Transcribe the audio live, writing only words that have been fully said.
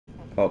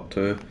part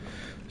 2.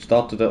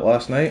 Started it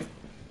last night,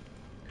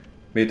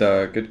 made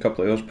a good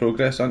couple of hours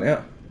progress into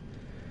it,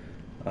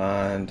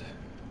 and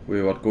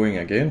we were going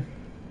again.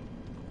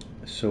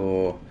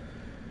 So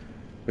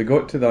we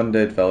got to the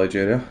undead village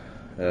area.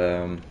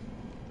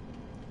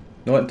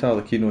 Not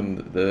entirely keen on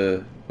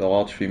the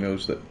large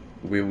females that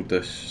wield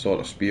this sort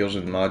of spears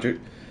and magic.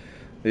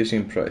 They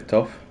seem pretty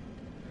tough.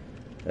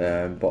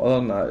 But other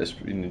than that, it's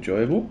been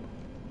enjoyable.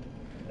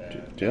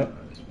 Yeah.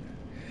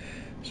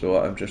 So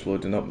I'm just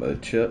loading up the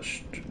chat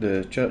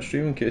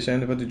stream in case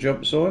anybody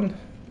jumps on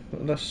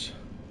this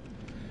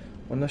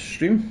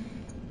stream.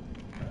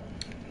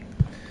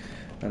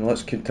 And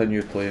let's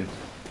continue playing.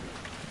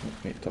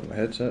 Need to turn my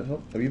headset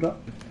up a wee bit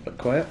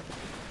quiet.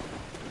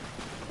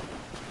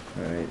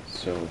 Alright,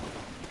 so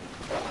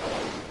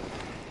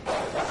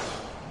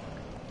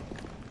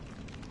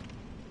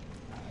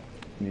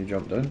can you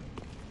jump down?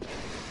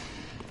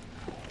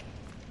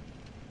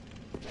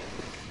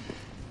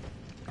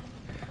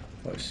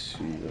 Let's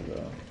see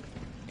where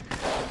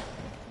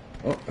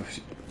oh,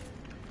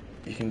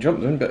 you can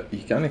jump down, but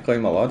you can't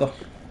climb a ladder.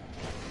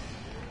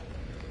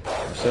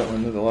 I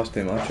certainly know the last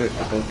time I checked,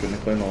 the dog couldn't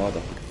climb a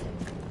ladder.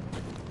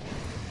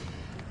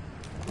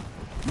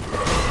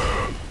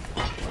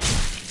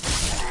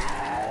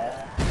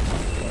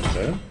 One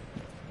down.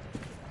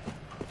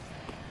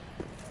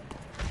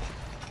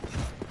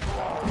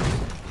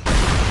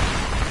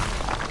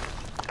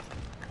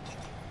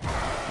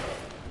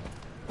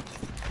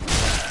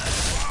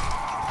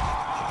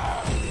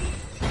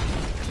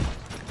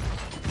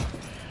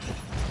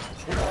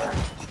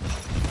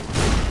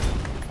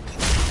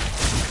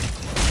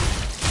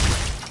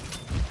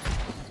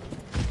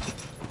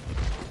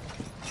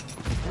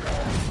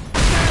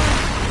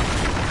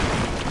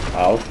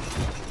 Ow.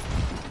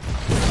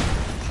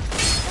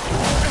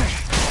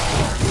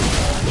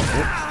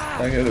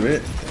 Get out of the way,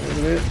 get out of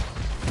the way.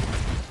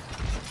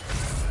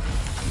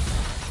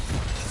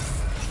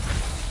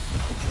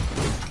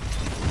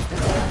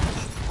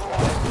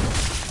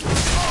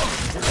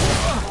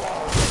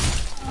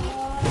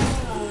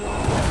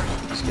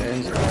 This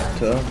guy's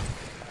tough,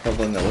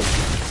 covering the look.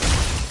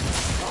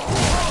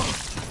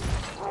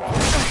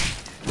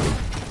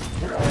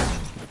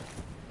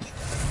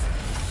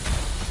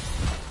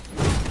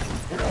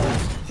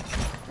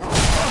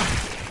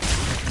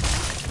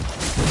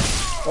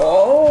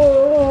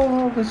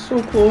 Oh, it's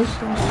so close,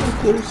 I'm so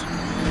close. I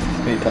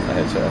need to turn the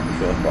headset off, it's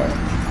really quiet.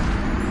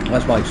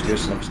 That's my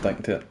excuse and I'm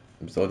sticking to it.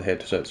 It was all the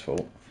headset's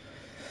fault.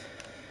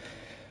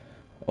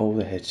 All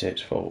the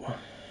headset's fault.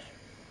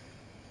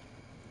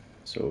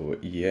 So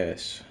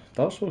yes,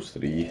 Dark Souls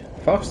 3,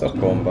 faster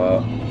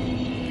combat,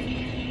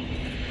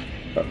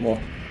 bit more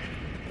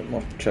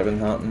chibbing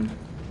happening.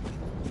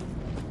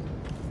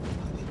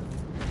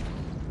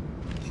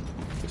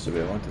 This is the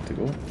way I wanted to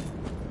go.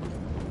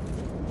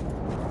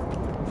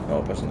 Oh,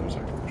 it wasn't, there was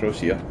a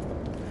cross here.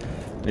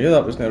 I knew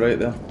that wasn't right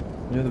there.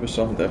 I knew there was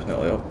something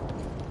definitely up.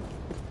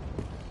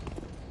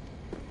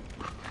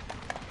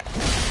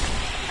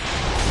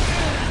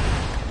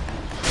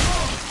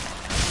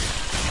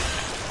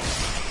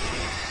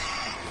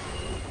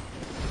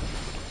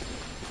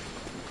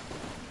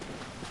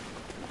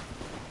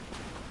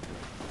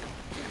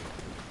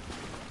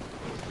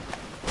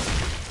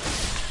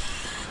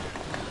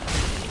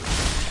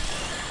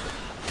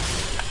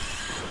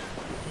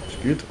 It's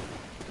good.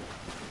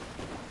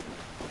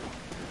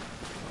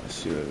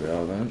 See where we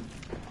are then.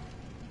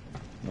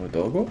 No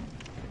doggo?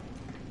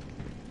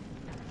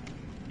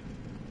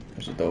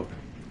 There's a dog.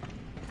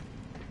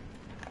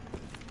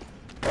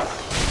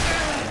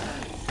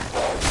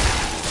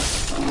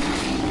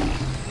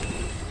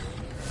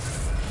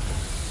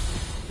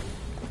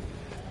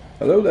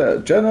 Hello there,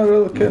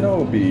 General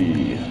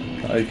Kenobi.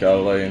 Hi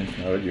Caroline,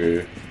 how are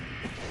you?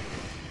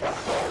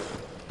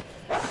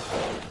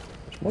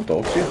 There's more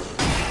dogs here.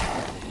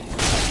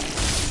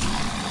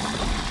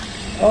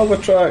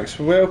 Albatrax,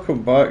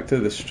 welcome back to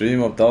the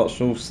stream of Dark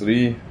Souls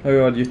 3. How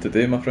are you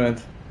today, my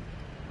friend?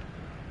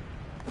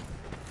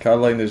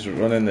 Caroline is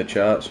running the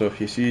chat, so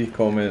if you see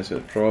comments,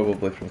 it's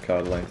probably from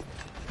Caroline.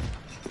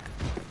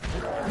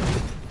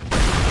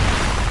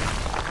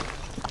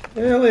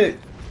 Hey Elliot,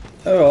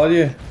 how are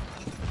you?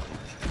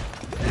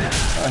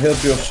 I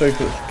heard you're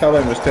south of...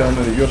 Caroline was telling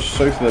me that you're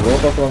south of the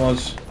border from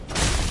us.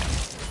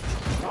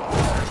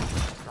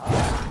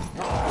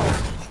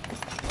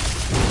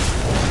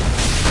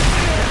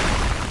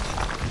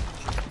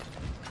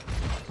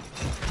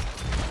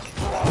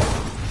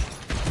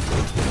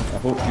 I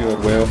hope you are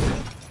well.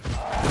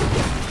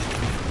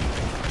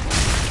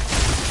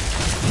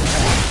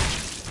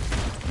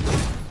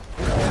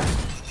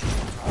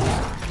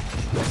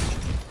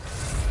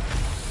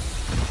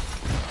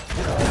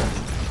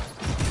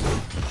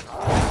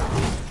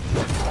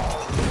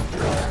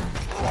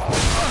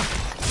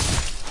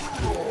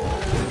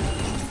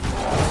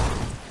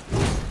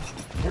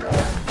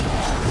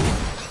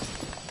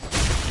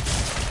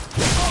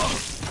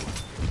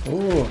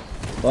 Oh,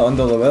 that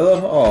under the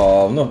weather?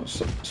 Oh, I'm not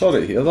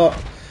sorry to hear that.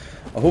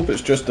 I hope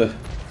it's just a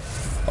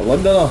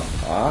Londoner.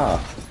 Ah,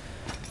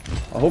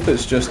 I hope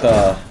it's just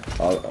a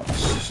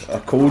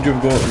A cold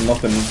you've got and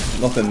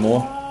nothing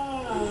more.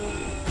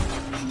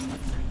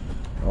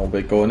 I'll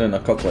be going in a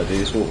couple of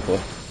days hopefully.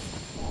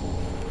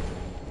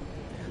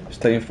 It's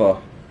time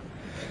for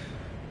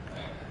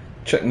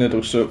chicken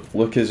noodle soup,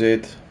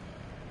 Lucozade,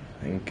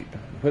 and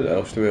what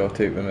else do we all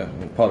take with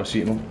me?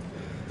 Paracetamol.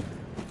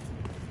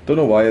 Don't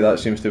know why that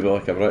seems to be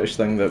like a British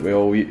thing that we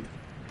all eat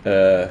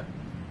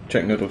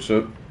chicken noodle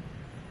soup,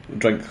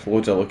 drink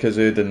loads of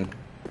Lucozade and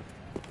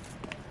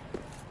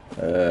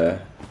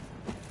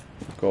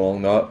go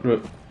along that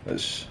route.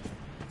 It's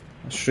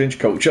a strange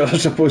culture I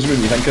suppose when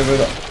you think about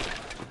it.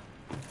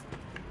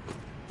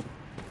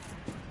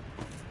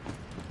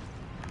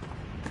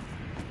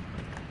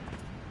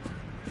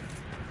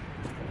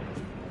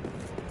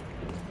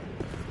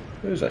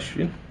 Who's this,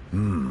 Shane?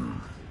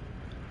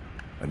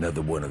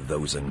 Another one of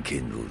those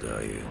unkindled,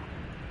 are you?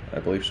 I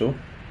believe so.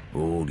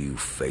 All you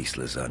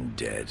faceless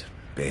undead,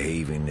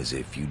 behaving as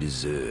if you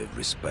deserve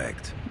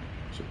respect.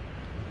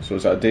 So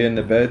is that a day in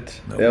the bed,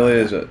 No Ellie? matter.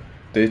 Is it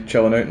day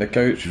chilling out on the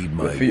couch Heed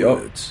with my feet up?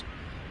 words.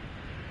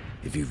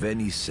 If you've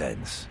any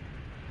sense,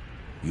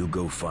 you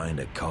go find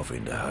a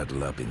coffin to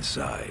huddle up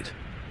inside.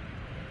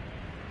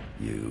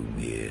 You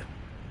here,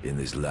 in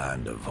this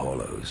land of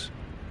hollows.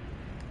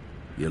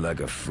 You're like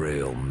a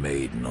frail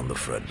maiden on the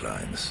front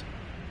lines.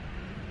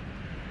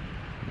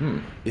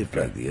 If,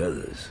 like the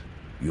others,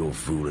 you're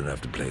fool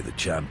enough to play the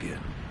champion,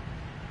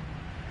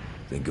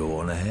 then go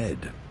on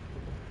ahead.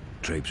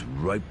 Traipse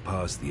right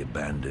past the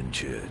abandoned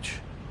church.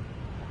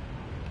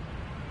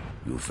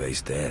 You'll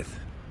face death.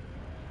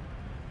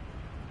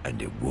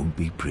 And it won't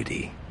be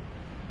pretty.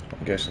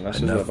 I'm guessing this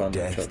is Enough the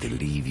abandoned death to church.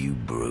 leave you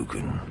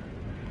broken.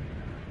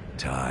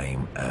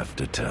 Time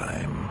after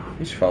time.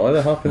 He's full of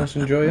the happiness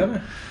and joy, isn't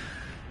he?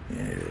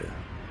 Yeah.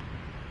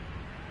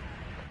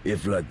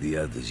 If like the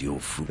others you're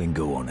fool, then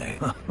go on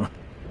ahead.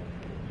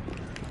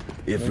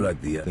 If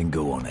like the then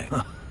go on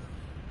ahead.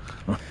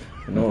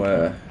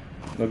 No,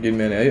 not giving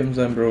me any items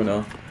then, bro,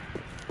 no.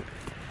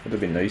 Would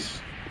have been nice.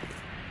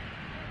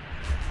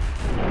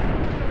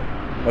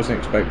 Wasn't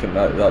expecting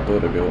that door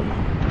to be open.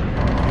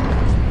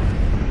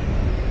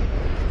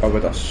 I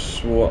would have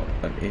swore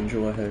an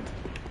angel ahead.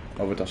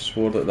 I would have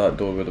swore that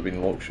door would have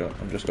been locked shut.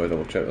 I'm just going to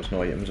double check there's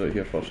no items out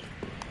here first.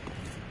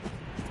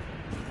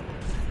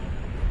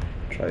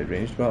 Try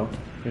ranged battle.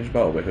 Ranged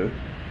battle with who?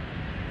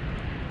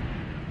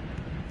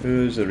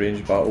 Who's the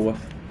ranged battle with?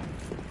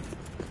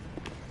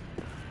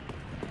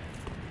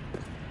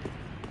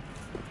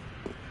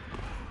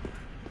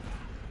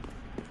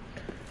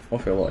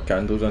 Awful lot of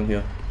candles in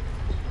here.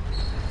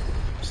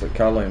 It's like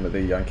Caroline with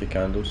the Yankee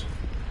candles.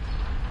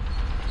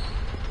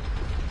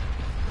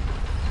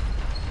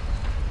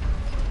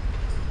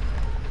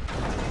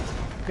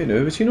 Hey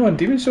now, was he not on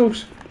Demon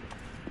Souls?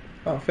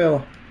 That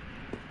fella.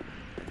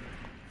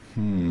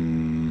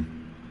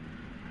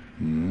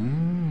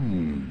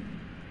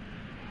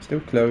 Still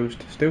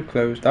closed, still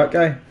closed. That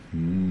guy?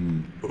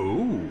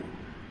 Oh.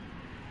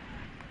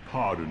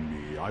 Pardon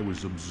me, I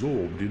was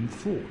absorbed in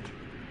thought.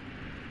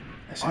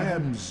 I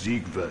am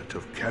Siegwart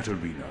of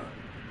Katarina.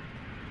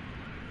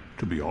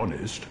 To be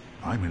honest,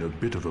 I'm in a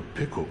bit of a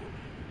pickle.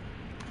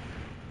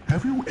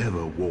 Have you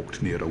ever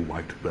walked near a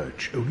white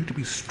birch only to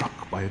be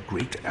struck by a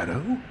great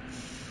arrow?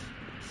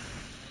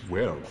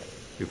 Well,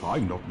 if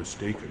I'm not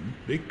mistaken,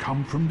 they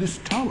come from this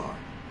tower.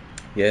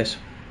 Yes.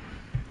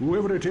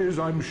 Whoever it is,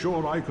 I'm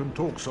sure I can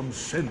talk some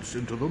sense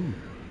into them.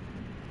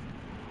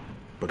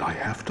 But I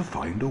have to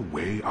find a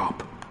way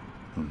up.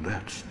 And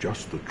that's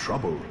just the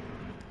trouble.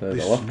 The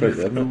This left right lift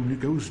there, isn't it? only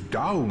goes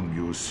down,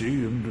 you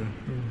see, and...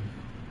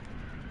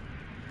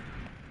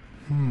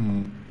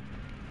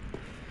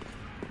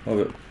 What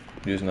about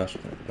using this,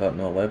 that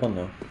not lever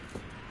now?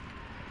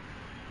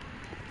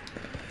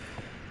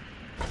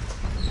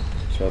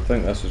 So I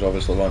think this is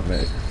obviously wanting me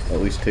to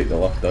at least take the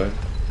lift down.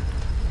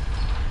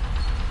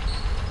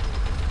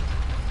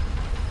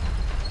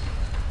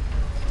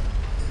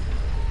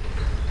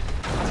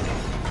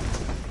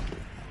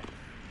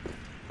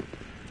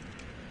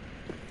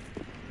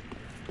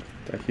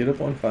 Did I hear a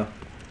bonfire?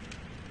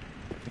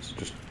 It's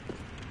just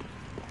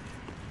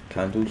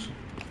candles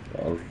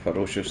that are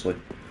ferociously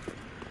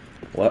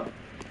lit.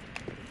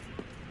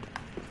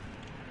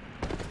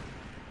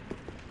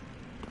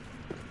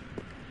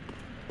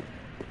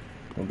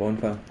 No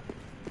bonfire.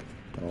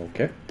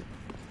 Okay.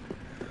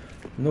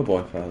 No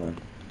bonfire then.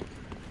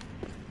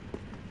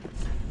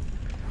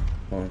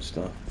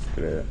 Monster.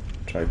 Great.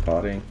 Try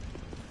parrying.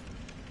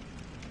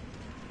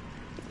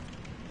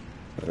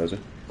 Where is it?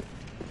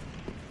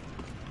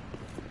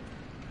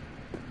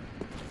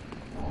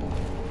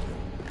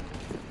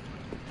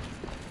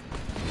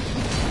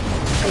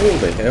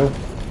 Holy hell.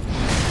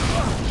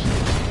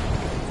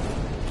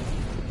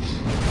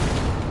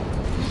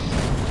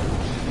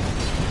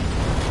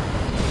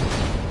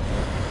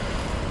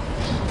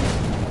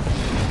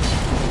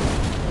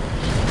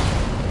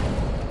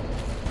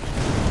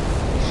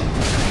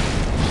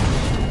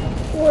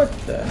 What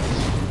the?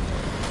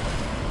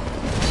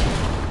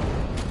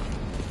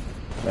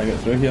 Can I get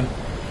through here?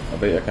 I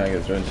bet I can't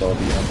get through until I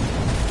beat him.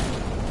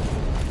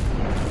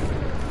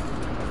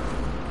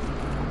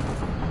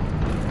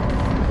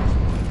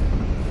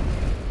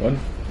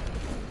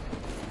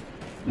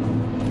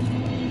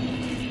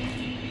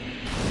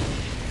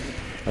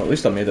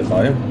 least I made it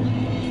by him.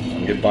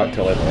 I'm getting back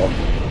to level up.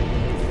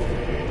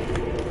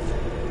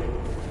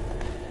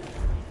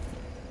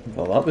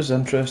 Well, that was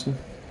interesting.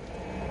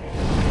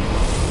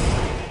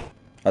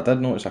 I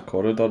did notice a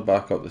corridor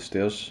back up the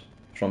stairs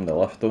from the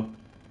lift though.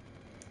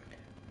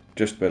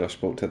 Just where I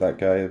spoke to that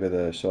guy with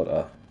the sort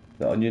of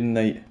the onion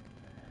knight.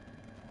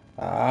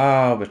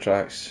 Ah,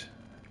 Betrax.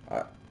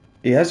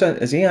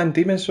 Is he on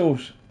Demon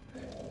Souls?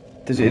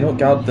 Does he not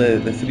guard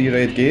the 3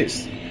 red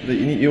gates that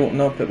you need to open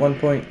up at one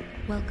point?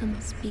 Welcome,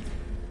 speak.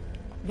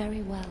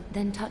 Very well,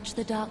 then touch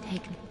the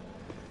Darkhagen.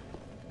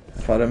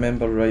 If I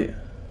remember right.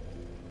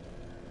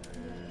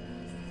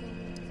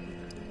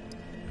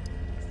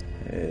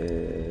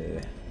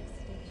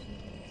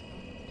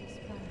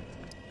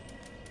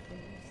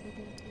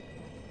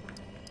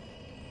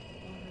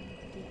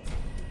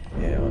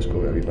 Yeah, let's go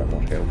with a wee bit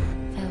more health.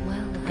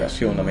 Farewell. Got a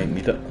feeling I might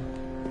need it.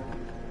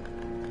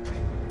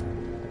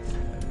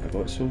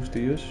 What souls to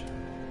use?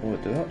 Oh, I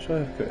do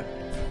actually. Okay.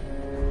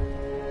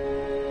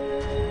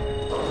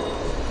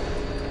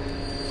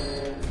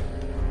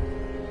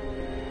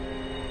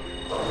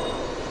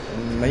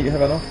 Might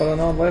have enough for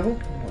another level.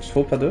 Let's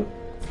hope I do.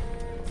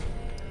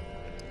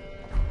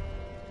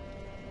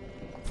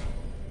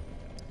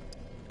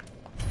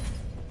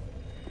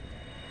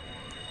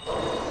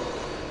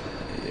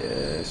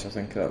 Yes, I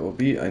think that will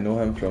be. I know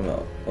him from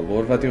a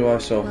lore video I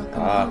saw.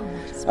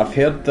 I've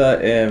heard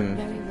that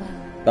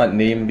that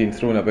name being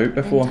thrown about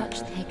before,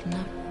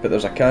 but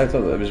there's a character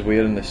that was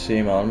wearing the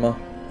same armour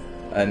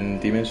in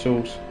Demon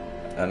Souls,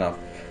 and I've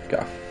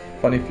got a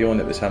funny feeling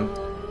it was him.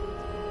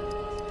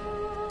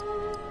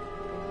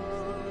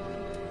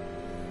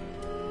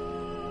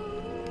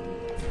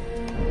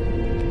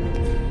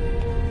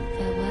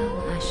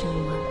 Farewell,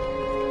 Ashen One.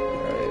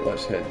 Right,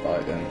 let's head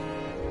back then.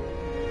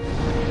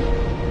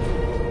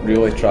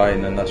 Really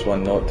trying in this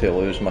one not to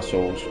lose my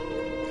souls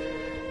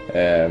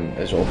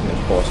as often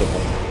as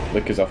possible,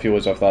 because I feel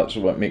as if that's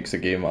what makes the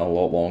game a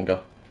lot longer,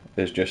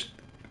 is just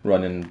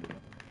running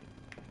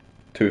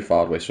too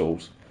far with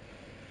souls.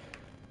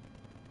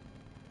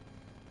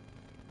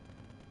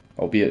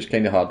 Albeit it's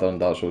kind of harder in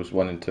Dark Souls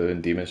 1 and 2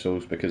 and Demon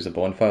Souls because the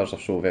bonfires are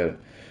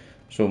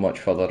so much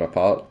further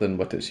apart than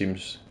what it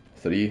seems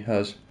 3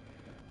 has.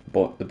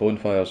 But the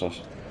bonfires are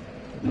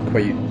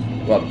quite,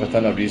 well,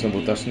 within a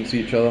reasonable distance to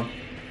each other.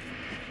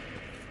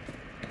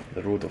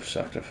 The Road of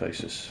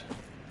Sacrifices.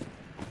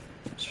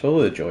 It's full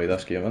of the joy,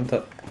 this game, isn't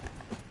it?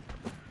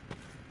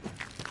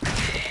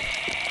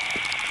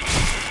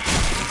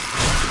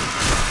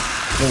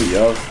 No, you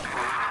are,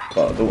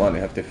 but I don't want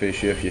to have to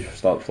face you if you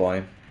start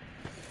flying.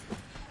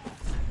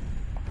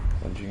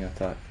 Lunging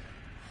attack.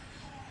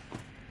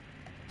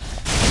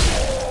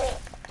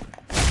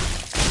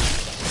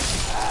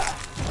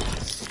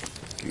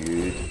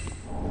 Good.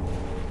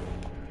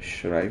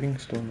 Shriving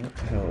Stone? What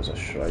the hell is a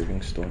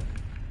Shriving Stone?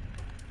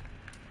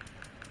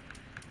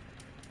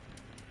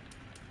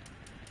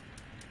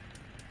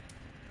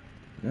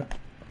 Yep.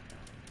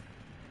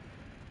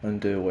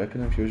 Undo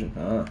weapon infusion.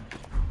 Ah.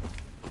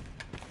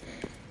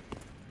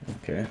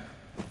 Okay.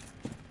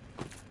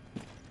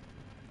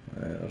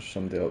 There's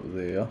somebody up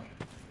there.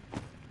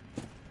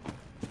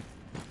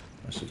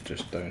 This is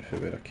just down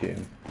from where I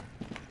came.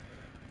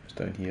 It's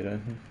down here,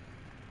 anything?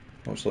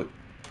 Looks like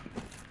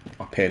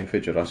a pen for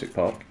Jurassic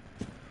Park.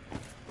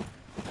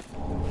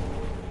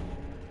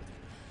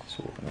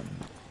 So,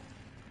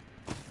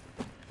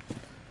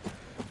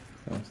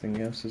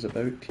 nothing else is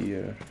about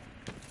here.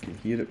 You can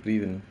hear it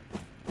breathing.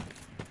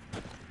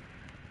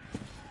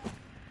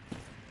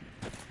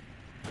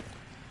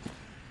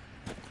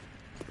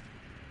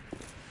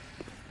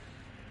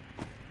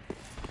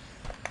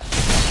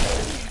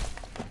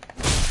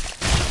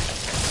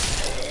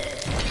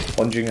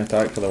 Plunging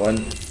attack for the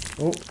win.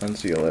 Oh, and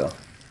see you later.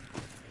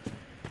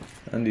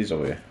 And he's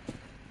away.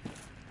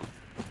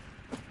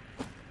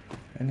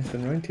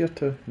 Anything around here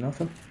too?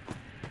 Nothing?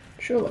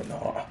 Surely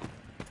not.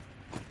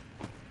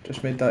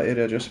 Just made that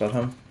area just for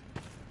him.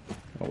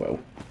 Oh well.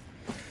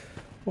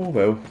 Oh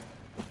well.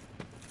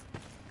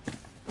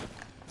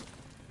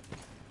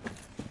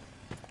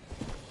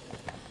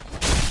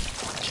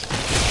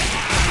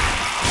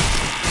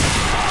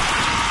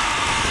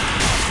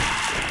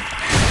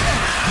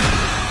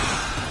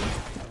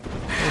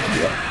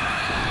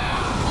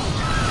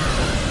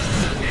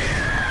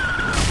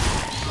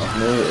 I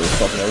know that there's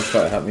something else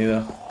trying to hit me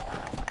there.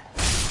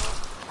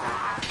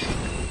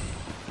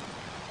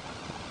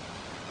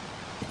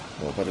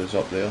 What is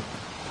up there?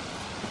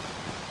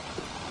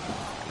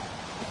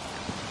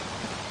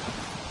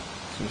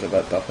 Seems a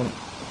bit different.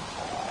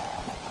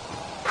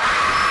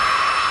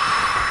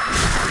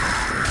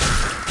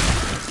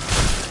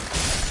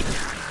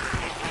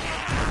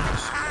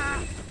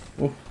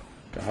 Oh,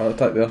 got a heart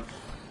attack there.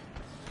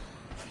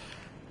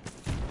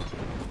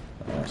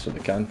 Ah, so they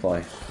can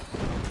fly.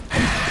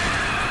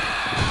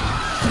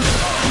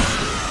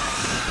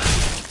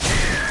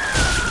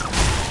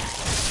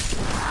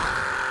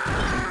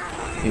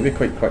 Need to be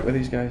quite quick with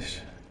these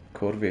guys.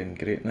 Corvée and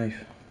Great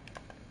Knife.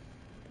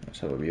 Let's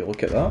have a wee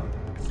look at that.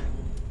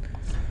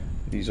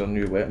 These are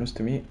new weapons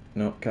to me.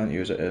 No, can't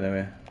use it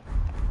anyway.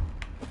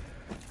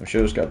 I'm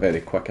sure it's got a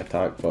very quick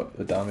attack, but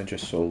the damage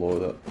is so low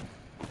that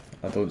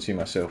I don't see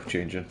myself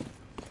changing.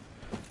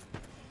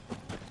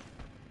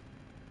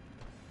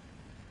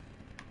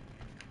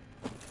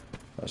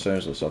 That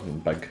sounds like something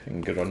big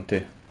and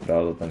grunty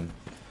rather than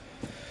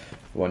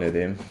one of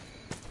them.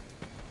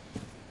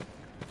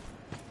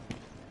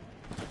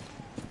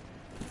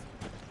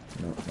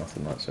 No,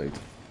 nothing that side.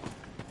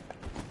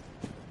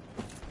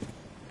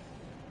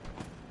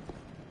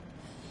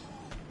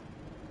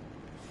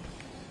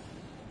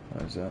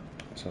 What is that?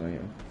 It's an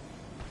item.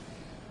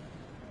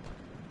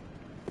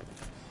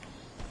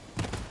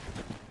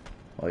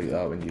 I like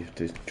that when you have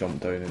to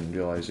jump down and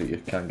realise that you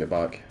can't get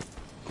back.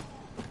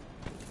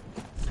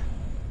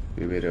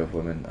 Be wary of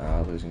women.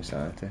 Losing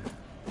sanity.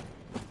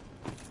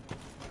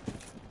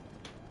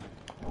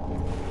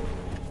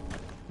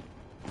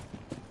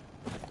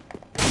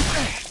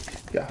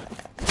 Yeah.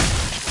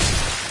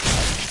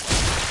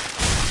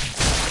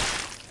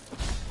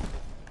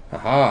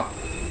 Haha!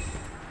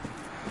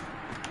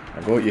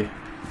 I got you.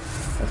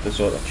 That's the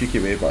sort of cheeky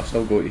way, but I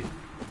still got you.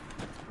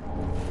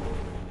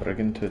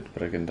 Brigand Hood,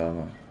 Brigand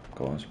Armour.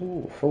 Gaunts.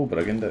 Oh, full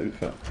Brigand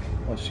outfit.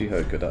 Let's see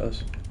how good it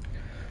is.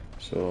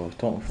 So,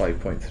 total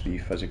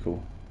 5.3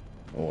 physical.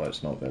 Oh,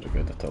 it's not very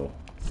good at all.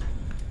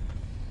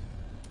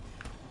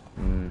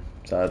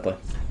 Sadly.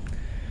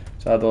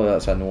 Sadly,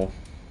 that's a no.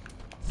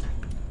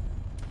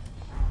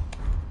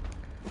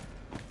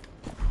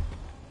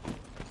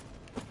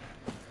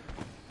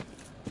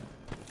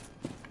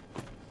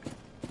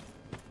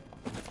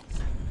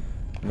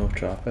 No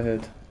trap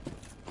ahead.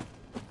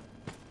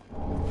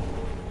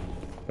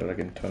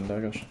 Brigand Twin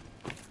Daggers.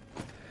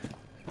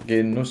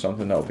 Again, not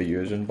something that I'll be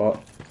using,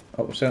 but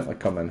it will certainly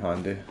come in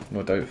handy,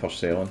 no doubt for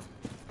selling.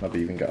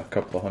 Maybe even get a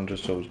couple of 100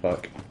 souls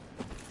back.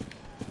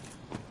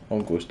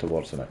 All goes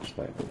towards the next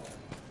level.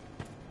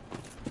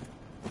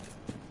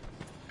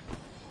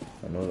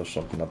 I know there's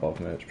something above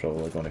me, it's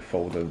probably going to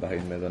fall down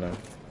behind me now.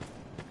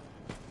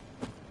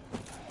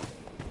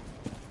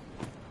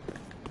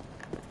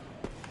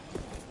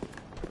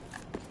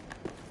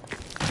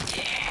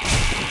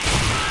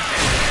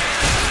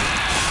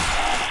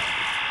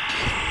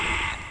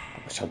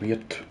 It's a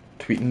weird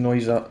tweeting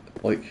noise that,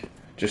 like,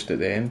 just at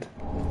the end.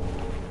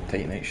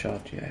 Titanite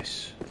shard,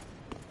 yes.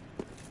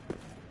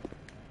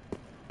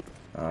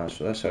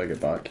 So that's how I get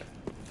back.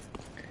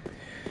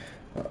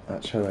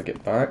 That's how I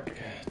get back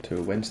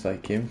to whence I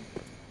came.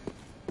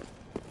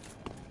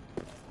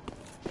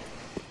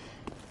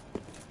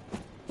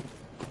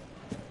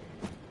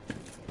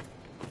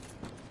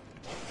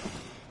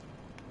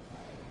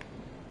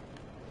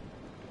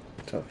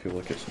 So I feel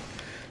like it's...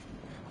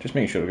 Just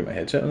making sure I get my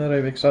headset on the right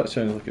way, because that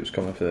sounded like it was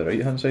coming for the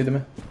right hand side of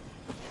me.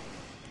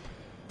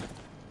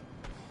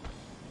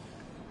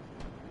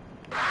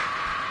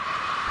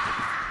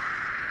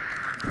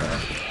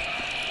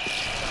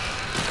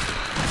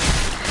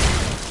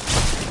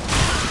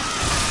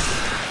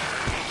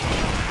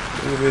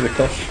 Be wary of the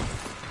curse.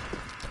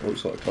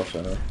 Looks like a curse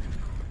anyway.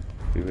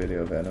 Be wary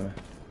of the enemy.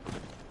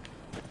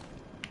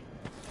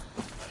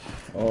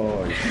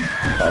 Oh, he's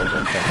piles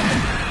on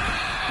something.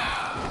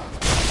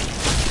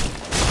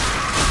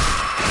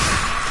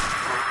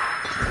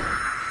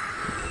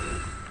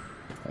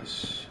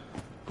 That's...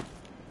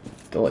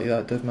 Don't like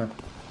that dude, man.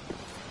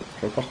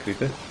 Proper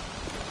creepy.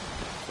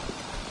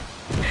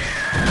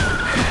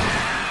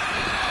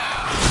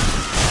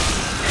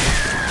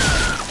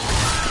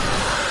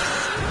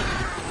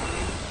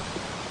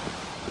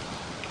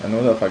 I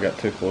know that if I get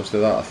too close to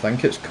that, I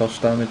think it's curse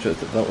damage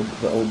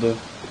that'll do.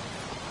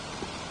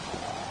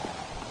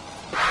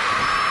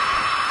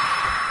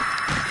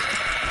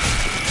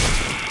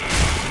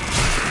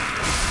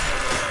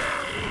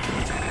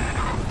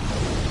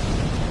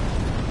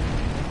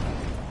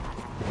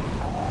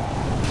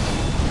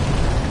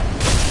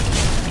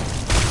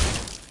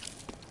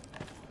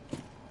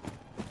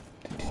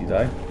 Did he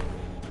die?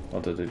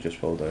 Or did he just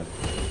fall down?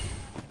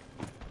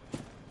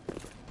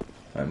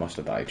 I must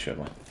have died,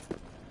 surely.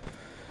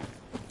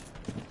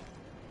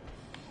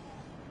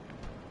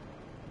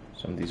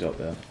 Somebody's up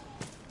there.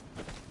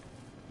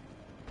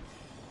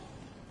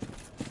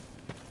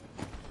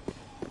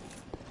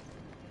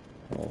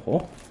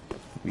 Oh,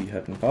 wee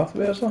hidden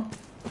pathway, is there?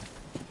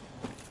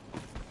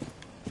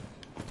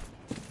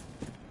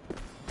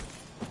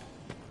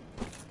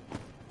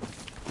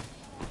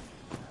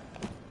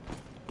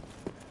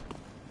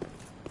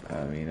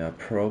 I mean, I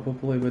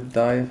probably would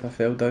die if I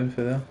fell down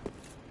for there.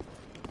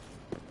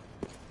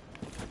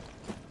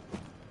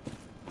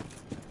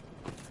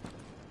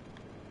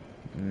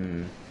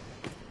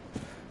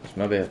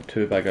 Maybe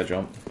too big a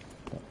jump.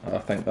 I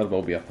think there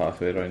will be a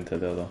pathway around to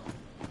the other.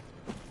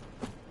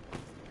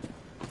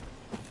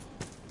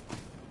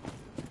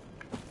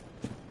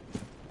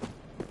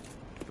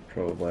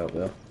 Probably up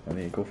there. I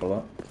need to go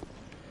for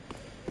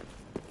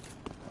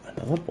that.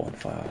 Another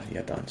bonfire,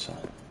 yeah, dancer.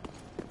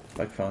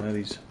 Big fan of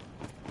these.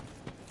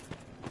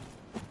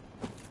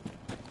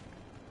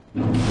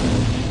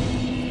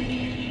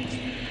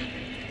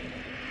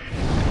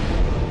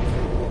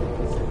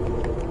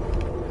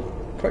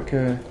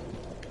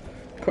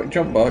 Quick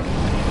jump back.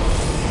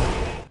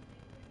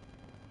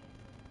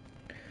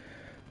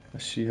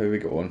 see how we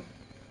go on.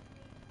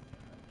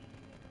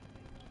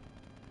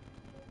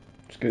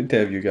 It's good to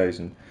have you guys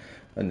in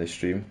the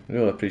stream.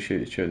 Really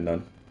appreciate you tuning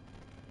in.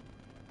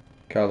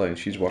 Caroline,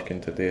 she's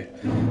working today,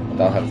 and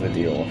I have the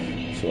day off,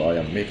 so I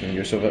am making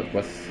use of it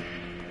with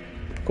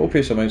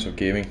copious amounts of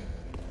gaming.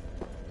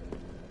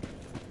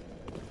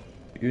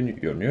 You're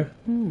new?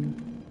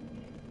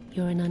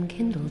 You're an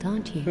unkindled,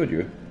 aren't you? Who are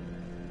you?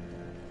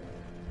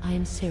 I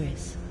am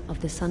Cirrus,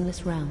 of the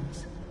Sunless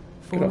Realms,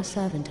 former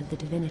servant of the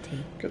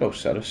divinity. Good old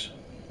Cirrus.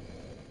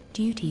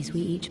 Duties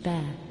we each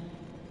bear,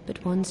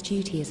 but one's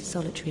duty is a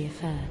solitary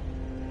affair.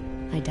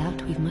 I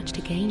doubt we've much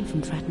to gain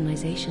from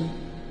fraternization.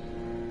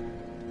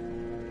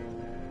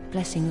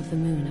 Blessing of the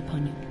moon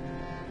upon you.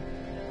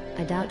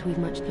 I doubt we've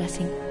much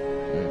blessing.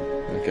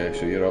 Okay,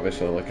 so you're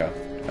obviously like a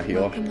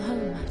healer. Welcome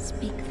home, I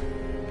speak.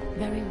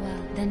 Very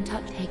well, then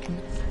touch taken.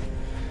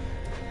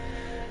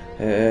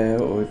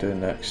 What will we do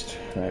next?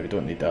 We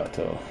don't need that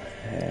at all.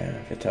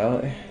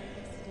 Vitality.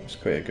 It's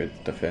quite a good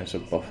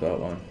defensive buff, that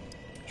one.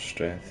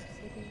 Strength.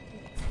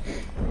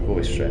 Go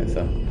with strength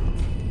then.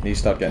 Need to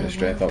start getting the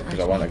strength up because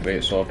I want a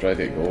great sword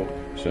ready to go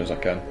as soon as I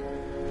can.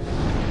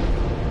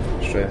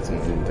 Strength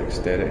and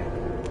dexterity.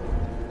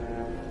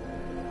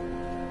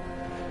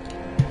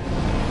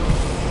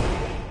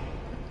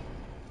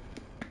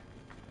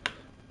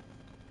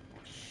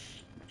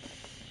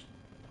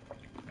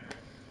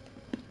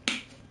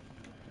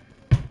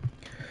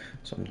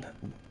 Some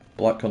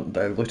black hunt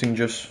diluting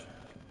juice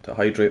to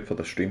hydrate for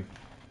the stream.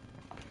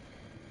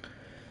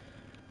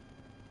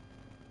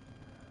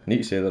 I need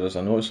to say there is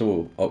a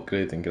noticeable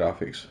upgrade in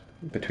graphics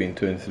between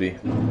 2 and 3,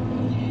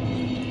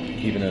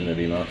 even in the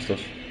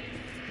remasters.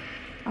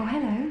 Oh,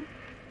 hello.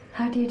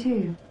 How do you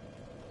do?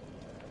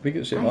 We get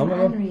the same I'm armour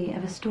then? Henry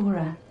of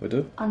Astora, We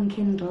do?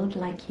 unkindled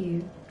like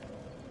you.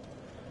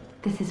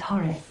 This is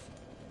Horace,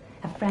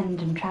 a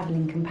friend and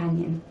travelling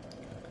companion.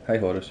 Hi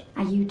Horace.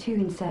 Are you too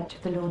in search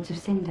of the Lords of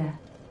Cinder?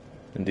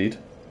 Indeed.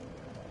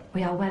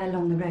 We are well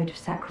along the road of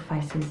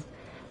sacrifices.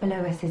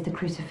 Below us is the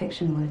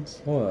Crucifixion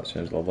Woods. Oh, that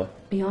sounds lovely.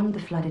 Beyond the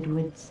flooded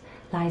woods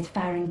lies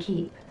Farron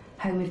Keep,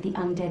 home of the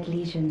Undead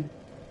Legion.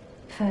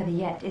 Further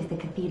yet is the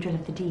Cathedral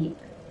of the Deep.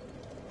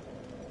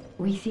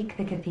 We seek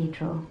the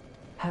cathedral,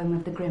 home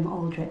of the grim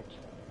Aldrich.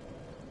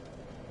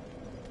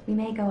 We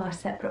may go our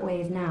separate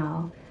ways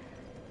now,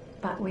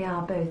 but we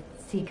are both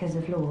seekers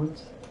of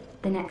lords.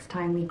 The next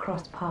time we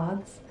cross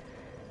paths,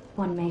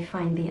 one may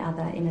find the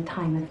other in a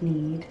time of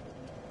need.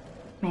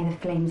 May the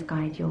flames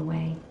guide your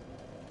way.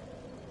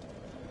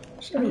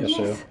 Say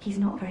yourself. Yes, he's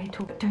not very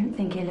tall, but don't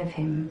think ill of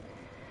him.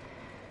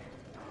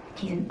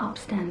 He's an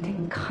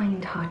upstanding,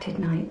 kind-hearted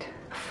knight,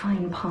 a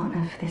fine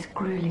partner for this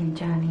grueling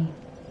journey.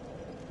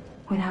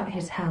 Without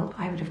his help,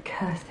 I would have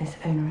cursed this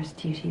onerous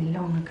duty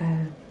long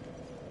ago.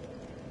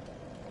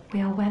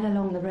 We are well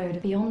along the road.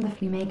 Beyond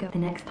the may go the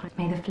next time.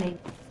 May the flame...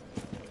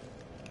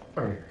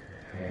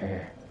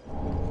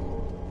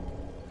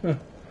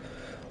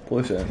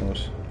 Blue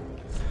Sentinels.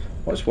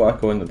 What's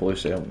wacko in the Blue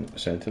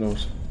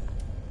Sentinels?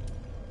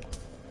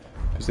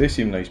 Because they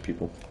seem nice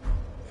people.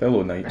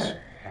 Fellow knights.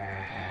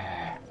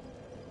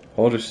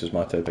 Horus is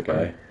my type of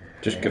guy.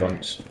 Just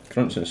grunts.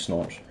 Grunts and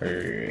snorts.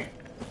 I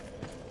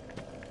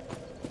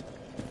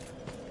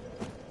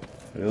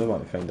really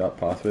want to find that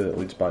pathway that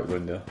leads back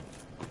round there.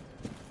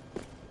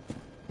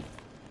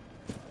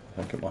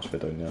 I think it must be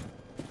down there.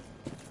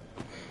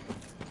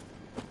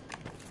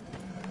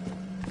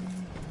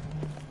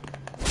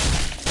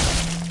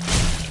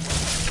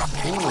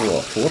 Oh,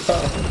 a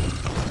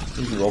four-patter.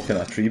 He's rocking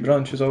a tree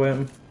branch as I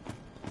went.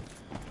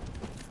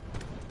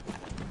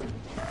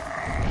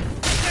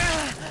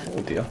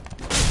 Oh dear.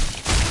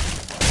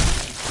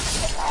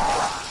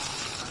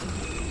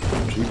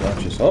 Tree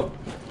branches up.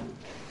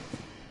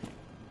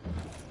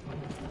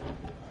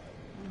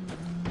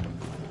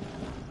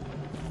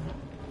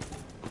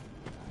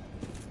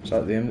 Is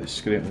that them that's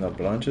scraping their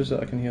branches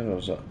that I can hear, or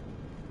is that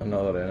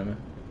another enemy?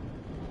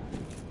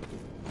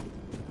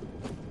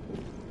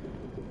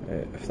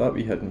 If that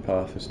wee hidden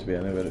path is to be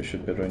anywhere, it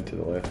should be round to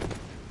the left.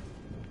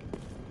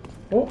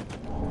 Oh!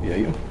 The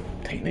item.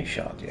 Tiny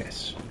shard,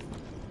 yes.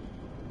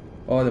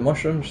 Oh, the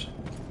mushrooms.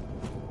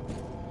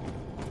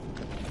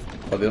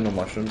 Oh, they're no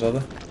mushrooms, are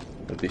they?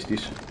 They're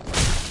beasties.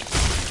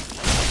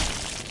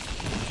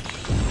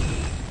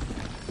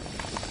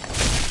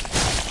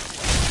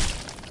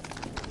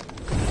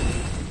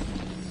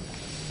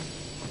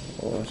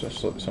 Oh, is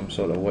this like some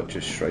sort of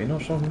witch's shrine or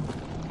something?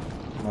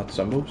 Mad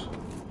symbols.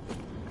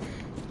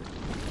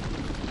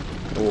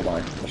 Oh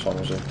my, this one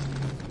was in.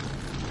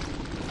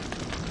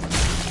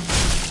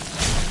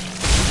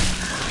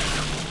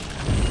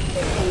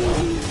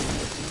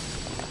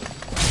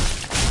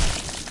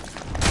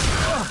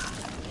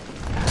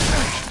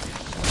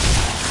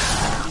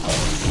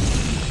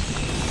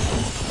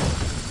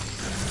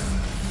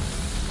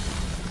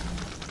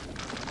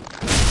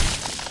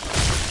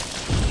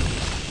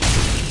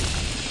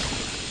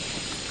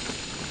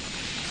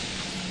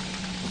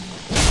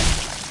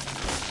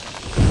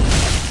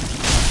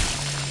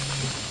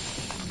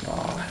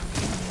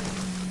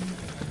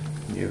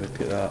 You would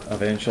get that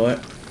eventually.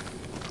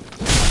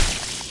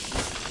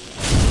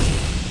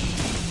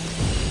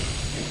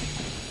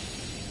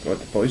 God,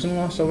 the poison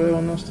lasts a while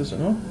on this, does it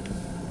not?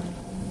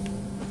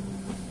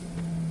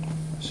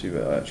 Let's see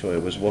what actually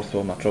was worth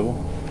all my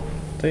trouble.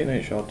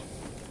 Titanite shard.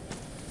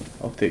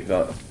 I'll take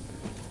that.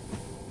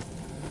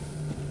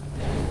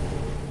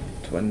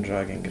 Twin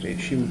Dragon Great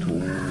Shield.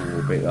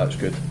 Oh, bet that's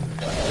good.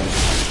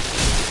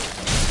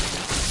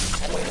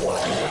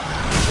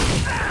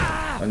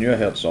 I knew I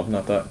heard something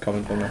like that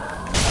coming from me.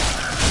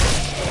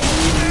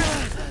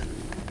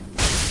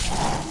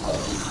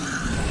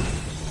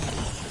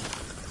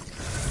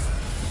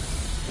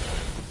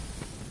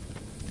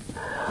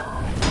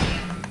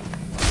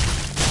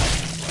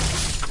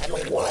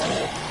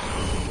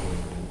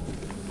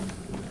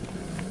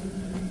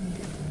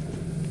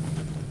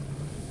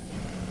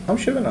 I'm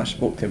sure when I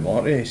spoke to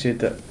Morty, he said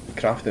that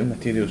crafting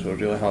materials were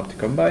really hard to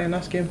come by in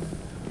this game.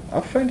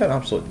 I've found an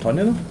absolute ton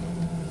of them.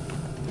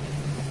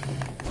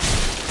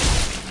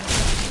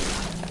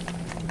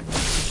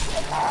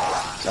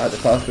 Is that the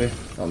pathway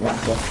I'm looking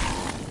for?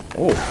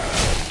 Oh!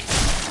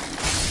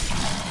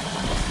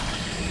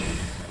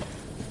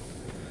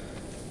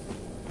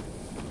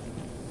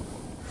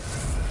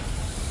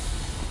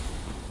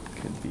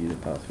 Could be the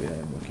pathway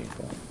I'm looking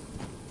for.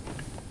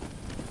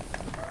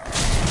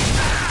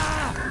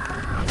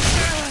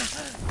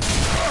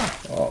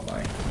 Oh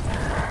my.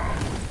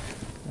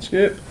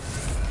 Escape!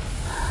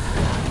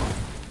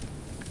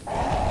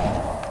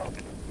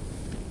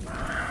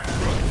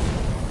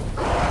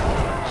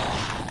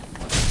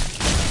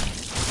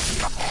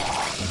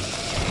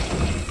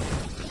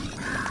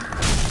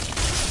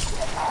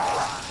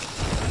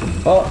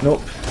 Oh,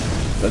 nope.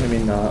 Didn't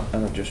mean that,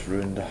 and I've just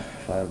ruined a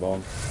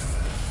firebomb.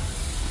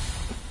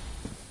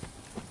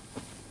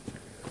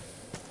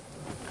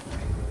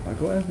 I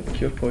got anything to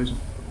cure poison?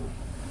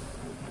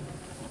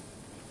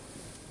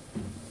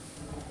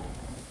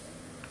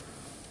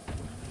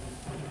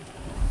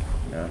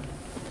 Yeah.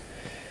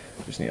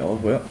 Just need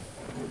olive oil.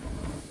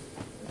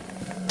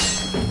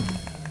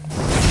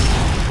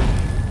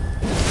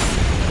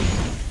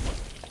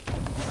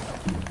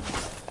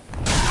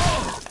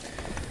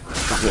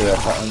 Really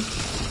off that end.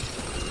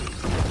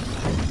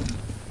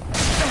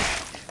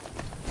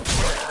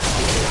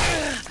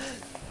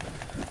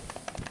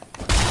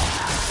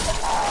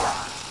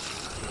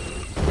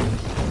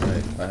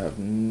 Right, I have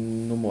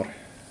no more.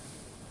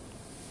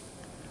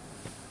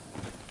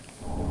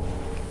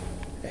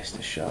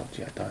 Estus shard,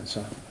 yeah,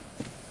 dancer.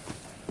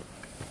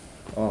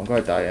 Oh, I'm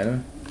gonna die anyway.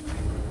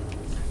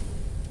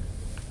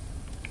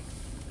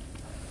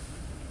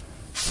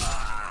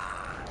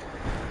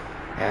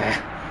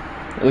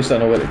 At least I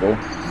know where to go.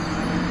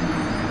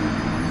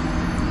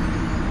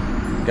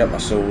 Get my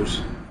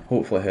souls,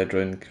 hopefully head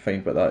round,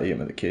 find what that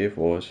item at the cave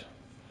was,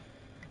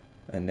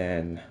 and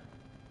then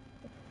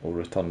we'll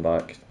return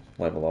back,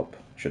 level up,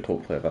 should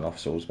hopefully have enough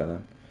souls by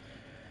then.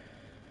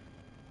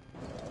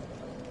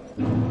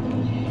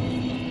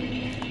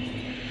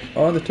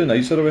 Oh, the two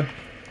knights are away.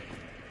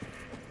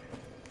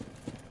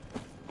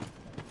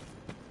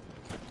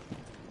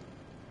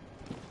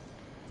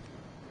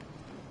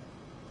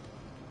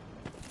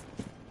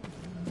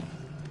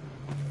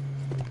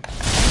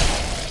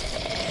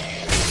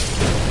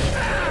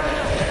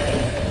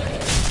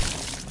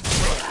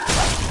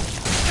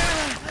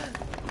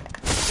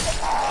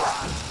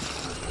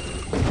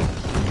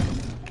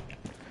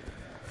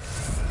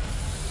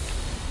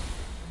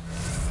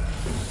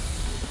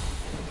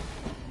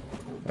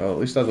 Well, at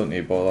least I don't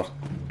need to bother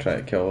trying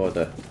to kill all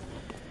the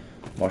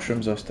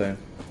mushrooms this time.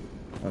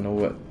 I know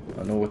what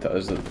it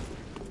is that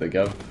they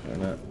give,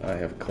 and I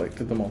have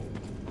collected them all.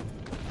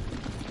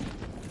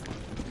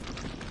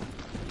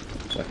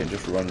 So I can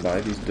just run by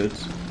these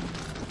dudes.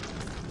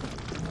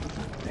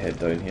 Head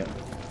down here.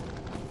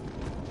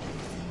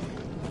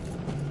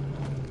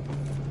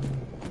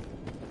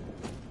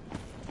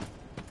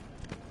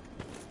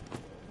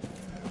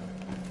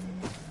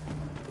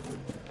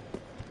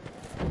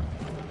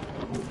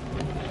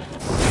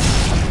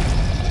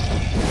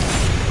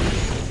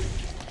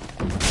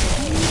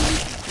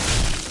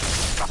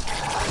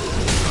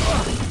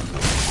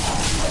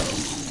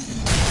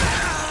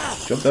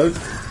 Jumped out.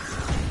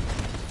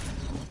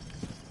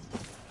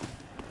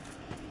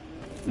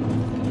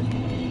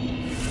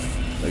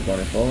 Are they going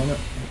to fall on it?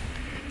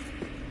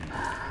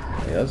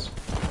 He is.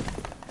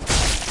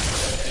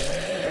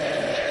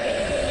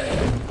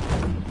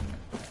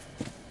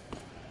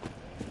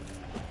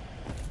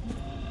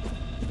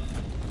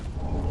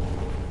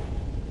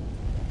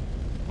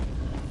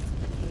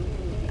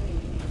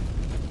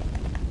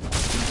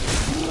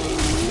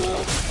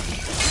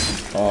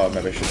 Oh,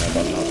 maybe I shouldn't have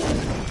done that.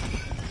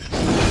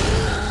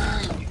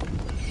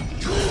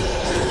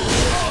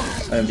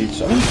 Indeed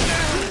so.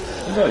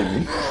 What do you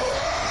mean?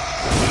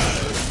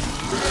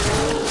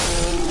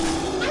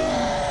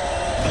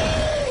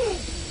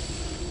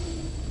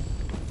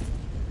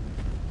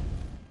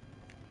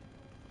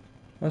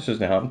 This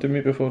hasn't happened to me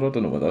before, I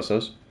don't know what this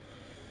is.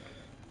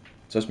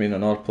 Does this mean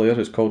another player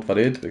who's called for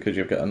aid because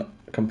you've got a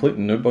complete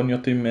noob on your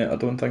team, mate? I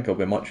don't think it'll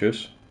be much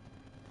use.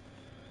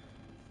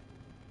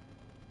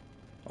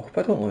 I hope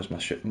I don't lose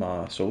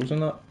my souls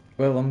in that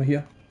while I'm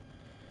here.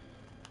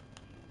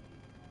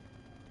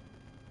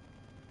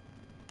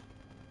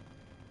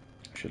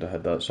 Should have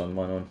had that sun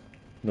one on.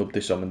 Nobody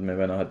summoned me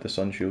when I had the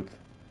sun shield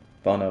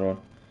banner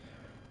on.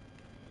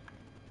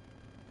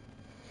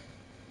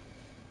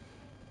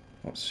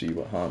 Let's see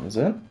what happens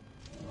then.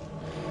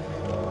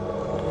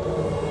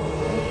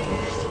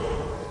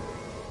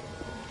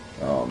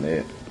 Oh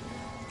mate.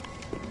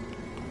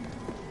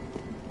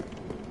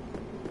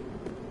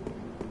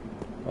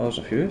 Oh, there's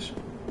a fuse.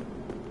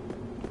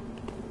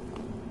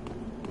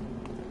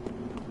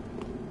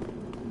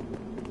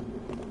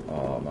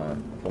 Oh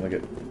man, I've only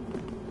got...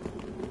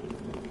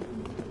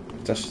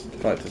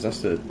 Is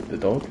this the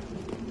dog?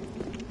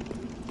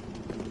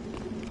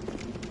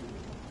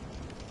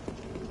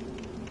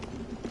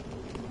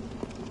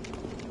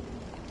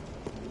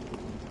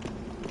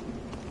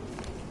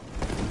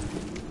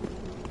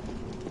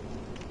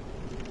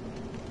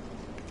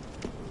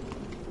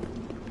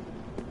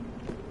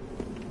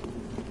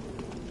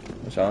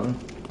 What's happening?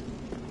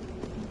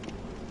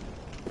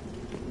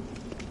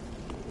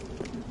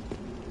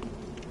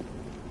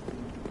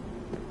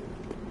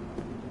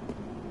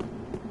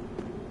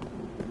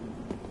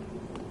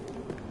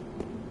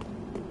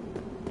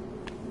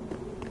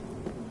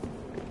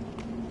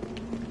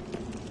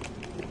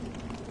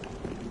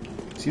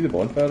 See the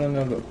bonfire in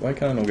there, but why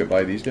can't I not get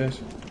by these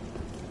guys?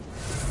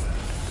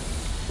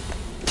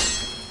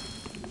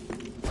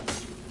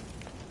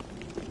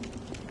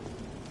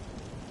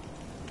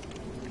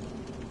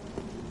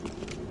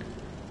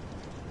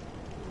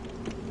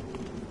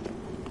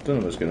 Don't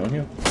know what's going on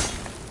here.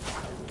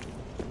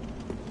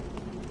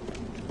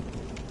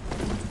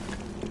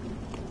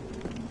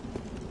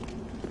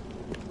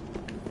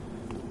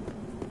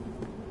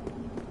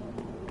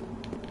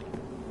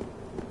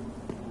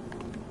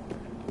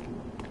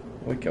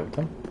 We killed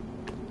him.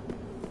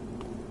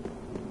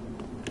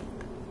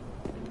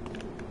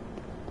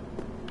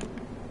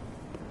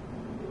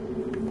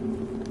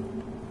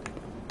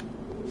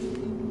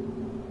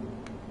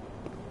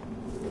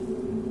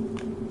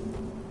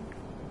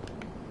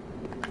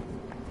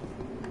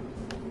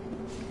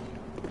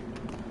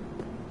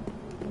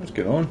 What's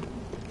going on?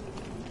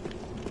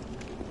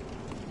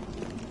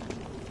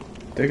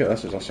 Take it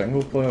this is a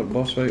single player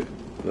boss fight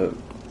that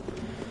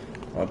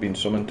I've been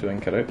summoned to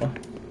incorrectly.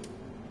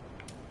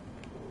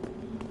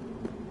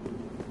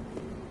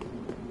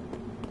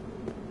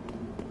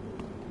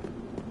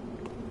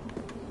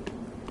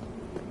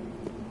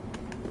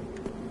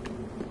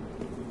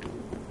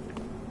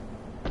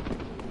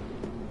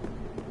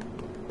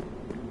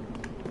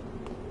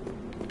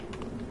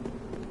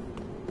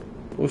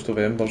 Host of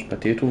Embers,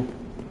 potato.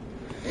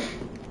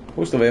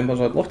 Host of Embers,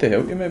 I'd love to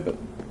help you mate, but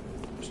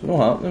it's not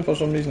happening for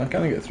some reason, I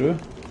can't get through.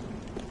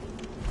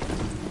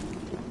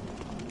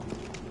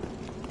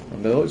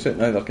 And it looks like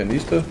neither can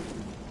these two.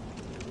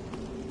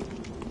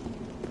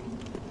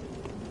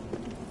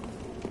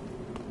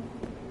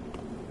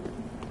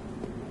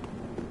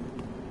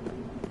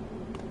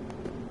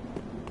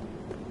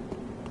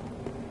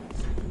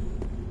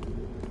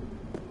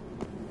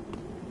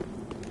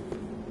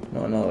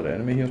 Not another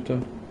enemy here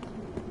too.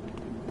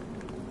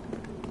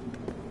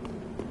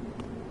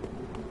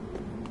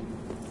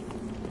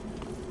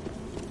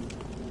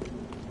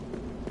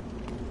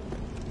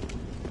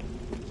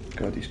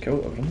 God, he's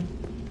killed everyone.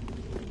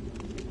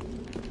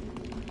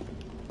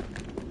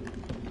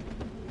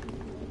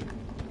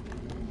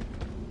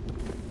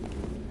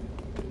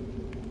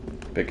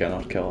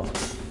 Beginner killer.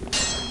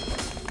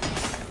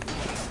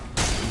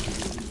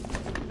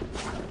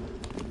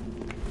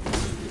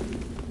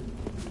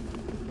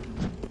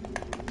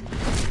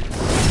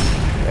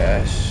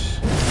 Yes.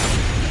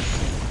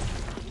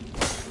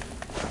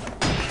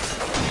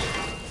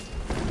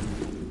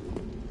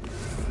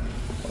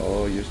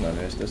 Oh, using an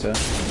Estus there.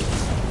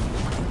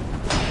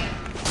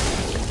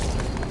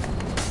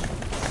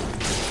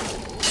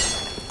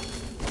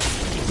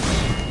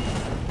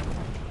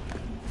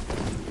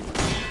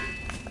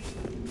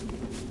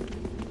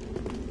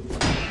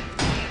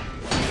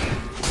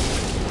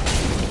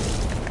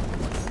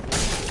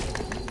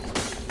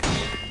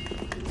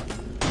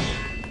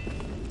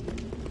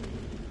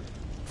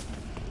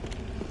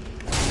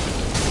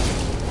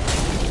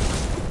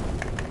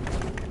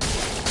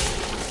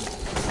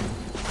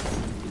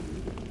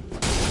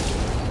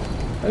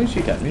 How did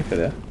she get me for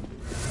there?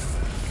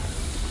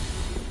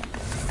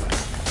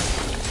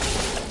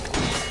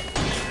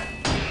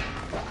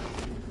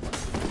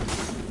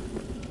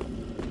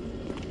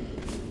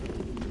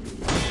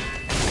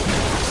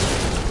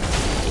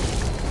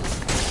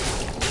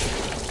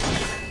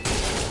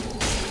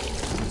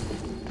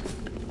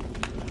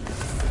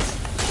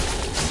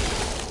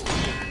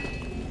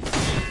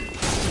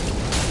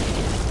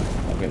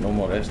 I've got no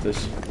more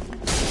Estus.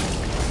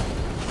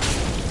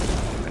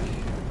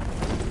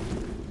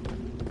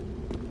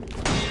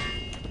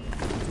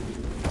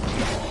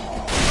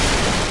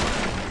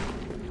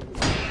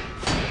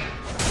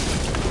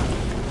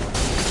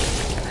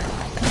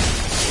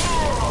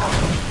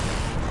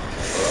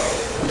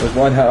 Was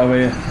one hit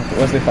away. If it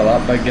wasn't for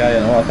that big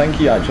guy, I think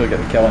he actually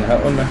got the killing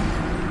hit on me.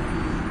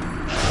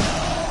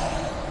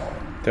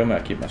 Tell me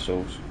I keep my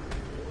souls.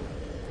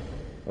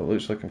 It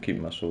looks like I'm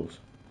keeping my souls.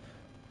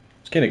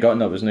 kind of gutting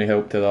there was no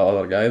help to that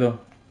other guy though,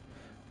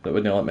 that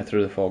wouldn't let me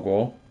through the fog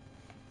wall.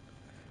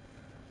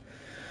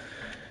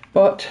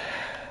 But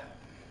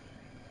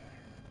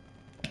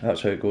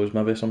that's how it goes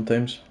maybe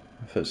sometimes,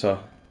 if it's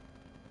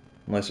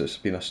unless it's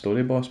been a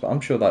story boss, but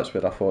I'm sure that's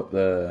where I fought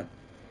the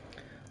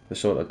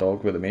sort of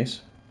dog with the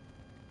mace.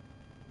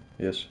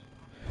 Yes.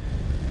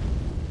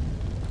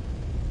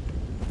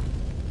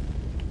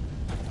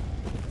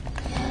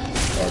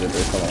 Oh, they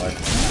both come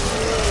alive.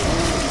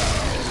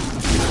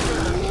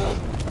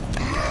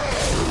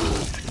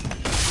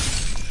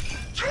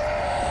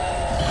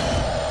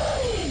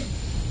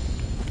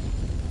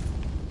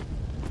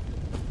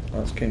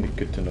 That's kind of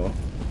good to know.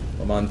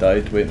 My man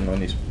died waiting on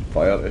his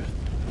fire to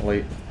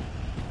light.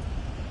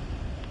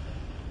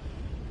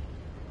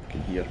 I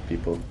can hear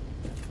people.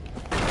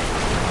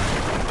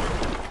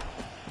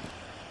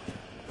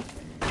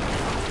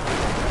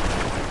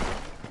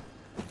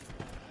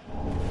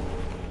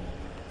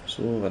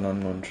 Soul of an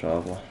unknown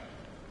traveller.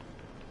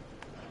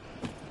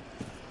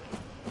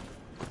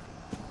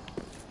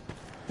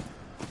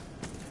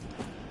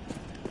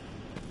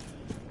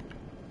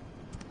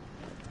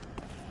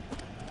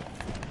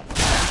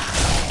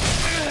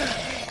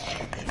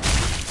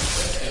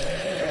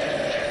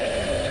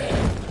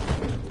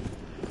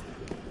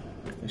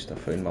 At least I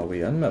found my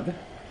way in, maybe.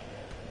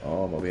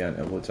 Oh, my way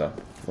into loads of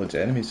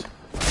enemies.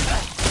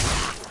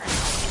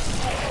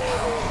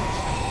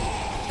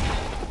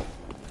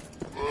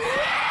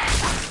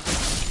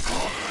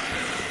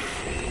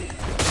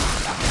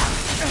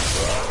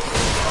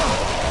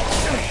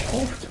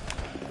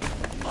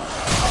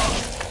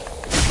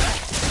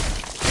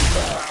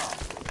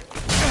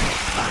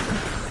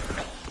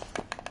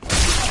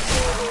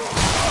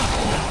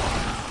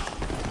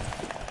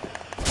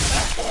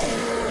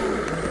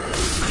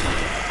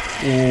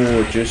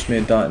 Oh, just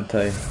made that in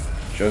time.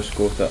 Just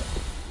got it.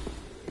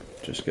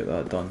 Just get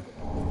that done.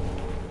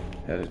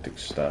 Heretic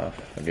staff.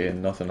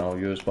 Again, nothing I'll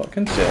use, but I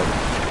can sell.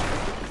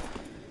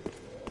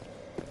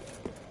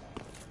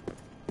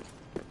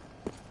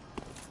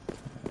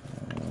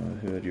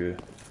 Who are you?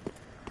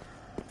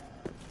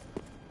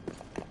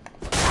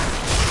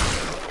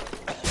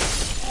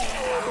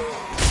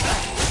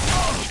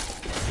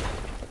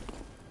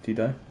 Did he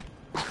die?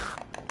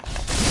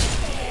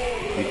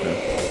 Dead now.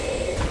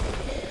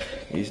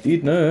 He's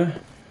dead now.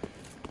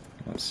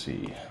 Let's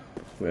see.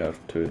 Where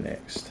to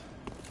next?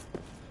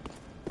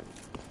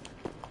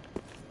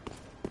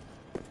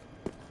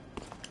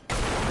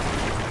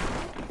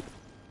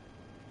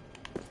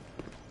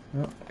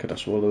 Oh, could have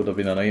swore there would have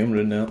been an item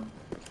rune there.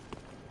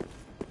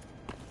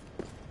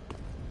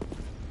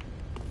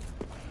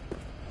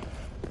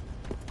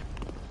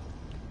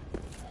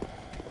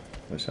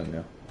 What's in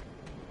there?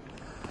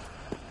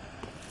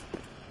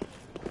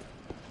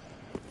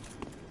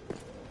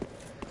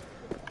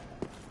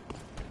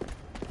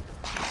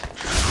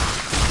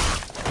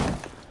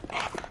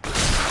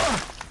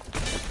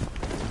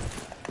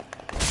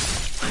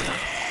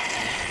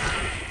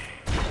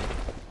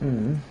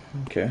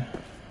 Okay.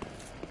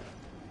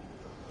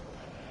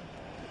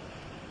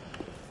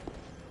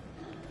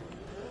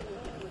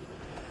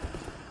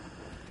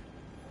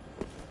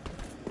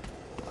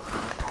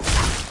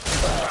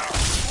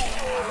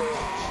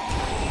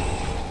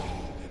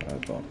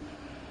 Fireball.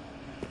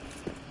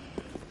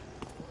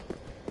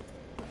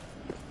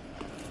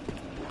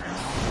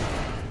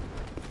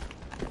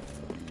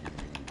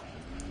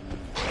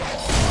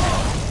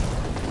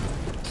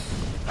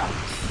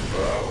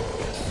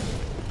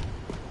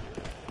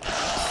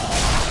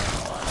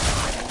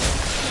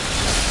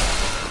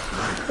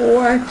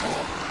 What?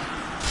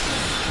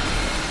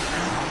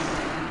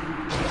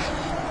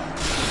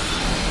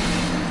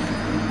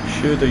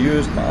 Should have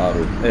used my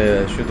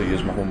arrow. Should have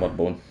used my homeward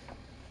bone.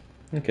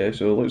 Okay,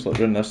 so it looks like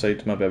round this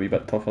side's maybe a wee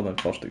bit tougher than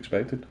first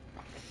expected.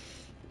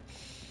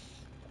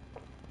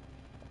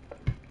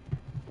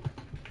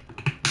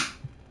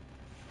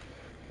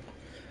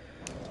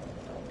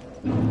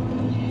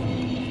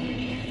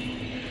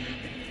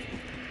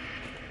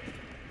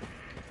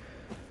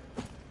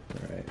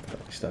 Right,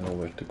 at least I know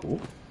where to go.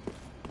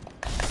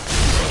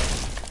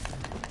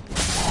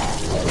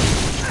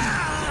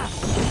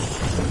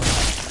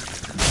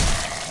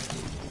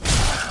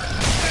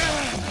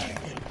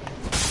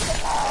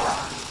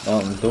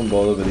 Don't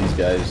bother with these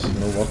guys,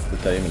 no worth the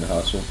time and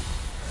hassle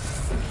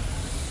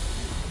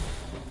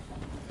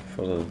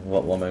for the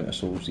little amount of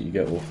souls that you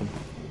get off them.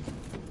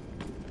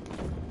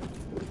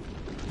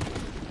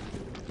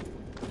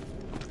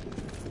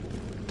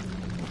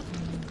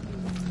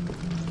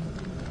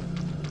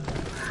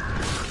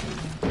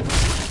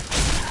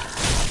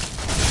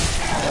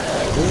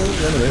 Oh,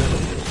 run away.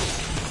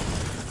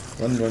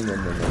 Run, run, run,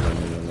 run, run, run,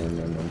 run, run,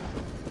 run, run.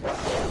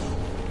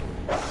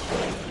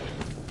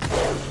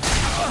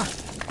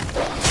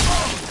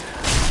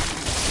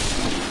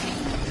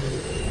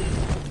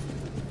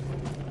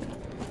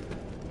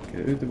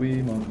 Get out the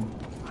way, man.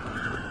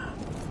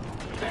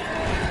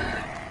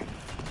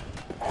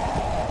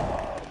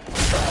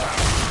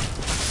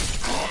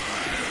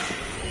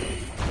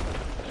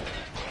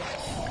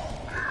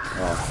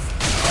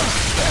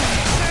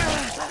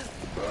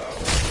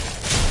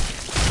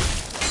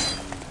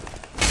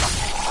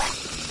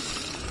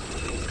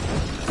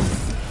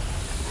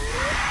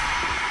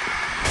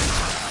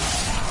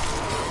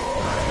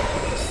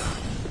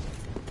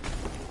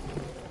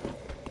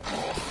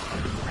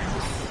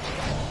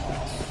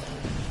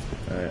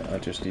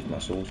 just need my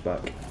souls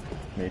back,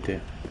 matey.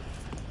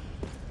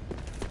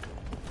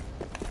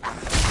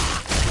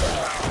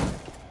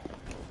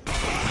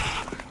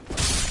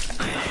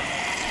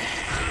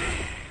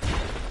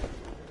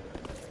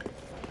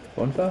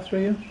 Bonfire through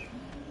here?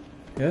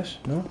 Yes?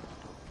 No?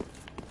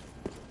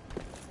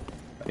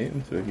 I ate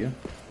him through here.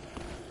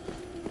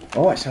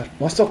 Oh, it's a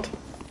blizzard!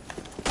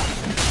 Oh,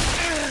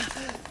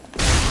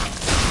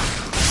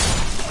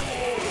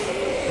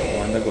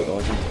 and I got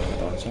dodged into the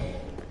dancer.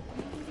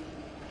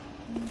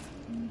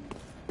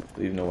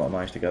 Don't even know what I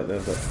managed to get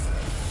there, but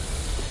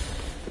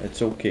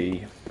it's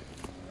okay.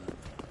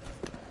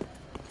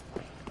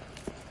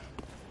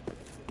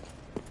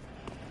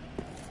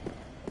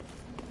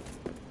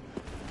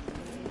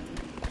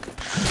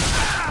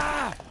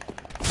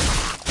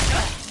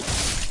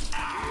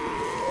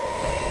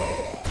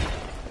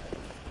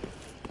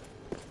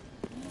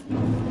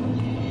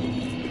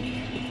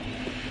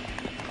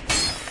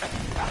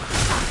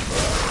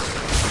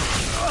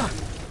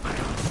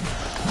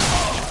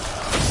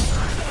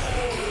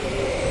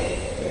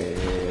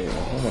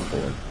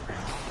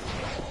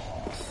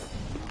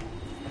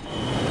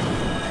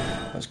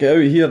 Let's get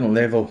out of here and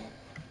level.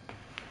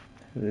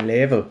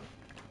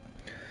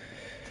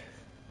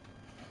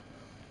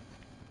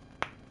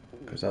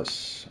 Because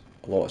that's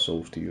a lot of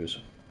souls to use.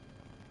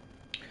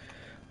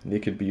 And they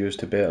could be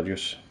used to better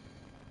use.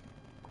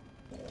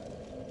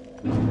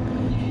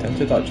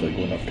 Tempted to actually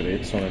go and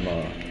upgrade some of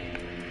my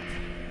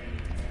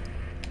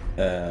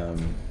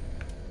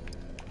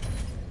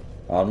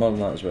armour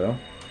and that as well.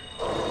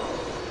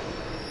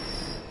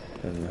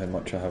 And how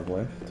much I have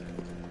left.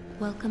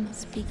 Welcome,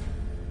 speak.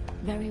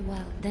 Very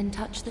well. Then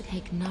touch the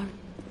cake now.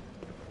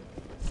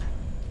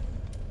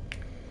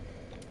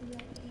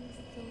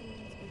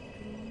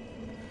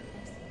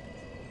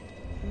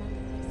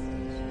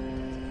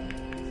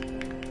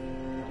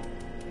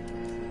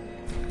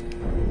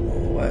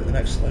 Oh, right, the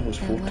next level's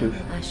Foretooth.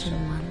 Ashen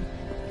one.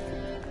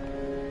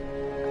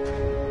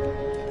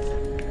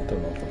 I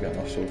don't know if I've got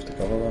enough souls to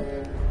cover that.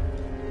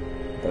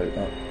 About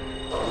that.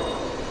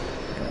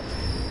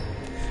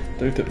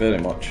 Doubt it very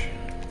much.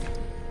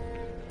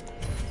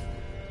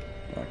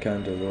 What I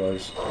can do though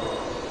is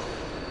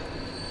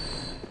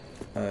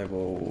I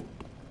will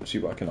see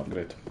what I can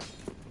upgrade.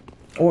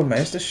 Oh, and my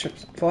Estus ship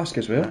flask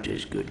as well. That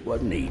is good.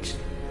 What needs?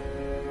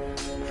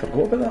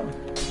 Forgot about that.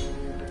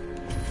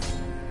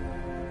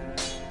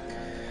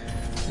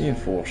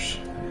 Reinforce.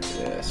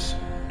 Yes.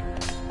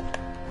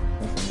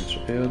 Nothing needs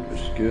repaired,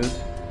 which is good.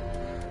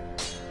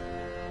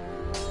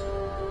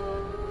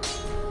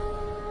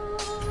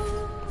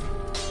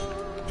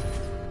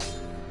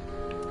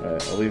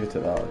 Right, I'll leave it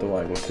at that. I don't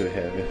want to go too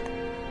heavy.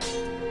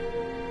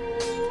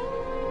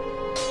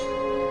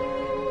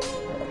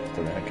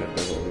 I don't think I'd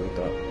be able to wield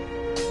that.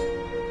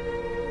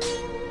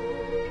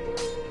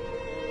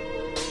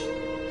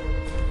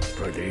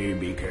 Pretty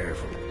be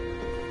careful.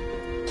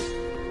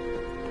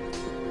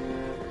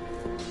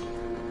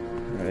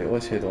 Right,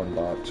 let's head on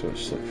back. So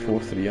it's like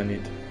 4-3 I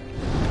need.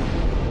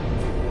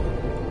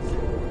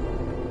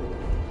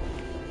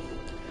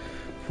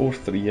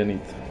 4-3 I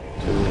need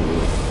to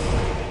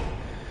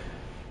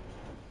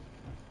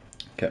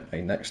get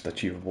my next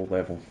achievable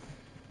level.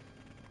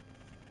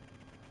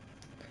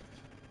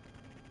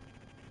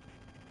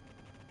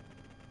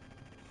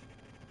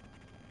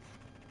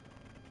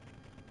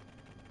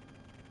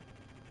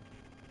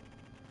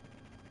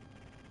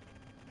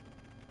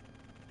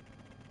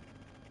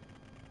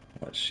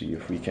 Let's see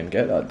if we can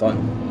get that done.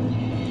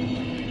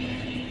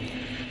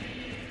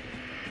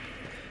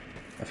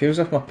 I feel as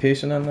if my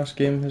pacing in this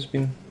game has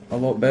been a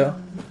lot better.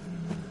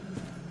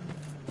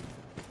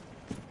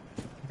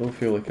 I don't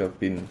feel like I've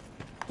been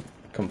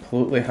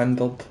completely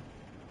hindered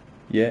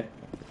yet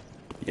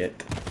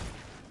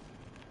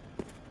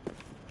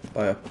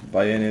by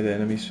any of the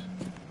enemies.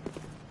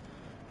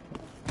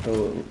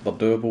 So they're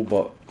doable,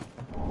 but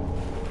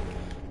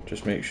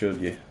just make sure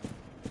you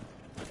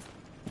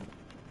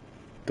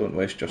don't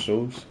waste your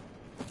souls.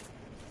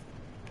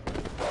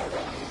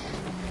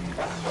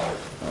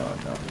 Oh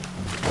no.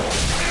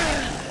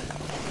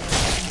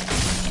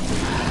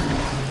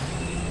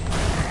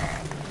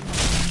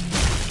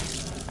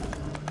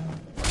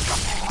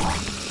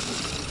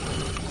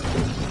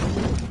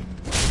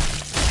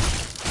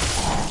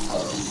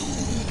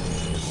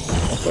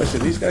 So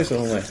these guys are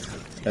only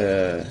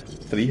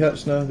 3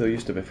 hits now, they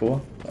used to be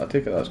 4. I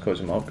take it that's because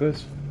of my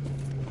upgrades.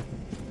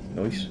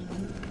 Nice.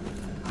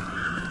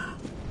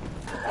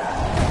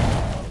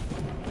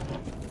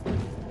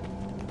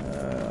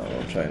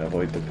 I'll try and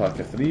avoid the pack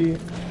of 3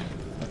 if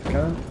I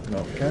can. No,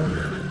 if I can.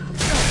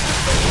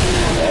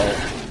 Oh,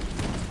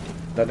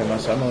 didn't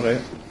miss him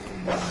alright.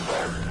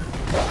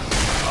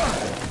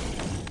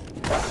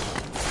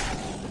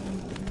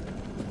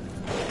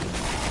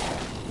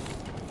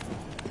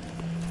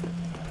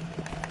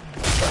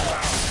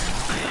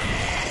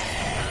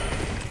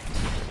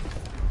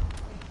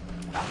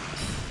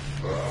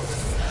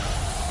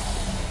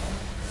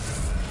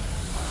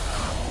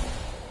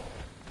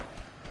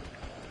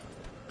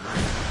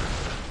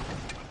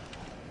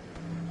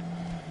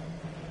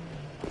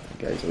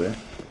 Guys away.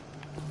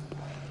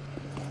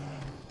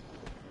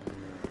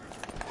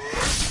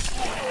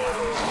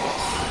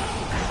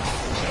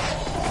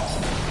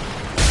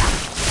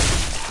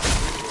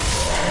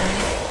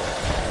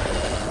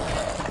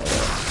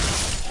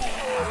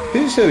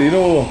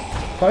 Pizzerino,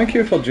 thank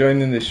you for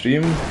joining the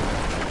stream.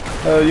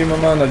 How are you, my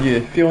man? Are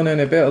you feeling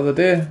any better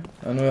today?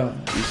 I know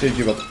you said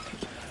you were,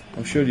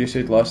 I'm sure you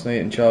said last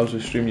night in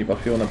Charles' stream you were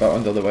feeling a bit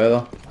under the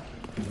weather.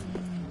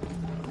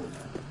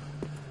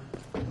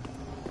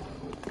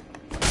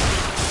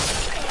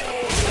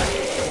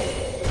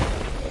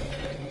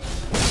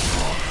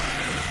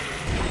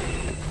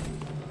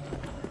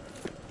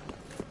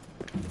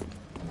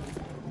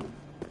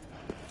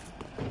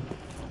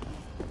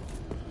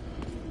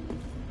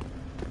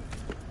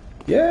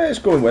 Yeah, it's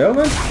going well,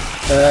 man.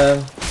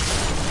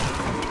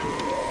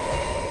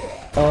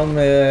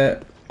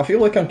 I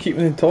feel like I'm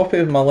keeping on top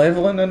of my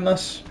leveling in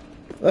this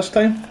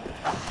time,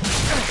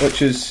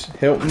 which is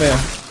helping me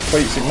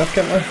quite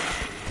significantly.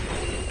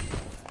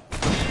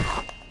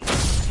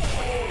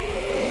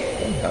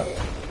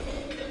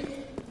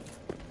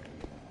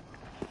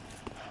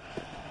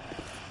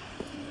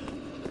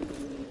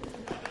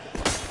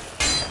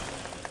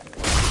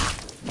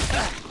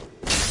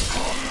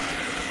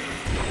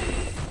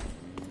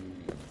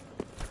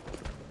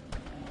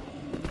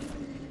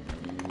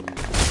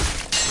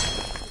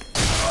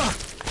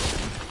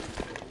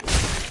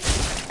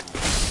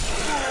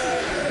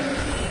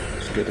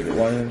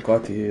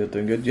 Glad to hear you're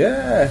doing good.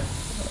 Yeah,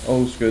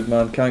 all's good,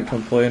 man. Can't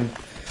complain.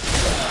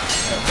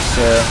 It's,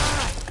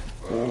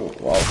 oh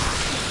wow.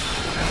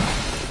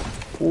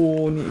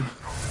 Oh, need to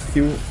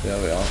heal.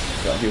 There we are.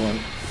 Got healing.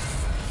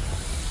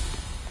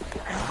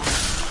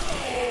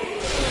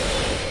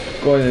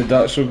 Going on the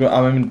Dark Souls.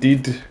 I'm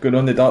indeed going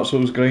on the Dark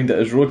Souls grind. It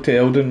is Road to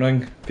Elden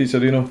Ring,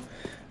 Pizzerino.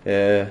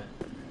 Where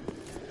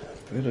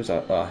is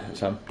that? Ah, it's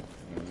him.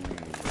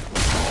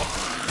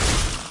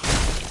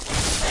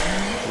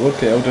 Road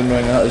to Elden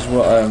Ring, that is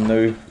what I am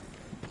now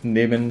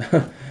naming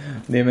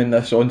naming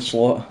this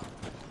onslaught.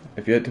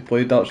 If you had to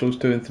play Dark Souls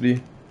 2 and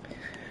 3.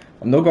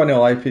 I'm not going to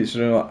lie,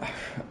 Pizza,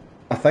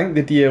 I think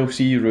the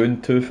DLC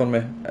ruined 2 for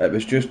me. It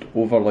was just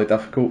overly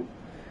difficult.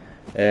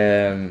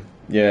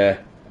 Yeah,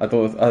 I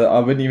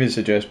wouldn't even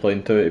suggest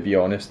playing 2, to be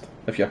honest.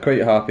 If you're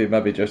quite happy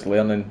maybe just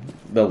learning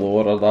the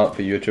lore or that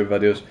for YouTube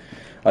videos,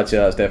 I'd say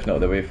that's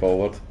definitely the way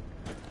forward.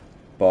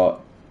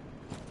 But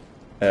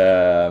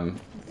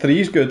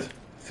 3's good.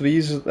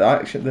 3's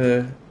action,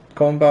 the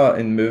combat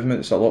and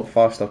movement's a lot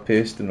faster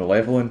paced than the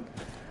leveling.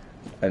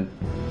 And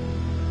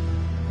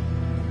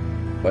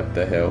what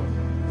the hell?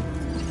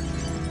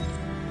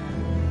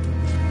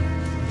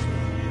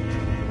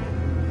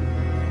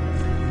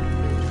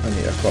 I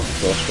need to equip the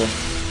crossbow.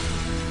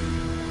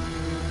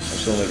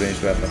 That's the only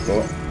ranged weapon I've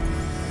got.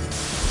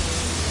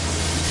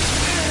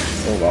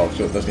 Oh wow,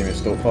 so it doesn't even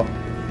stop her.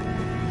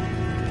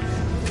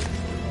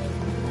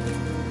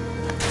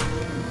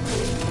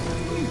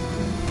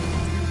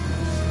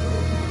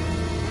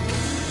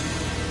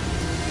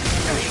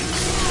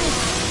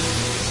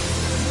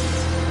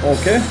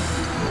 Okay.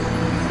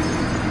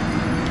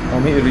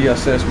 I'll need to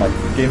reassess my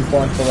game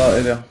plan for that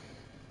area,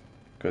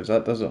 because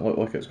that doesn't look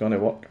like it's going to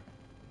work.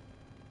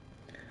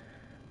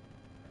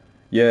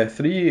 Yeah,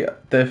 3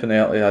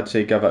 definitely, I'd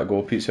say give it a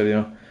go,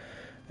 Pizza.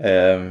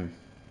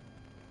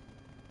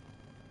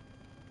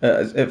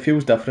 It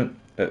feels different.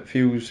 It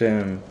feels.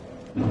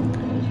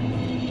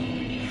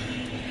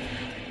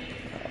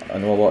 I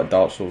know a lot of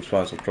Dark Souls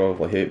fans will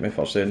probably hate me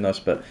for saying this,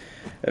 but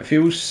it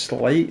feels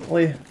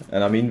slightly,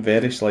 and I mean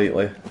very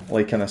slightly,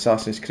 like an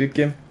Assassin's Creed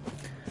game.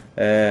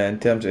 In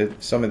terms of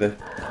some of the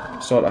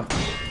sort of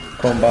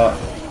combat.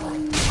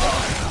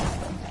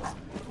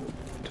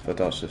 For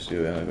Dark Souls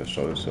 2, I never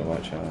saw it so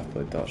much, and I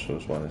played Dark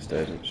Souls 1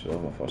 instead. It was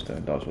my first time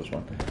in Dark Souls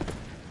 1.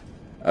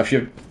 If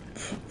you,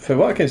 for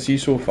what I can see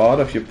so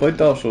far, if you played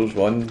Dark Souls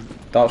 1,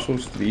 Dark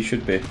Souls 3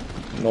 should be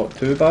not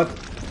too bad.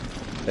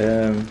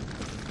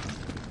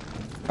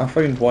 I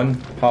found 1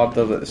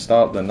 harder at the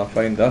start than I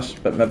found this,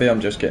 but maybe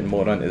I'm just getting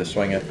more into the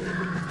swing of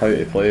how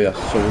to play a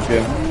Souls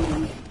game.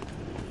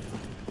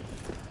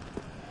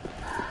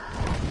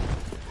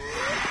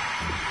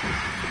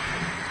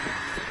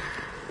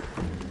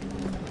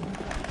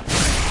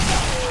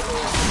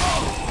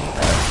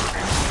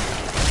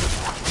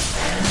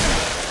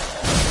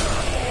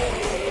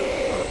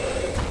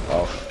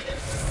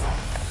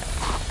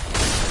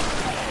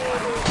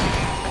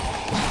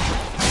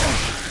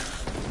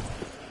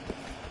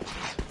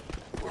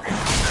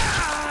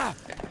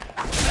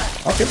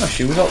 I'll get my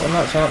shield up when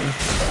that's happening.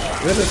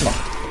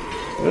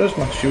 Where is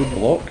my shield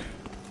block?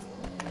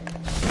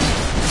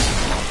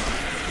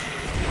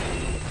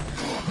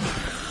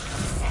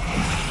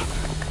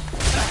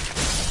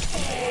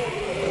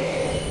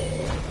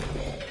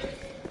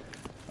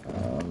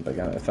 I'm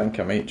beginning to think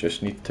I might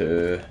just need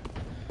to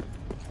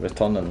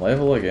return and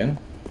level again.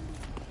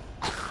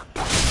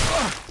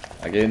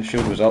 Again,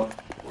 shield was up.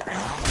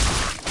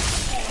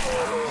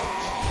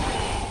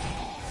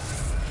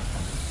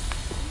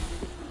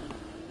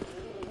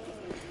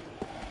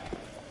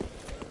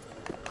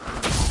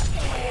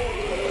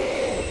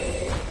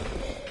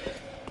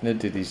 Need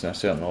to do these in a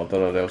certain order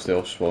or else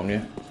they'll swarm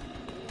you.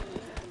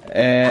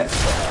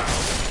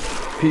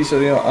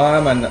 Pizzeria,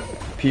 I'm an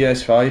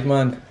PS5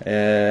 man,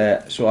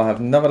 so I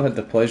have never had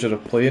the pleasure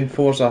of playing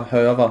Forza.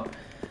 However,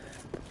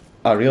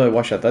 I really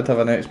wish I did have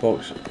an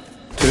Xbox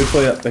to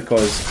play it,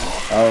 because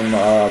I'm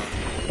a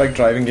big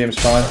driving games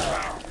fan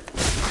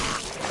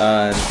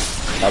and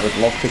I would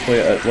love to play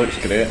it. It looks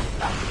great.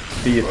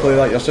 Do you play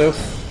that yourself,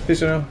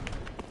 Peter?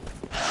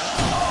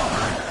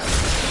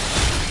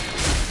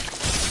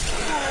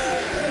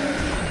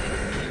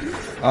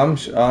 I'm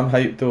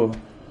hyped though.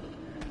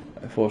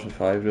 Forza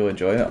 5, really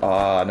enjoying it.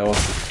 I know.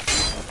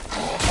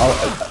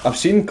 I've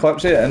seen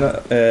clips of it, and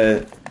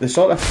the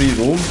sort of free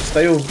roam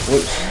style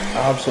looks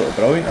absolutely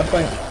brilliant, I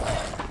think.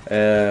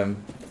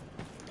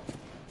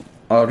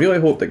 I really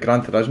hope that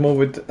Gran Turismo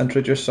would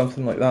introduce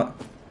something like that.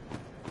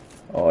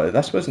 Oh,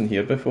 this wasn't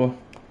here before.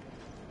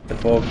 The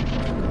fog.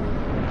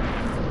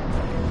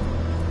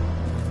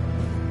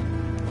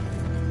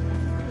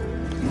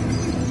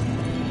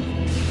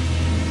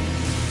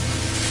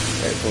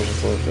 Right, Forza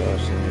 4,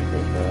 I've seen you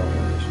profile.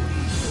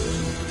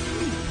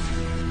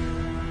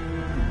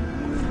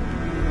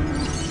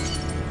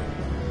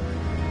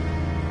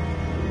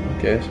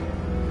 Okay,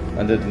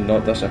 and did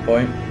not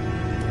disappoint.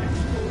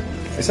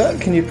 Is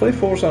that, can you play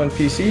Forza on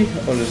PC,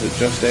 or is it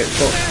just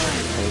Xbox?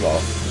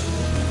 Oh,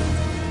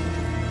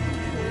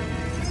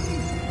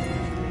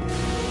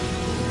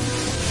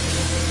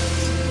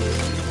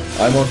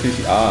 I'm on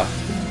PC.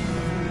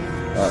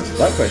 That's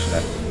that question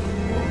then.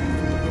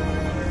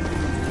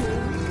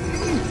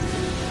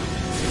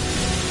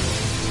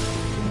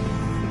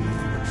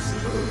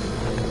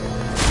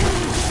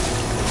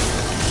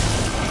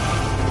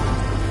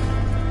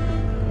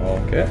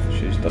 Okay,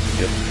 she's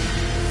disappeared.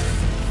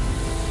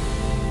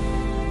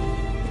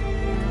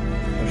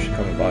 Oh, she's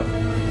coming back.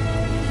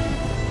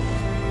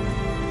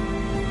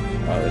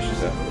 There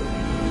she's there.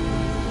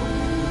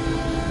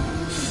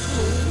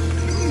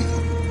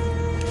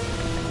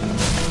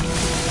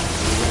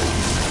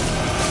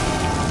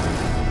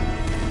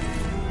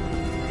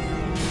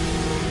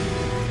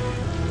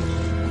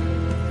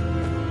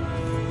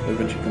 Maybe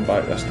when she come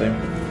back this time.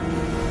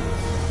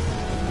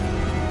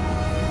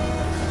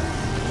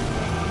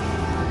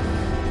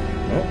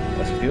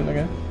 Disappearing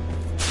again.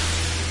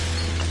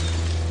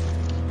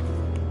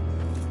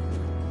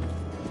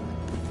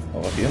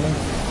 Over here now.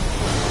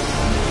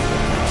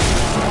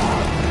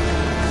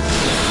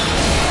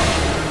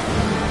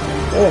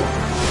 Oh!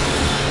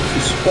 She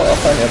split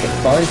up into about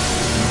 5.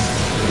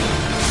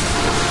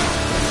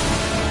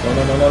 No,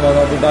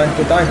 don't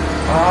die.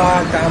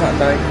 Damn it,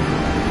 die.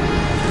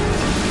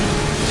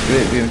 It's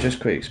great game, just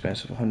quite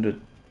expensive. $100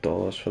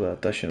 for the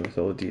edition with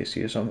all the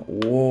DLC or something.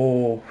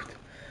 Whoa!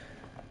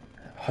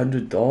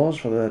 $100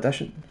 for the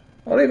edition.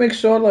 Alright, Mike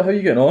Sorla, how are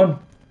you getting on?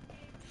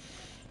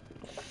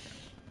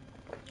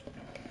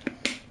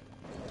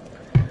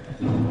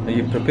 Are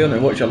you preparing to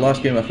watch your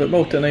last game of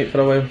football tonight for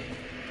a while?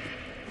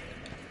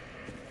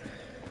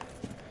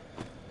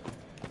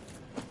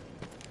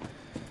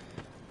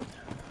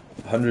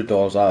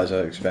 $100, that is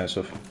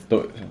expensive.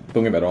 Don't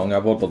get me wrong,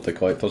 I've ordered the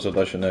collector's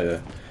edition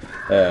of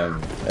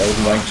Elden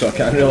Ring, so I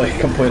can't really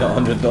complain at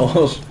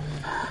 $100.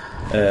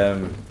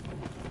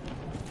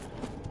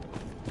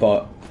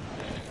 But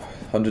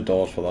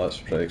 $100 for that's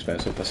pretty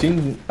expensive. I've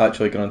seen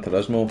actually Gran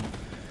Turismo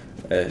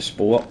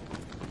Sport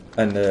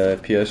in the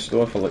PS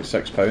store for like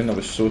 £6. I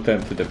was so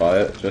tempted to buy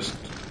it just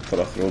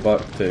for a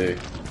throwback to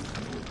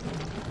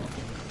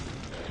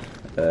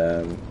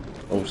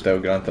old style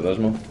Gran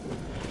Turismo.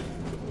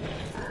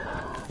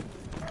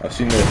 I've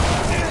seen the...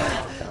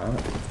 Damn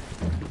it.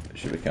 It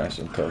should be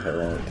cancelled until how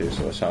long it takes,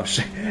 so that's how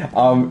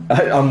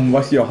I'm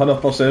with you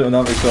 100% on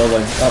that, Victoria.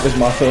 That was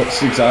my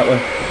thoughts exactly.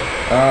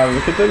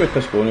 We could do with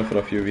postponing for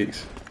a few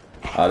weeks.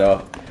 I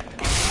know.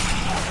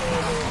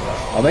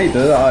 I might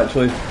do that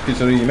actually,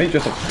 because you might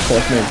just have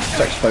cost me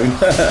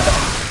 £6.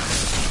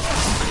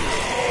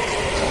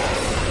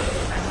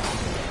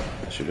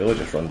 I should really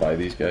just run by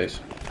these guys.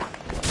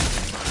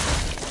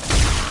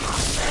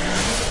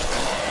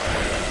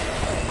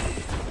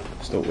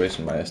 Stop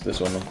wasting my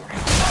Estus on them.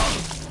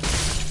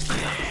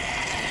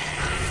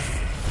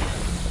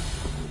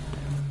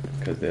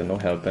 Because they're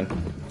not helping.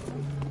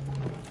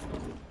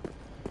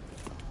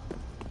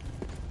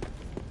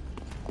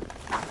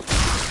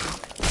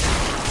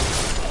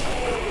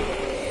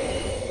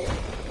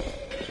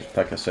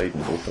 Pick a side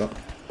and go for it.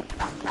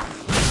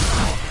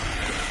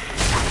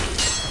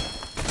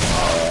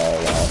 Oh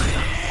wow.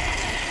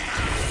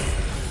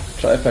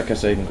 Try to pick a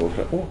side and go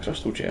for it. Oh,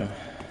 crystal gem.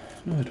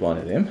 No, I had one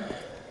of them.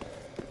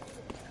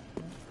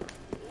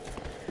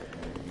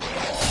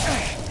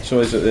 So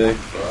is it the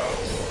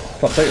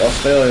particular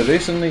style of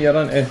racing that you're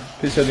into,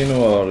 Pizzerino,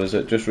 or is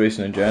it just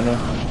racing in general?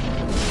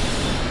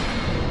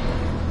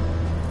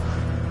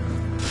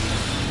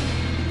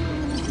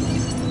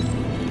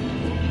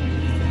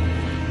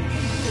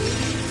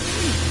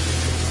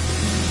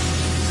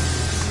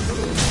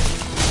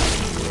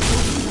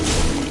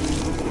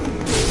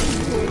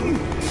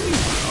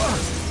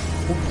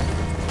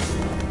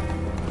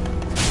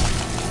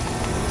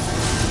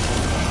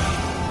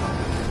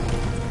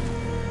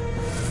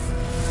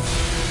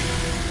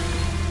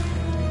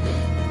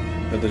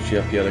 Did she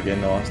appear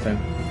again the last time?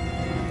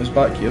 It's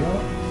back here, isn't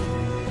it?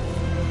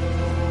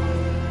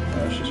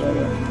 Oh, she's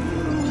alright.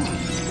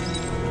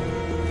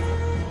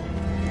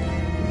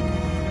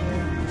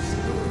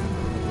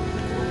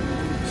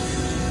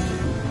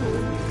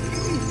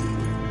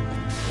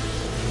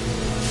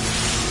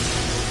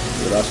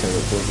 you're asking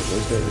about Forza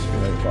release date, it's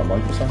been out for a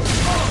month or something.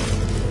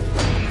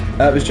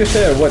 It was just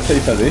what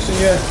type of racing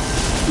you're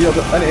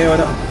into on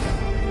it.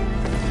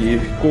 Do you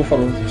go for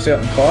a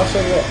certain class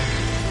or what?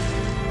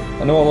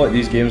 I know a lot of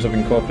these games have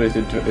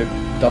incorporated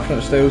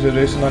different styles of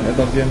racing into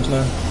their games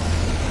now.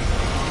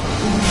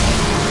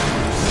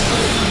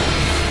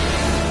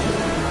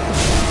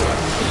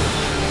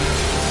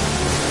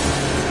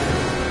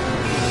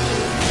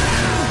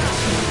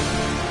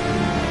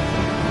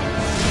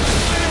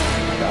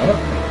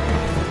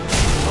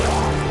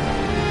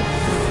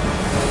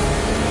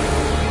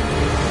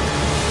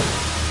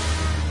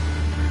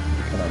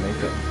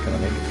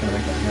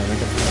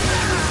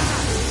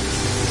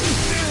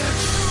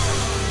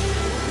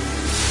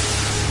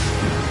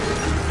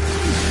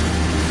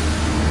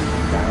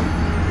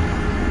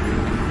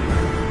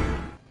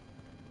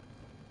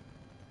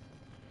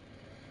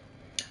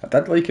 I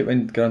did like it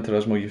when Gran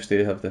Turismo used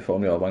to have the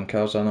Formula 1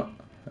 cars in it.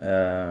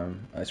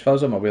 As far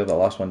as I'm aware, the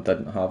last one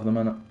didn't have them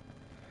in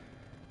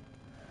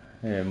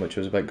it, which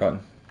was a bit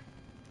gutting.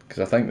 Because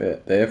I think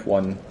that the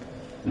F1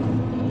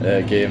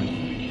 game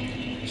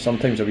is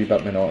sometimes a wee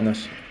bit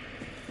monotonous.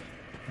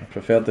 I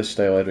preferred the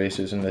style of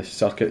races and the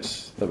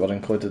circuits that were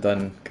included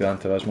in Gran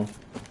Turismo.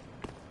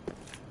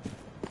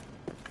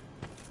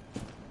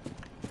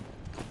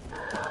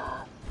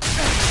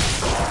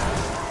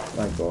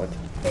 Thank God.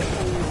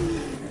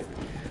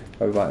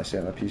 How bad to say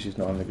my PC's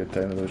not having a good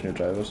time with those new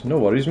drivers. No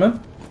worries, man.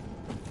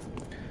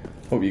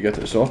 Hope you get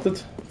it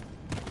sorted.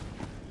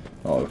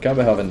 Oh, we can't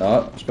be having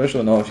that,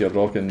 especially not if you're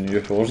rocking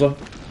new Forza.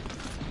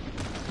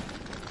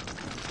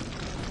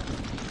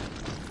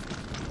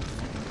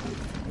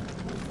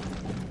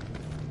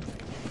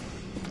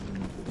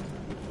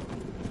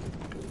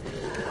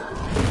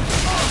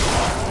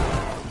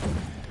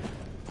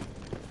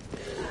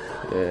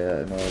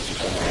 Yeah, no, it's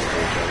just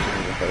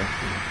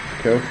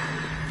cool.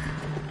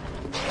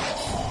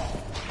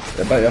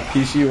 I bet your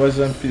PC was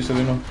in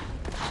Pizzerino.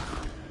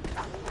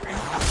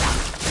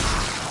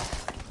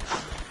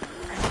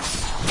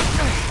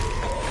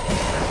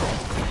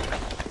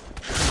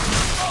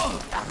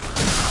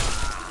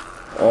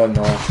 Oh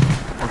no,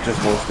 I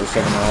just lost the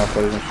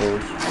 7,500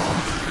 souls.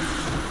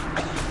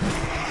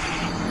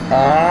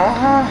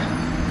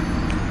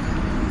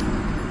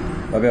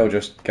 Maybe I'll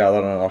just gather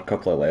another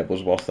couple of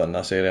levels worth in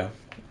this area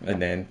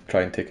and then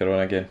try and take her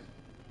on again.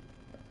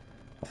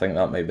 I think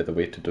that might be the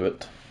way to do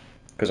it.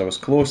 Because I was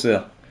close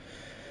there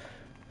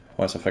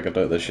once I figured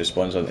out that she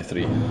spawns into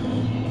 3.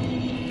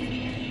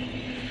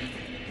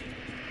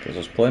 Because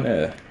there's plenty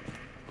of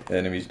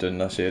enemies down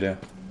this area.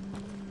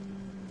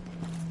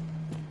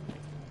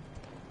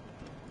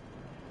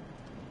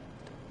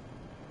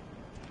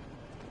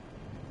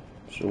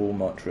 So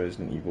much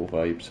Resident Evil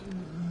vibes.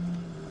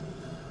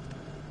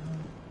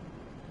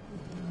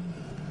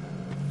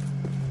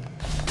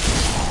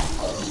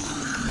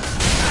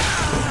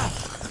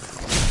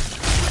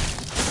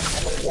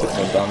 More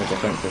damage I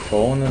think for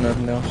falling than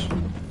anything else.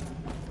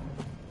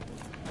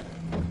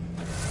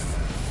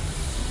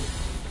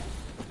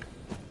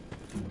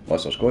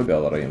 Plus there's going to be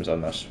other items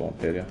in this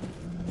swamp area.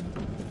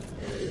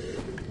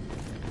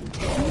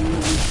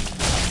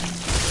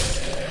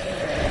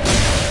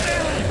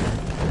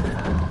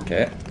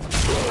 Okay.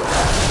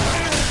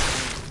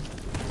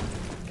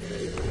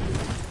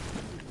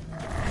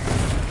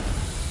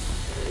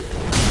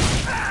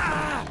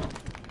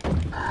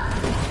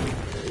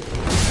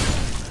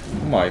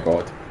 Oh my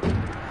god.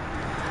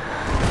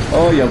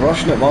 Oh, you're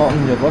rushing it,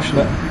 Martin, you're rushing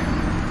it.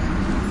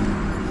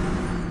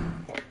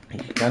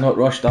 You cannot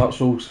rush Dark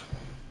Souls.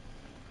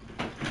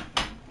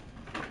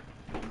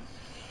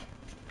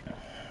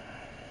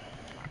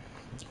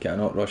 You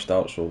cannot rush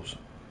Dark Souls.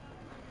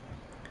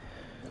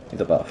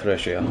 Need a bit of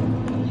fresh air.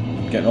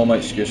 Getting all my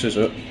excuses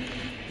out.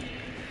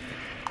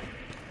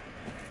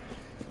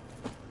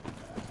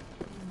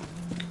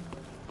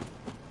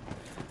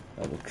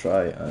 I will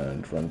try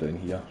and run down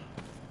here.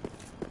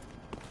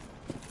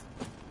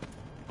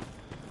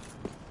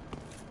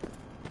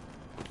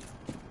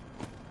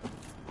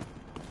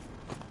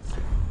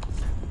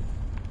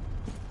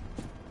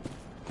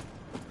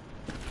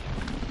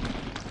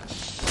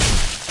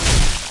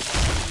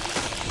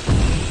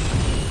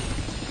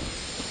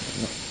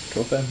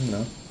 Drop anything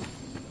now.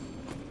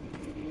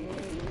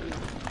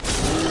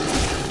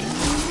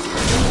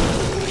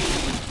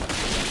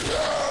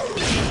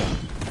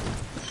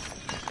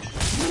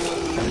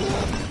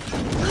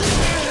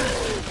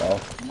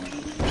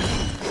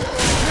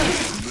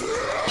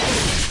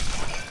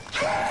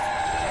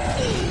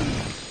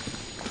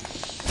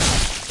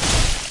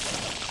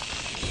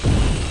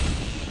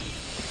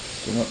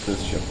 Do not put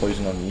your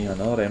poison on me,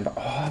 another ember.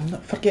 Oh, I'm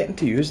not forgetting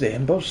to use the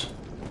embers.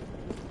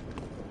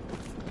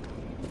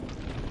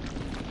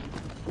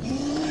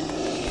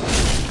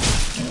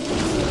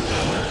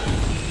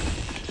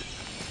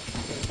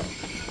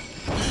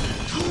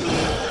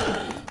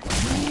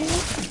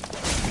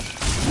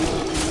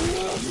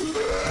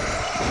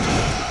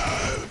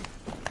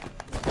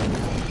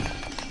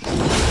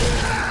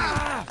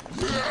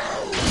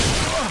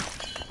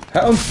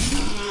 Hit him!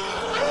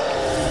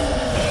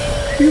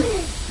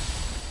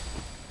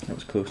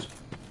 close.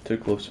 Too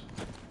close.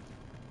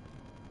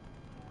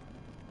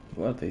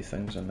 What are these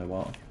things in the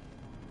water?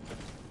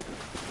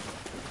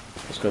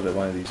 It's got to be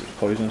one of these that's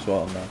poisonous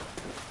water now.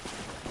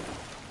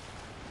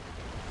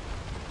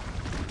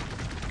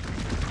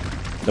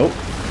 Nope.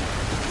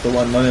 Don't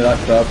want none of that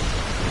crap.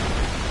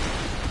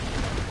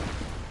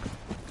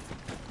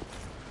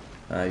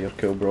 Aye, you're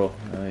cool, bro.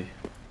 Aye.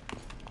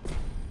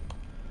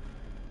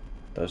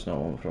 Does not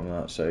want from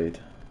that side.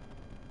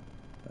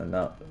 And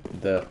that,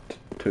 they're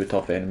two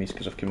tough enemies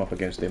because I've come up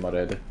against them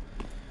already.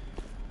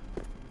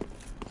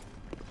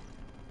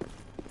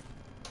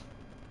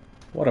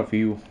 What a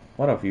view,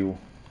 what a view.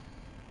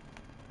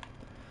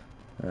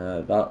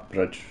 That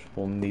bridge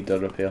will need a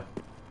repair.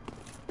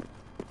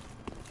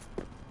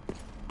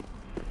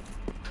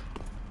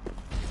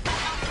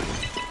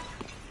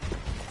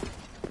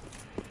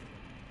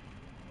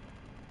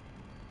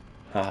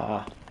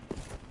 Haha.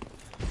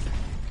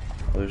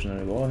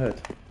 Illusionary Warhead.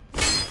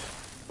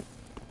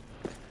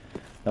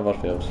 Never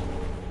fails.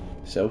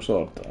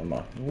 Sellsword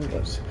armour. Ooh,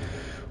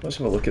 let's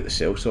have a look at the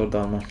sellsword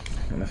armour.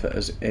 And if it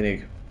is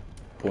any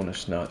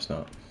bonus, no it's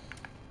not.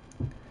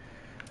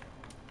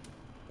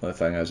 The only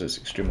thing is it's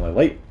extremely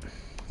light.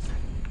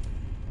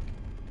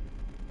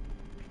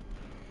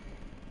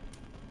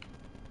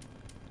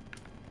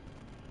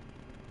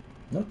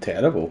 Not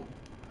terrible.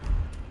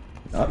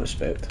 In that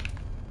respect.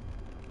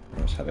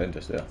 That's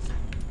horrendous there.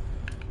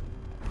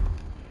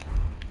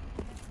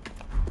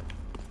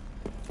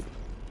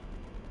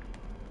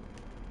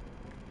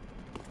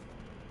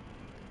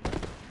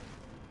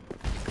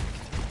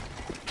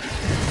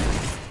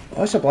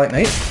 Oh, it's a Black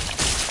Knight.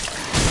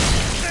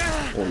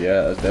 Oh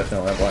yeah, it's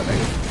definitely a Black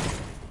Knight.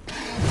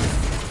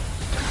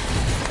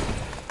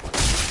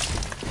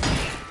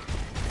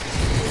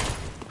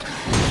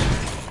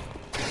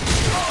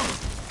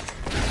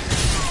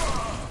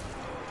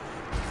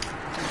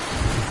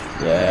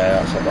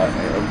 Yeah, that's a Black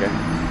Knight, okay.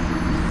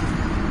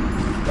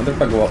 I wonder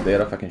if I go up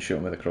there if I can shoot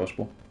him with a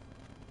crossbow.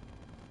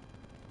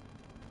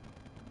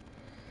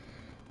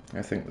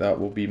 I think that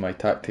will be my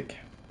tactic.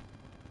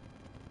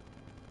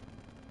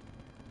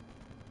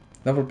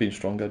 Never been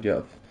stronger yet,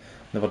 I've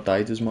never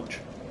died as much.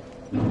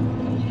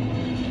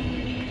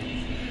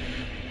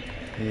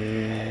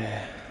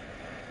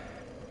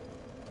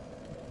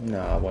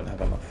 Nah, I won't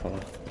have enough for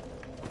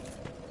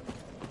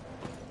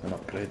an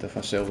upgrade if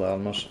I sell the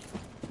armours.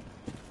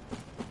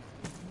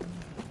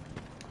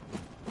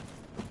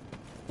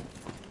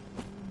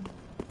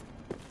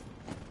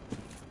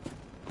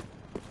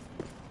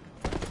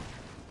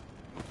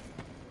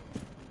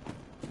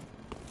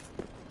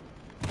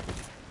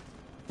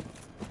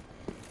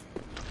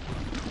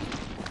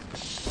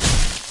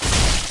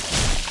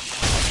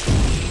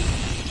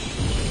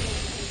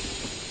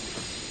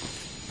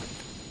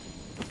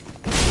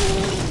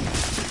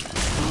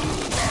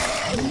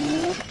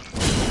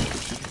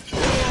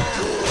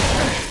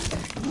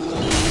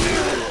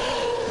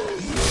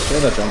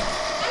 I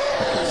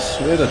could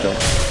swear I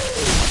jumped.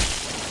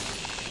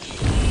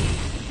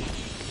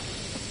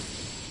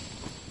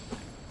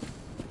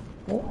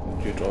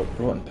 Oh, you dropped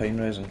rotten pine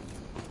resin.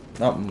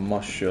 That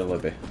must surely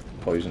be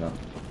poisoner.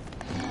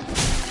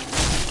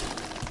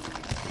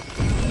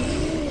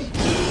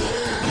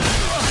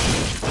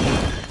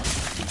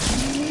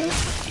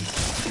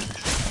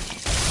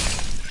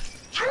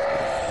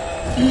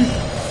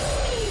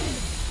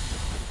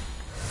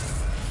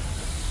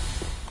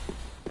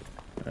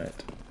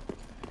 Right.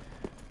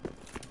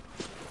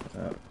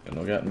 You're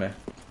not getting me.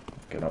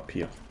 Get up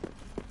here.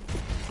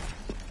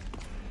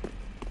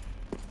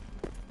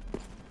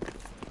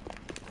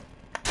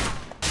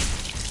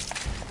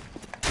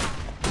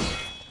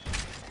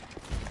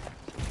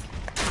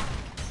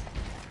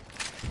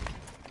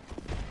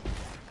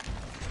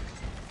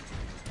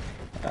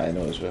 I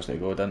know this where's to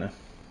go, don't I?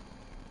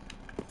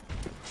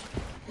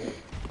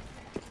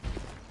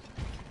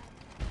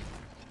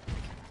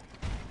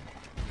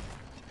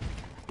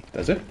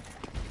 Does it?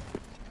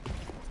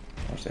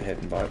 Or is it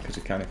heading back because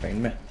it can't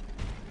find me?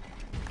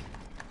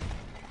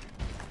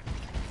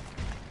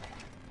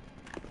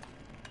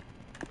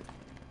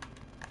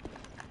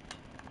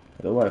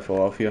 I don't want to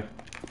fall off here,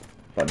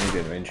 but I need to be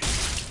in range.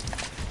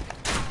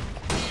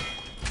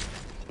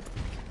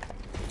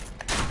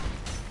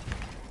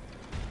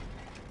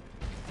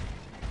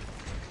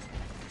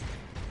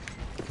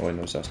 Oh, he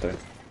knows that's down.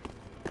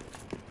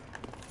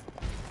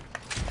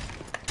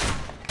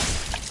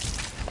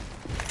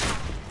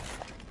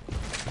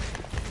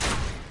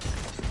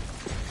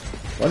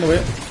 Run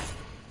away.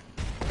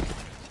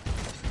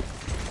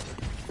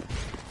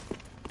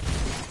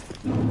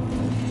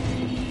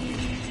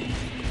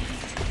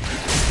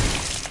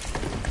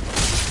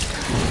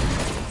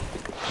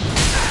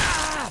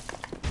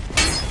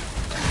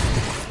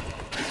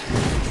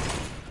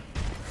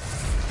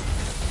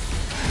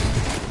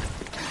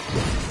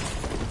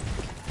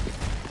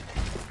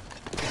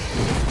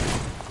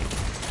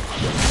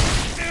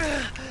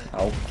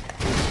 Ow.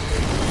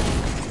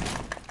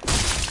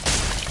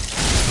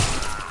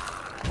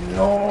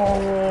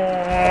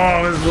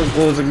 No, it's so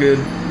close again.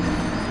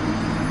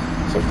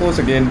 So close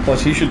again,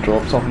 plus he should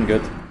drop something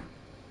good.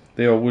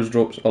 They always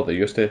drop, or they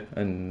used to,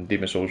 in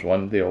Demon's Souls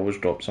 1, they always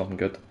drop something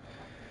good.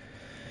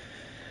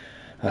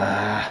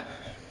 The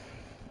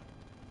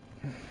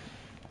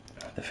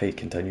fight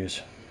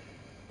continues.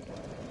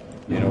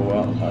 You know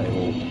what, I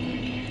will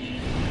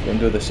go and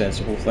do the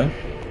sensible thing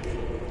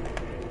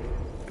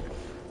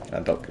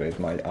and upgrade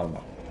my armour.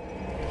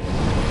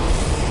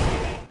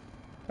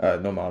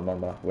 No my armour,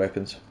 my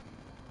weapons.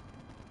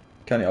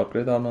 Can't you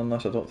upgrade armour on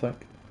this, I don't think.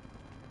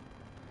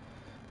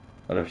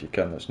 Or if you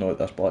can, it's not at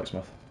this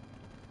blacksmith.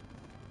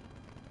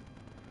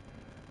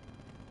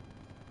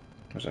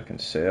 Because I can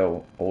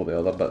sell all the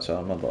other bits of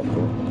armour that I've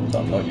got that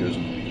I'm not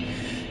using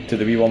to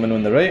the wee woman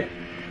on the right.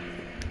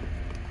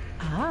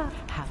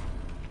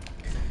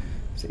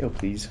 Sell,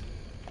 please.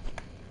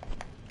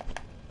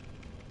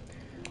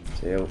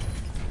 Sell.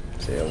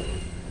 Sell.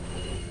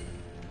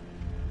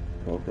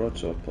 Raw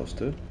broadsword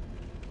 +2.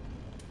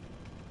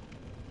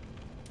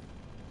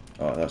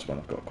 Oh, that's one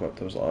I've got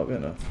equipped. I was like, wait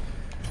now.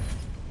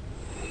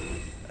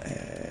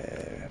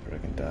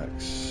 Brigand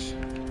axe.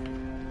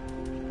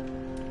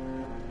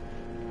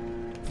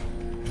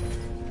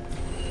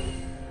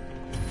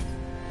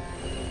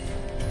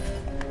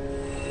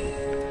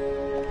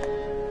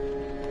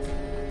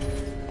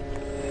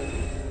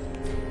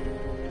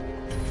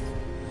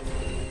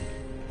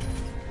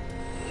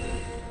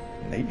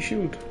 Night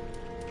shield.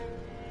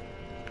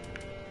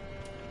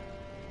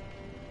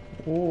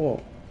 Oh.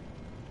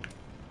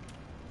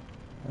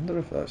 I wonder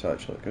if that's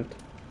actually good.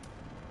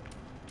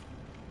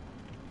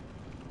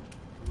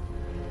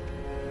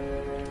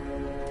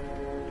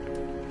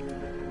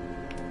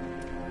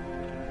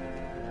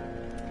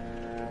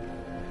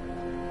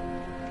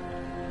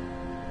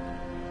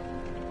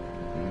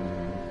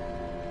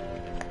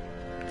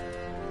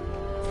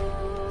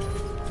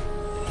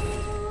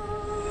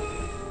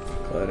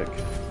 Cleric.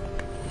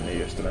 No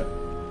use to it.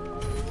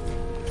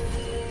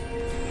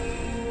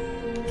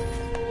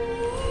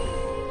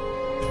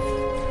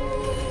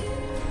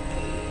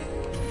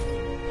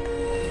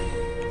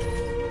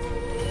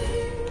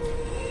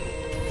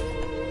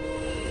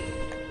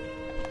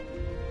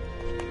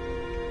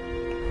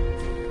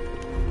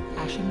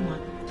 Ashen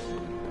one.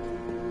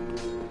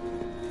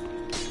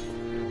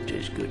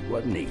 Tis good,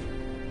 wasn't he?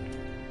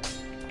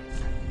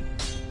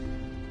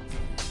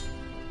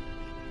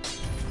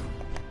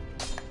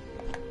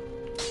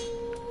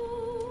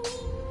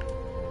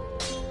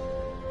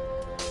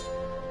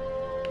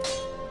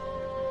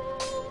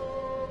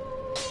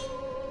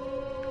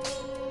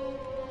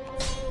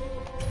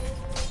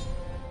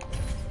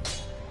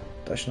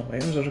 Additional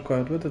items are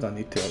required. What did I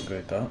need to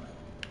upgrade that?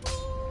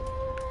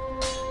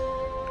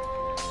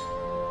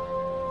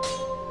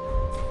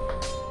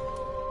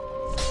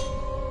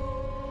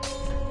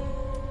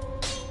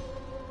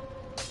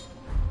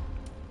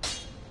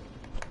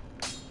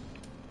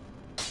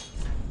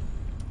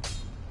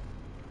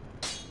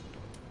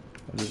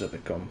 What does it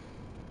become?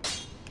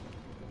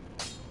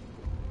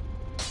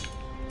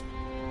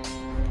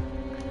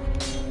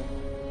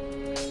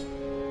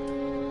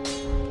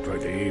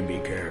 Prithee, be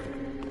careful.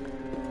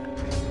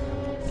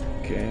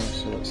 Okay,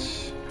 so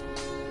let's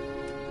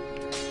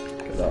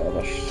get that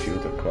other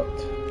shield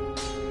equipped.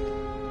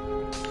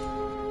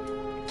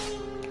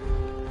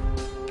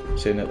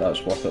 Saying that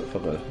that's worth it for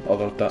the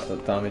other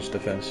damage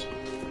defense.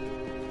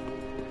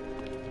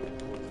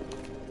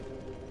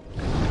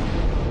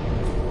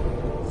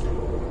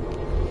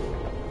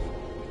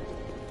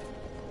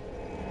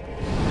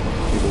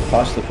 We go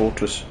past the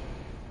fortress,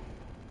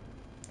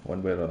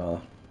 one way or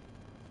another.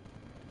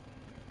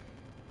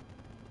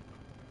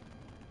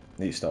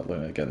 Need to start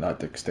looking at getting that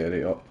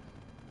dexterity up,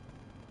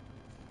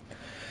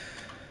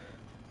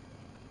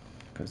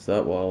 because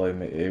that will allow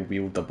me to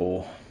wield a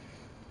bow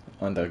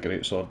and a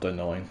greatsword down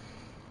the line.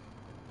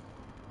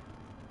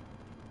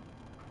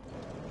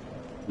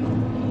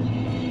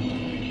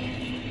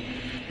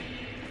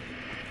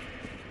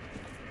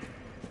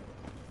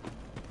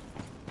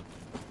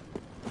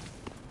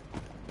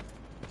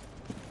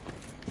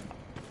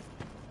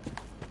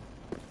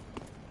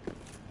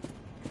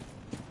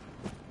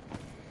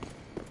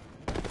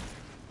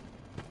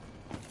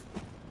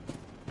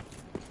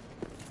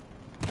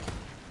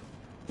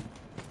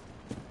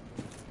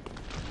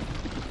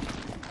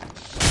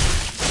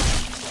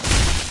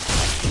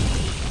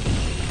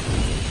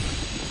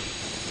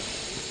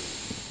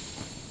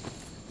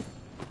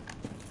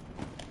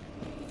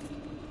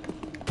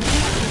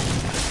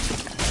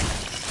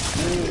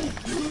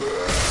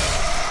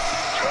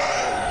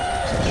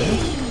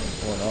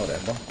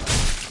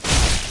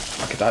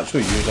 I could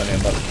actually use an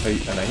ember to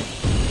fight tonight.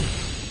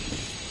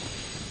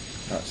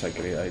 That's a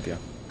great idea.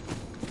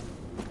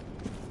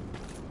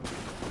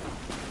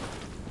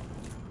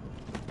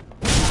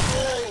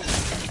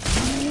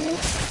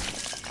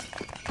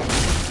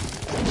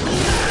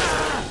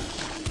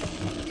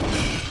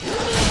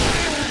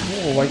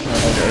 Oh, why can I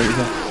not get out of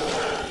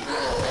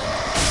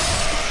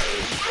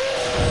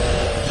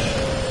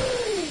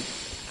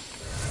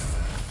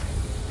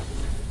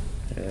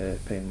here?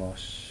 Pine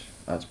moss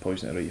adds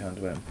poison to right hand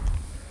weapon.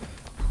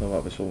 Not what I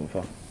was hoping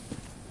for.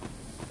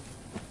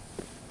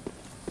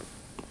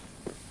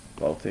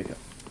 but I'll take it.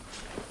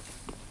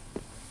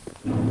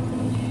 I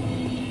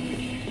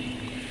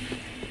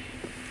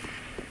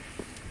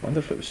wonder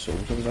if it was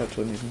souls I was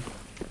actually needing.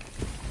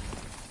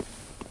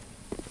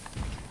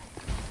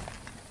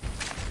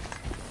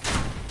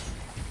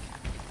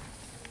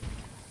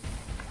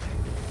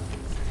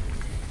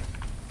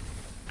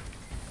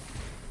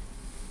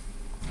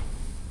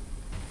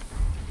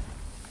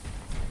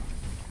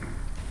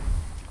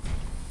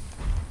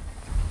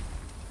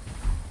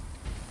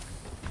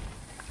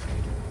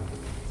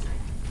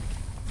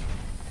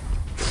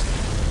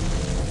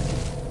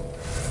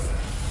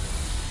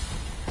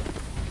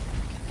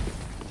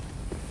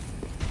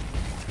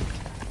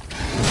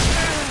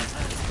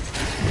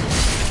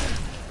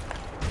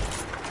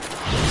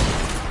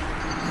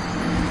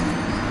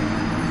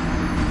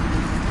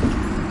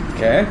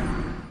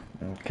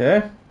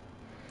 Okay.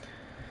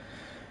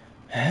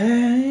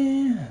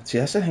 See,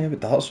 that's the thing about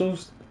Dark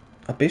Souls.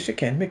 A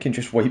basic enemy can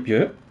just wipe you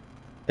out,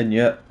 and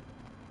yet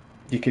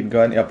you can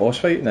go into a boss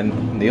fight and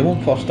then nail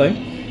him first time.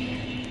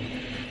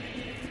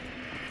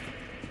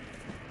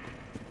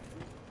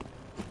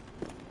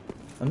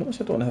 I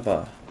notice I don't have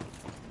a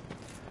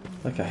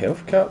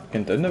health cap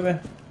going down the way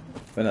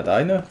when I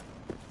die now.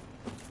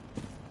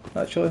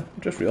 Actually, I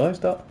just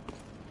realised that.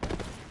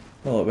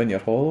 Well, like when you're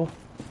hollow.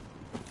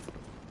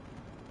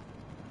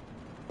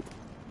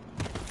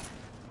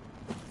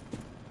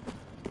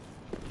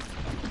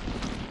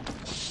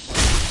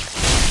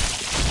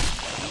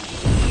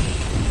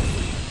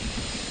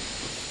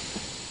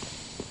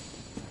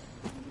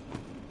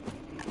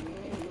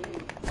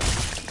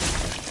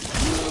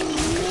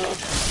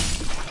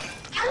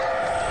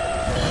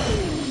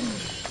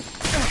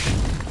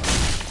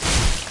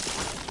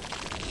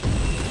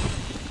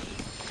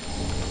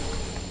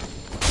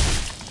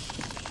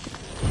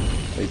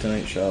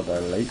 Titanite shard I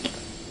like.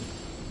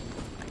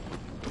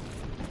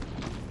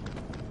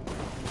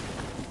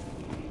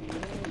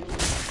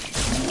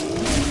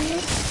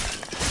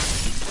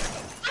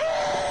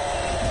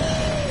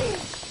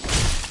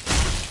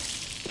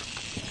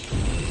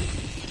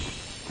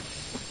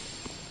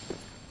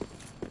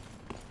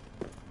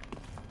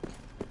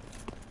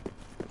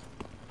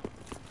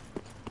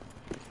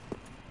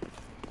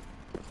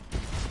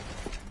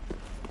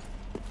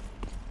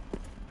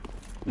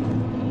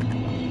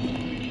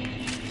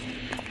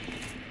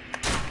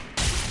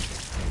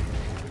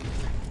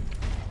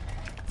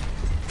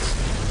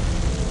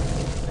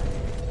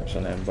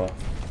 An ember.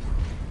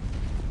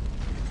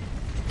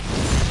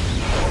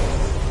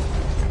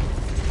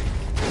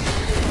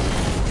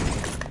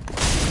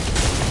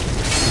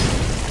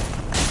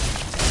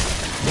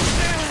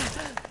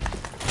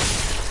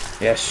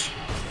 Yes.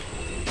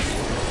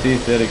 See,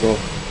 there we go.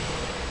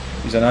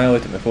 He's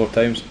annihilated me 4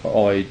 times.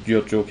 Oh,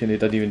 you're joking, he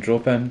didn't even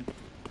drop in.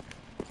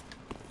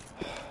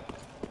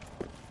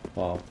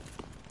 Wow.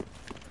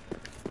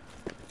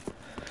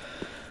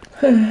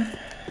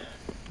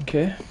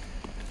 Okay.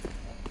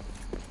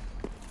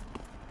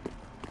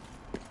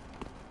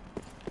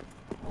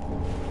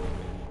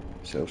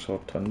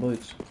 Sellsword Twin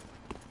Blades.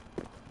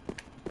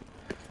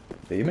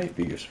 They might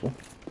be useful.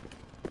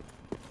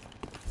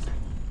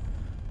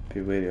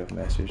 Be wary of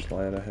message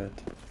liar ahead.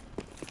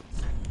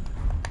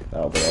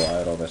 That'll be a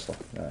liar, obviously.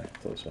 Aye,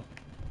 thought so.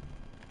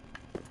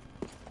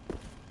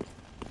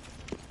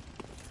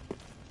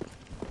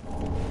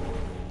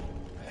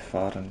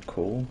 Far and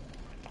coal.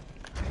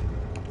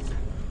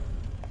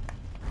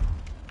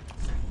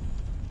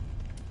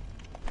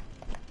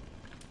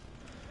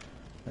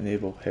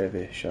 Enable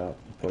heavy, sharp,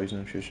 and poison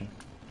infusion.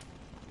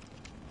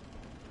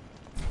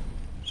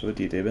 So what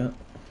do you do with it?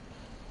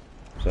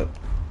 Is that,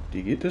 do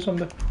you get to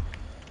somebody?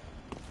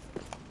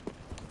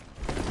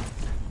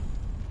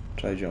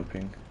 Try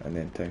jumping and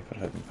then time for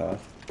hidden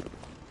path.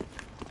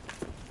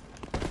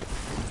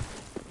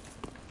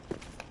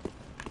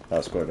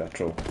 That's got to be a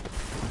troll.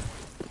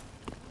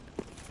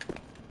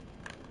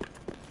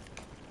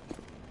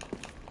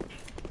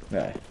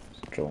 Aye,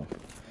 it's a troll.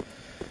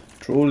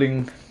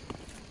 Trolling.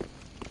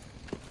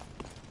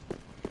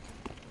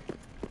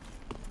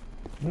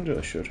 I'm not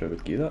really sure how I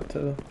would give that to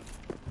them.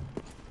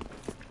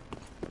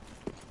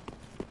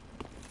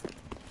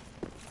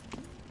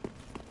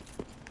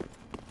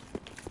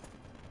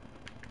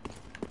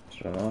 Is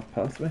there another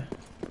pathway?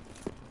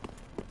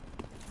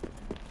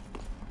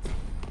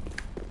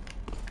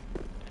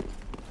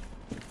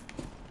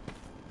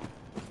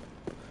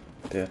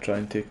 Do I try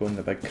and take on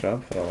the big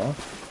crab for a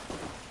laugh?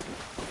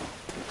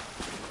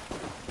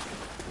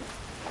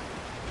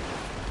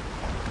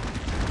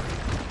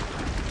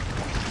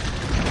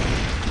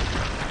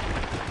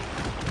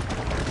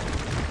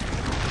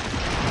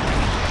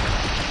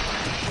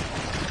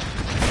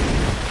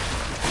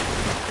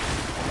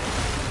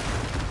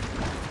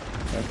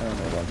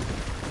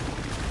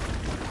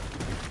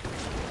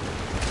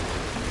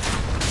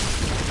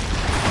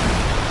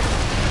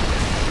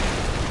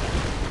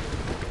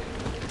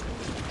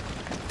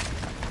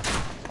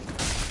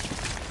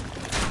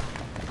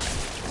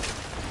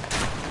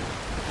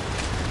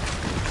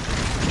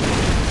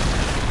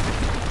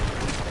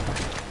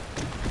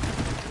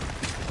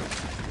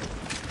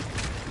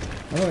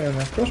 I don't have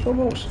my crossbow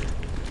bolts.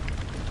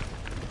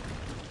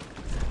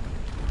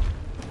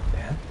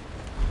 Damn.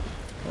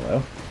 Oh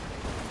well.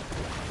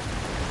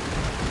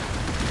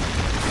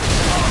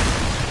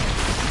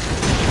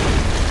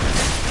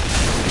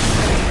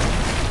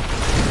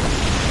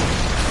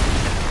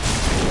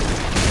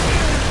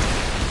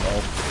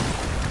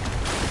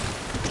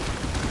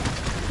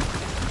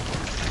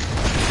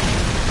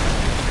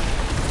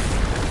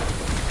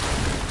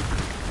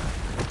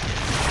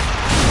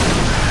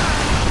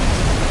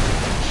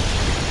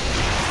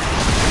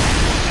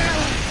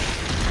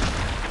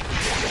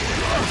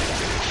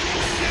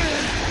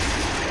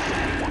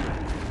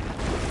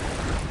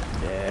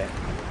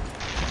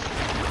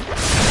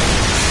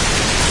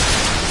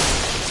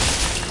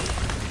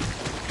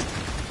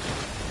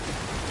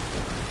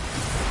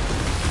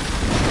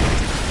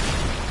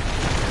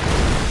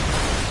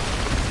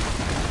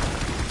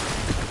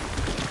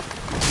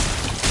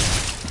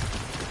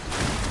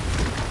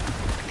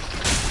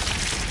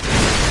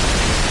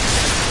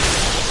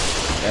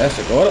 Yes,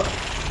 I got it.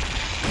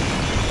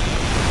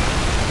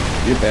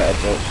 You better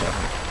drop some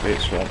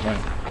Great Swamp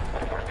Ring.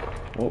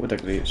 What would a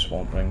Great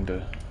Swamp Ring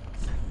do?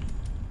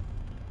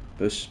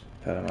 Boost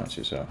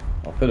Pyromancy, so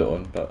I'll put it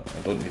on, but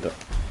I don't need it,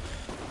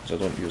 because I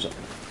don't use it.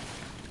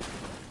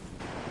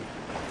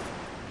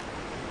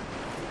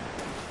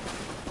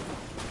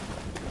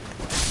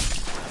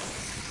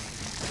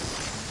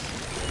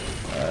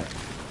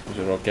 Because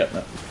you're all getting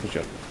it, because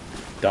you're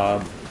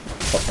damn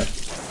fuck me.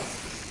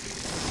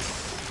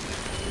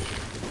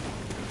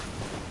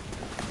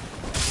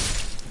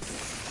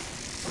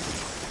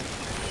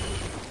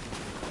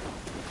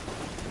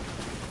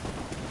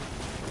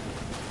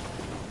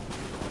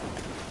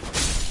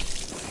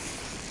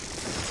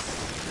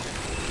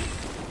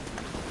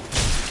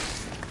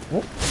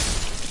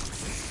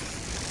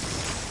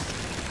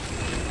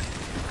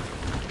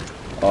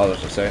 Oh,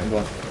 there's a second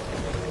one.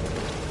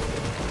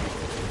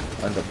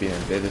 End up being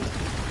embedded.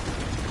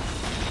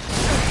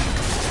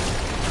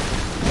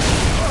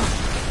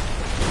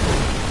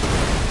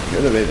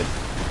 Get away then.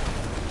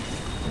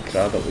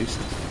 Crab at least.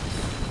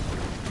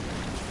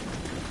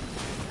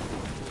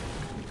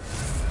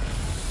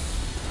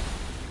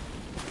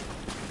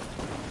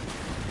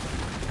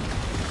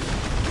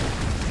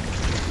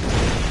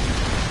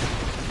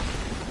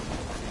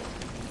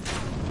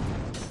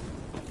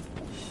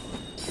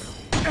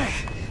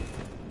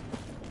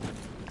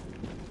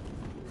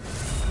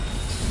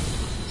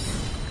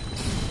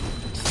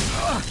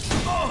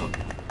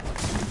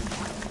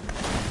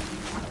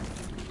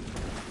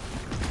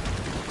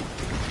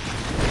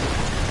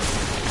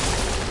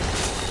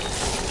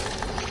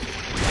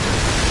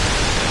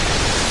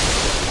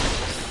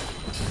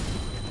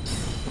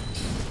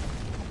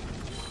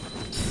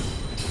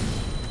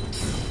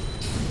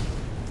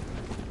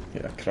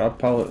 Crab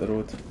pal at the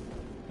road.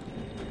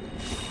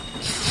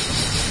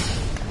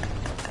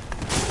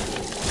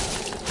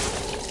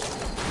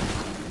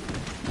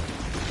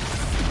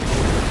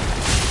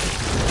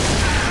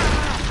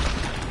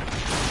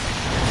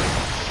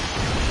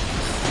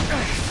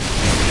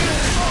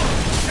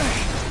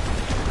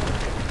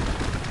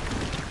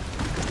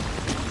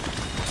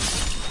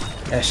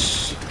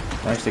 Yes,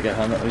 managed to get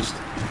him at least.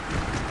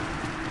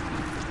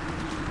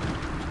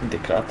 Need the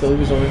crab till he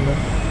was all in there.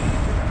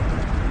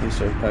 He's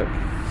so pipe.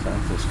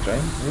 Santa's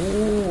crime.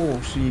 Oh,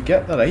 so you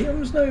get their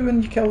items now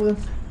when you kill them.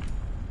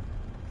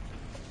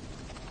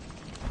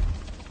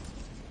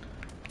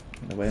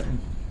 The weapon.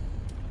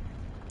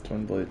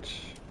 Twin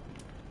blades.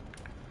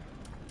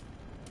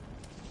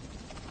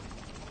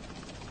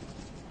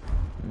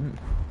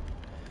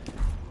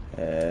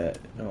 No,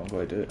 I'm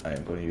going to do it. I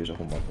am going to use a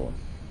homework one.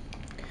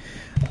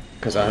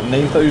 Because I have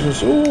 9,000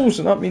 souls,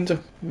 and that means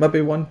I've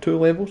maybe won 2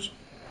 levels.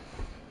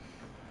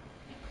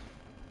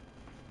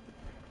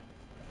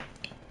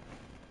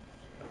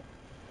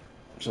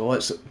 So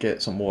let's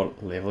get some more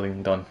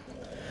levelling done,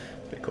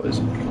 because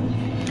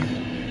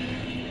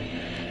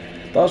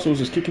Dark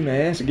Souls is kicking my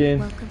ass again.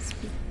 Welcome,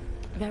 speak.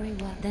 Very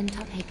well, then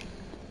Tuphaven.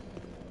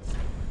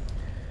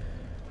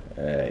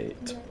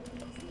 Right,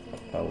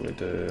 I will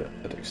do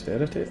a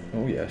dexterity.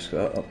 Oh yes,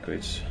 that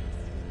upgrades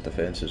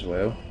defence as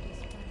well.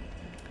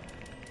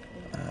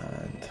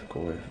 And go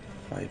with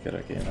Viger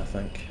again, I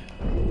think.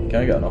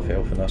 Can't get enough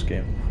health in this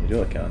game, you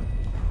really can't.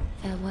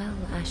 Farewell,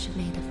 Ash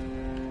Maiden.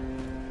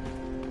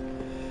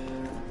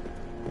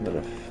 I wonder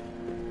if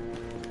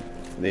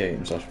the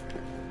items are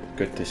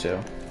good to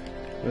sell.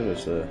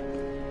 Where's the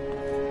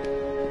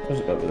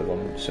bit where the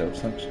woman sells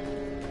things?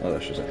 Oh,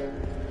 there she's it.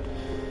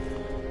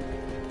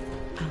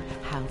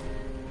 How?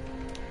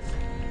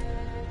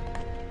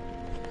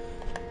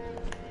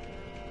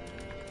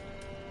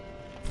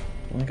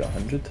 Only got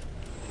 100.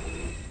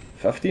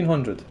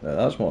 1,500. Now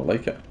that's more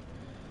like it.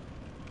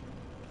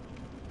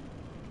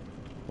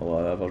 Will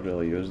I ever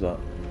really use that?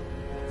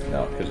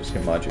 No, because it's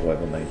got magic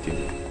level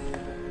 19.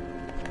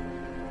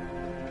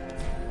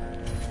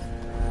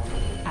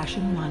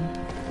 Ashen 1.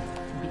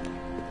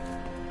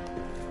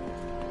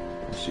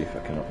 Let's see if I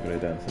can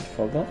upgrade anything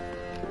further.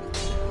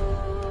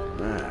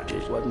 Ah,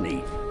 just what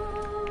neat.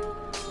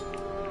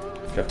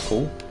 Give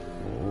coal.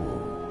 Oh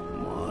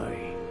my.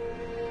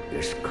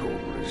 This coal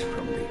is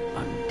from the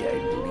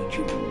Undead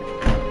Legion,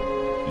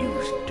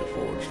 used to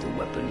forge the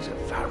weapons of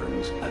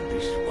Farron's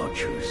Abyss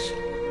Watchers.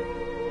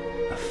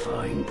 A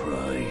fine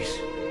prize.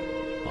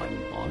 I'm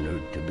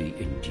honored to be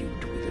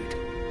endued with it.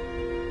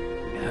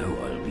 Now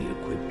I'll be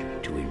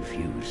equipped to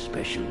infuse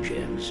special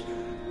gems.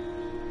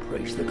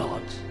 Praise the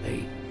gods,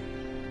 eh?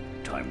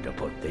 Time to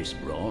put this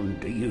brawn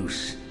to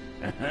use.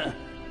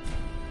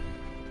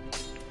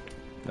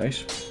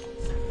 Nice.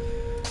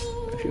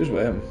 Infuse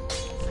with him.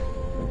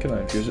 What can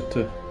I infuse it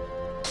to?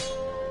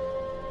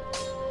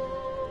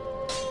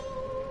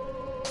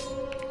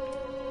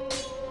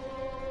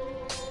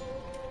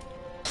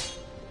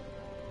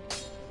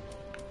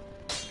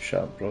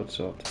 Sharp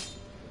broadsword.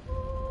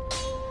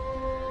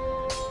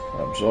 It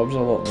absorbs a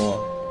lot more,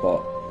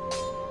 but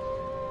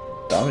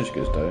damage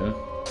goes down. I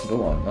don't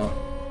want that.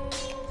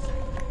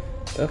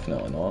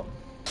 Definitely not.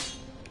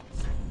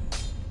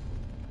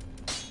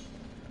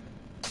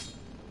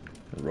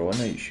 Raw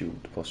Knight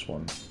Shield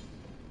 +1.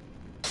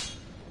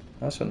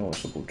 That's a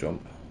noticeable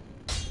jump.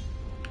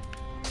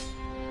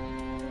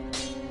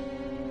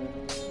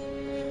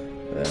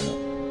 Then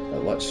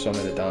it lets some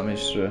of the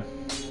damage through.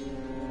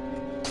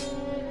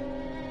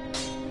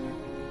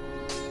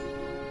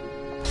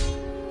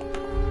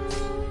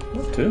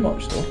 Not too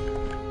much though.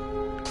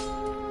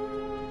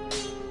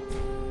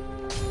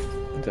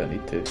 Do I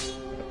need to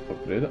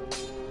upgrade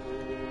it?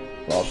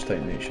 Large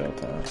Titanite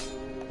shot.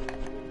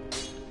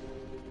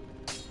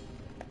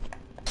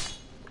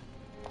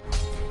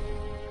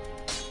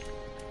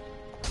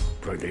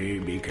 Pretty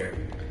be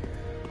careful.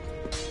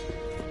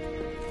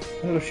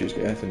 I wonder if she's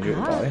got anything new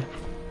to buy.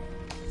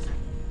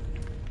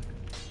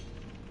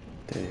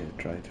 The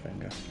dried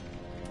finger.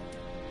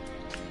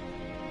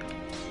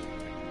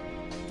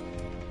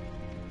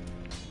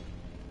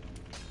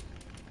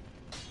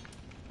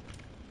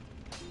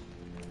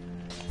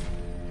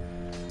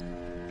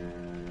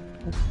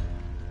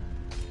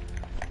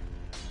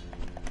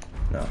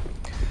 No.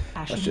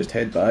 Let's just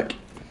head back.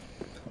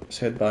 Let's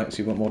head back and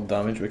see what more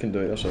damage we can do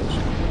it ourselves.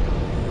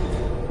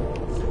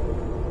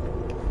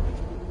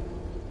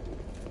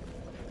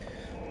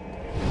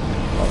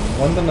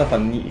 I'm wondering if I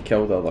need to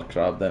kill the other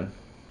crab then,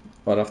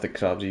 or if the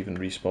crabs even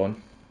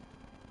respawn.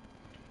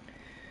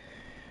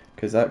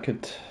 Because that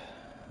could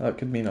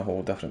mean a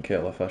whole different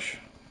kettle of fish.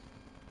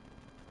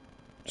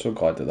 So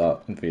glad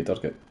that invader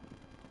got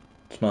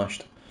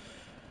smashed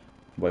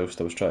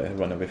whilst I was trying to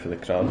run away from the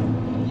crab.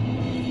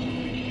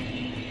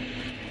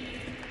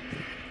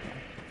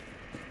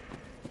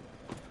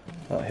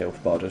 That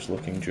health bar is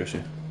looking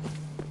juicy.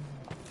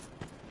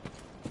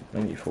 I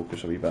need to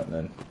focus a wee bit and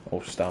then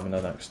all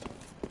stamina next.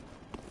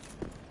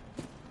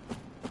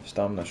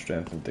 Stamina,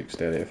 strength and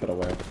dexterity for a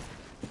while.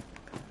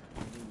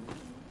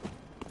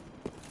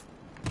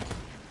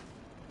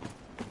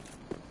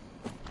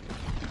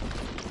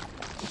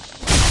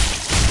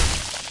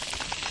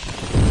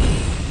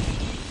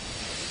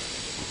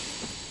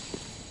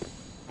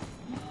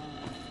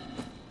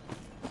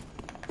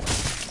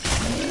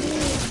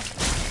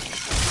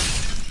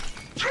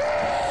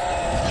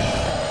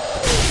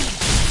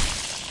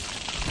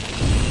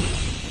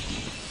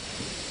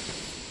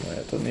 I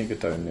don't need to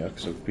go down there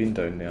because I've been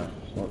down there.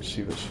 So let's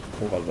see what's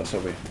over this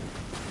way.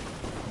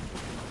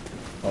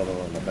 Other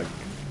than the big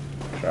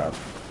crab.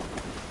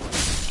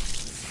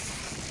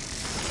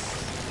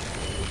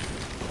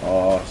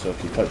 Oh, so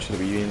if you touch the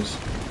wee ones,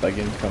 big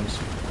one comes.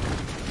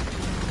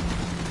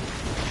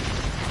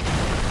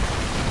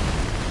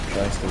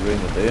 Tries to ruin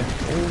the day.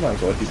 Oh my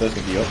god, he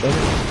doesn't give up, does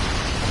he?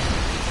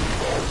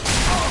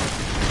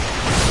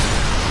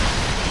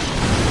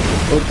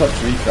 Don't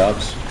touch wee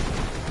crabs.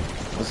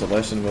 That's a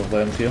lesson we've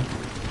learned here.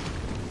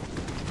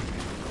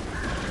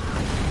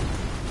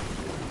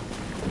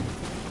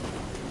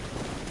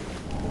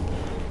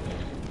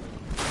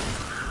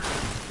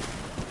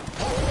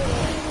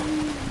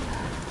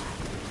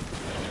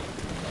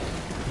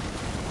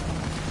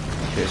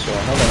 Okay, so I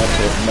have an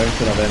absolute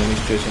mountain of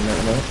enemies chasing me at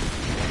the moment.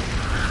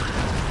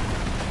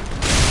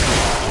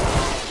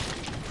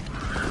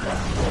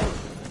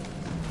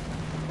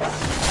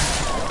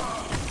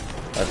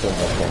 I don't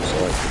have one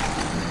selected.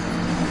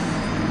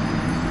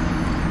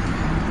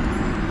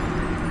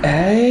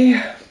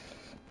 I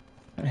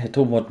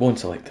don't want one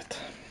selected.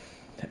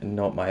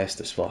 Not my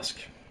Estus Flask.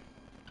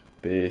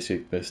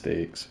 Basic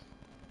mistakes.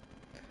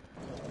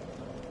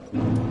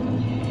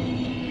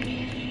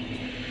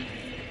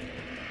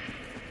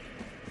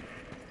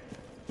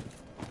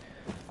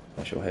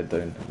 I shall head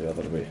down the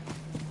other way.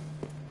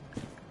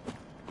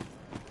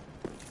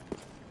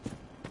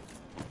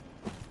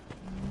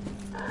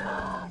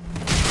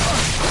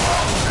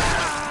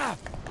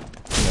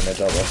 And then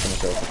I'll rush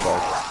myself a try.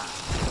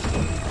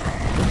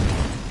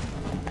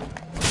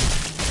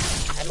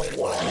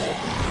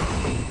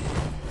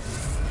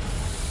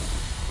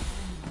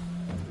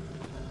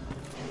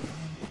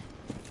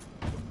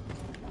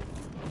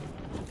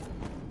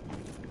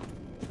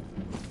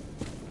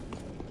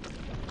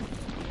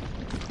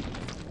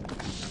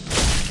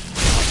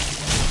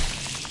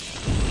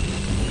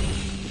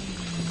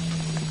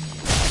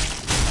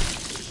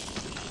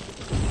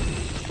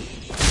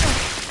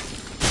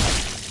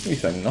 What do you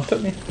think? Nut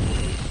at me?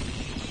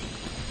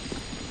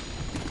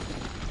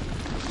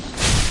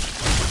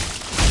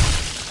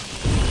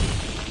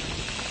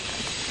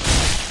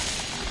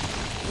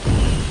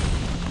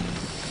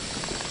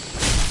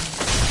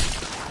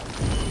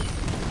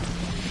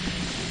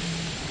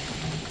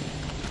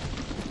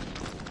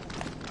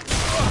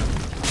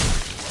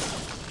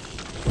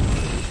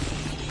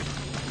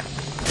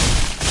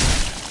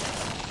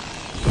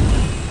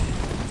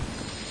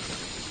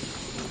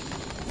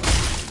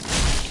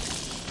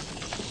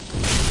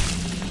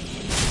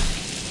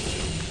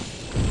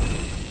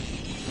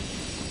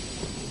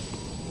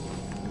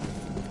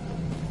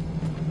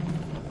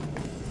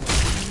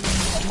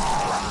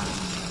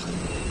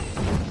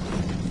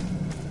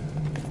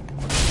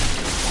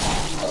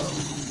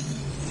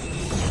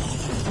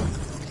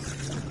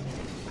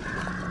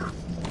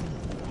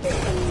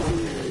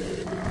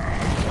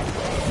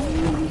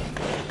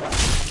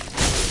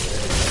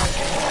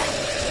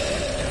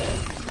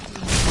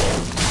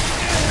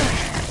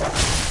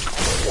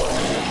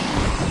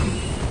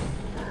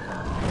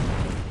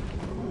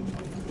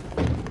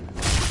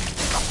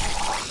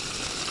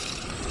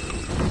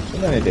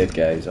 Many dead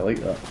guys, I like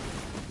that.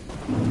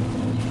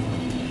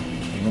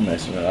 I'm not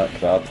messing with that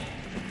crab.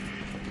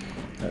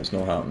 That's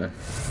not happening.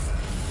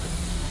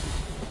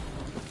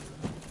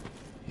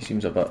 He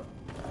seems a bit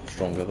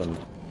stronger than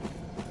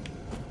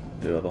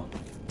the other.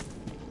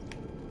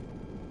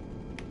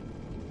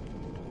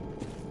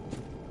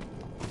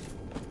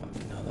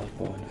 Another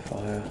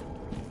bonfire.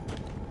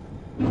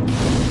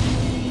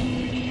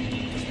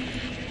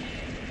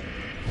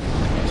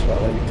 That's what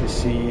I like to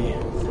see.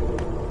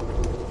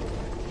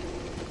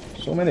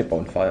 So many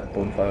bonfires.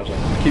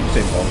 I keep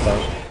saying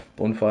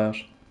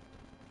bonfires.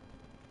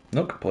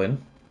 Not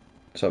complaining.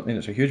 So I mean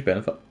it's a huge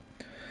benefit.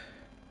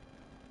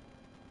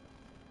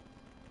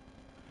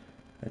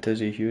 It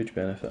is a huge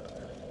benefit.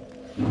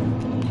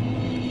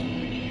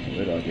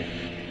 Where are you?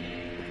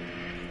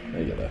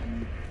 There you are.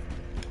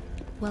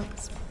 Well,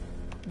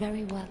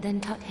 very well then,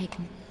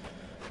 taken.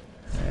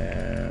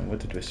 What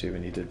did we say we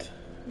needed?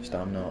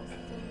 Stamina up.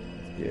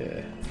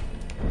 Yeah.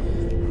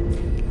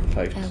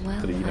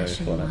 5-3 now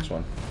for the next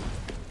one.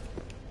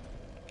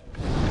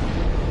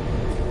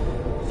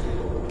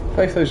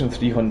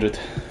 5,300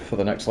 for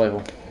the next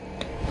level.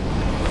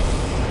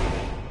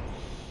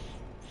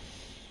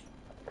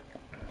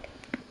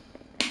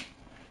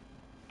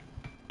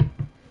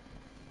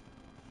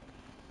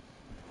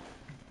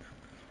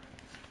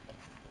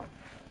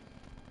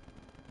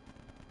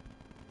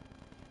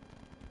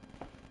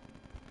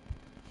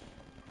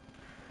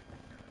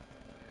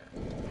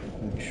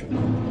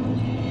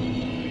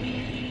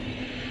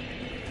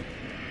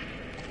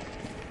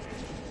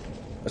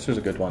 This was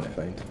a good one to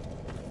find.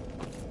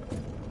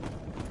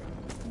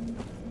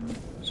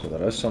 So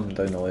there is something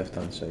down the left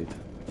hand side.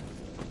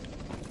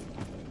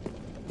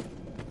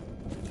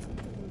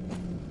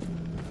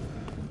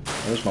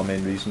 There's my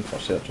main reason for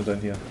searching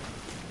down here.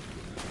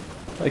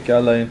 Hi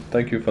Caroline,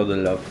 thank you for the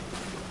love.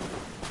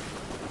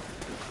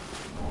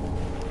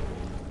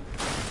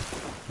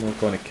 I'm not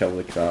going to kill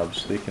the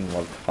crabs, they can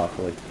live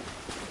happily.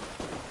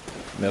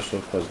 More so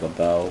because the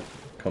Dal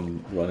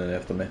come running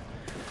after me.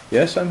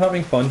 Yes, I'm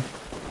having fun.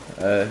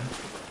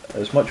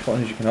 As much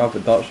fun as you can have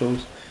with Dark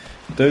Souls.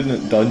 Down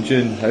at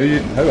dungeon, how are you?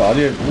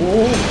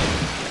 Whoa!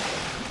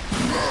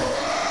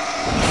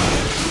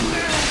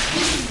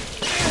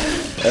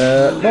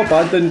 Not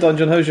bad down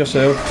dungeon, how's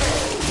yourself?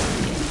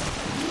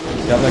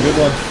 You having a good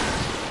one?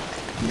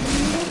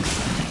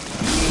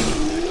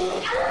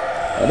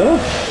 I know.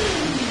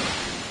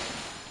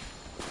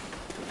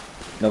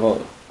 Never,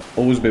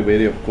 always be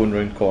wary of going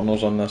round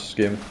corners on this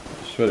game,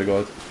 I swear to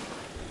God.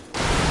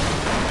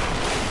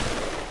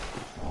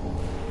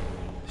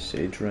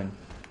 Sage ring.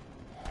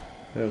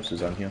 What else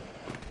is in here?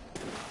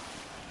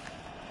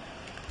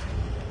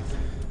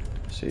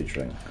 Sage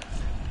ring.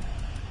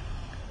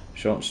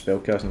 Short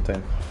spellcasting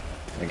time.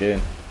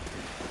 Again.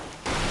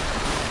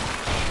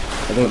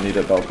 I don't need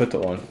it, but I'll put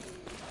it on.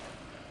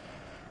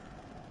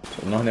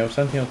 So nothing else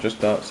in here,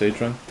 just that sage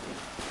ring.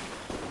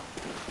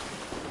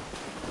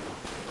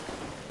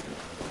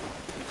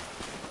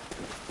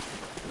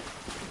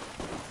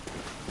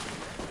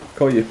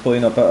 Caught you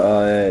playing a bit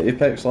of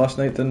Apex last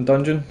night in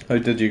dungeon. How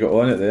did you get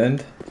on at the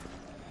end?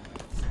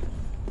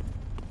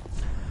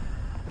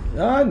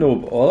 Ah, no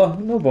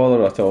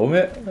bother at all,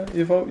 mate.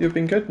 You've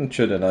been good and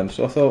tuning in,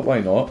 so I thought, why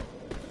not?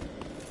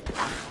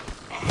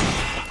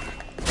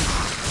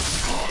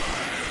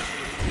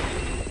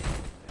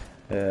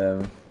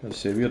 Let's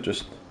see, we're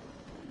just...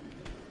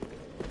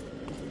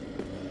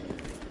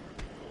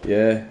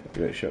 Yeah,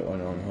 you get shit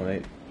on,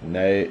 alright.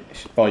 Night.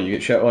 Oh, you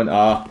get shit on?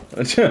 Ah.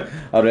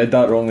 I read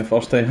that wrong the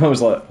first time. I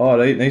was like,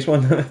 alright, nice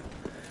one.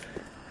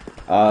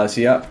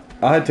 See, I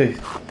had to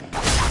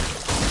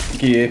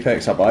give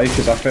Apex a buy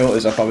because I felt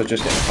as if I was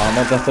just getting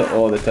hammered at it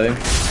all the time.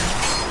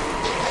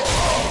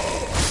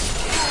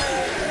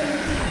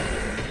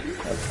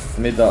 I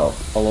made that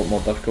a lot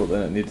more difficult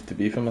than it needed to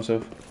be for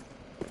myself.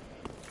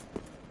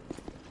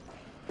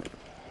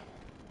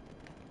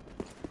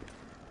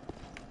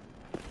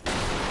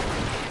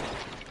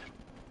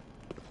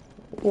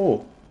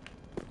 Oh,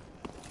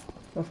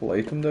 little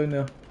item down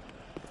there.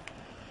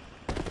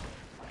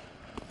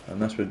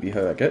 And this would be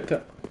how I get to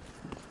it.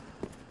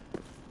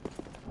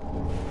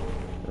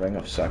 Ring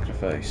of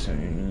Sacrifice.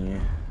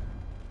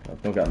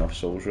 I've not got enough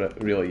souls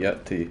really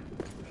yet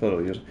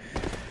for use.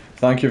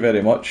 Thank you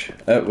very much.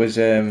 It was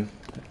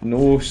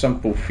no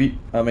simple feat,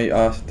 I might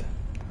add.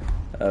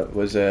 It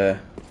was a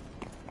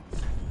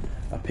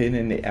pain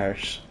in the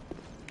arse.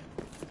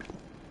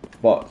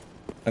 But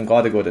I'm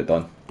glad I got it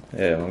done.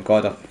 I'm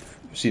glad I've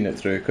seen it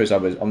through, because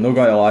I'm not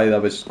going to lie, I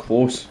was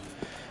close.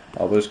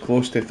 I was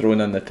close to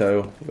throwing in the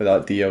towel with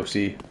that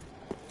DLC.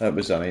 That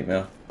was a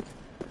nightmare.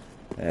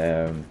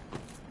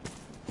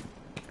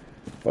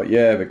 But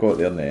yeah, we got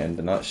there in the end,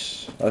 and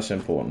that's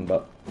important.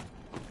 But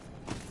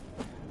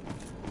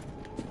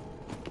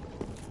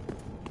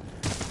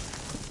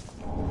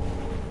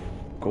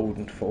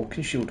Golden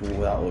Falcon Shield,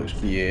 oh that looks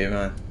BA,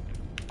 man.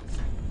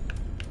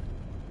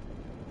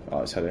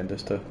 That's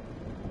horrendous too.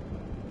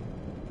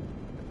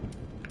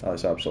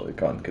 That's absolutely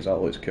gone, because that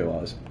looks cool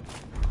as.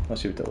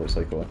 Let's see what it looks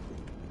like on.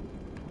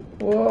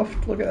 Whoa,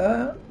 look at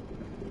that.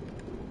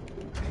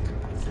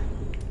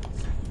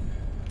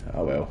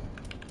 Oh well.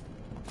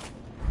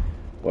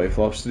 Life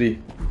Lost 3.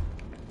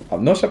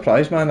 I'm not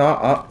surprised, man.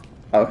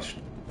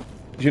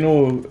 You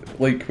know,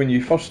 like when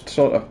you first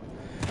sort of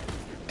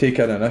take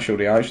an initial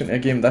reaction to a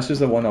game, this is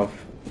the one I've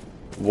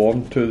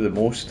warmed to the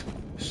most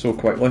so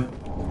quickly.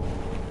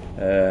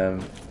 I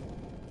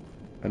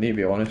need to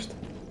be honest.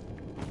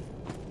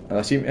 And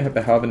I seem to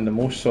be having the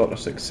most sort of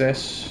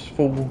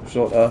successful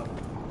sort of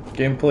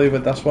gameplay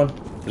with this one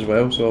as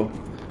well, so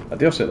I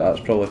dare say that's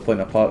probably playing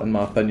a part in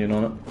my opinion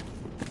on it.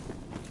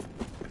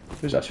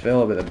 Who's this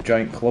fella with a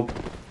giant club?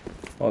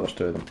 Oh, there's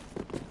two of them.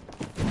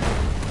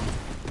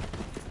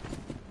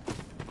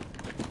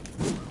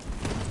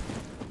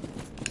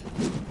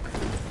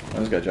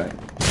 Let's get a giant.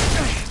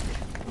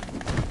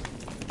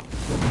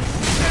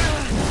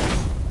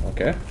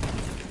 Okay.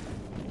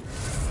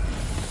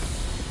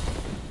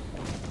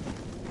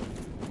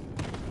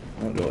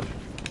 Not really.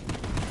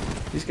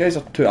 These guys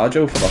are too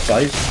agile for their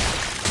size.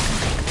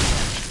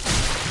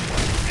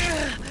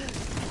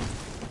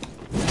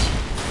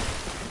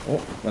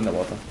 Oh, in the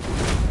water.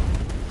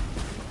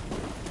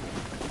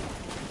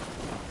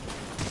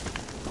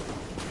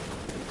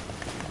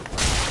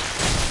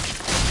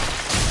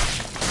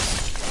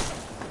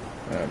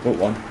 Got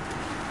one.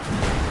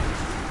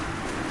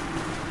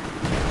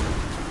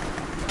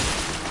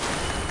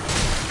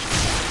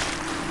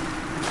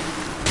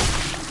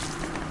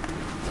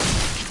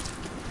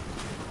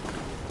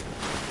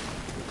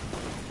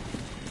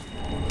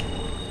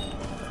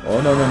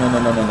 Oh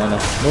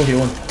no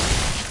healing.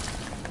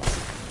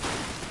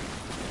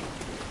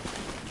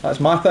 That's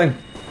my thing.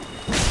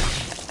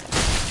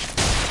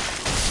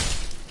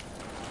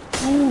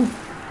 Ooh.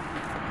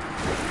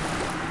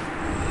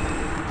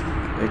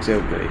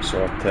 Exile Great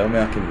Sword. Tell me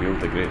I can wield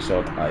the Great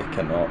Sword. I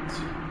cannot.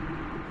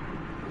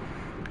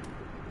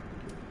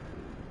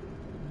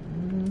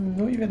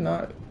 Not even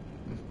that.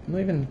 Not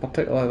even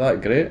particularly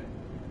that great.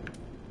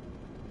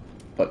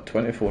 But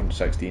 24 and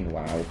 16,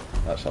 wow,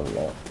 that's a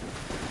lot.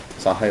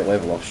 It's a high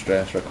level of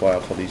stress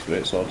required for these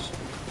great swords.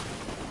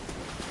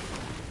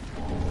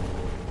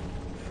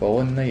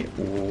 Fallen Knight,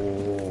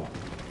 oh.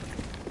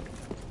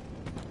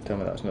 Tell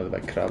me that's not the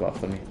big crab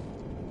after me.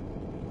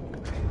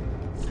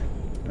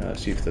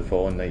 Let's see if the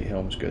Fallen Knight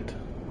helm's good.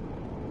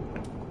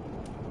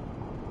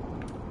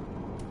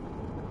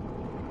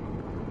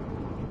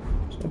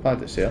 It's not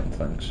bad at certain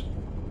things.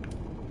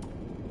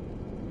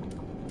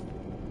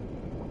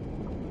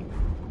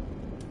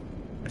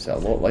 Is it a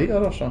lot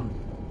lighter or something?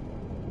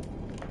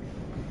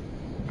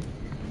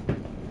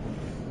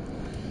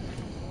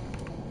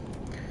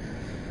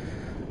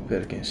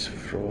 Better against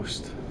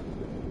frost.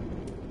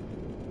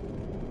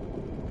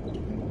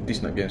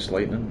 Decent against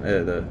lightning.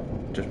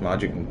 Just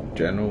magic in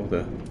general.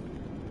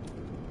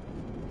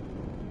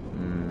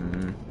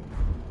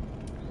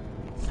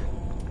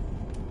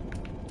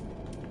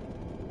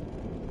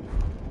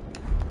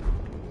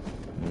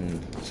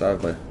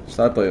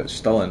 Sadly, it's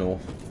still a no.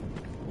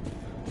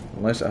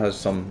 Unless it has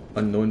some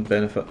unknown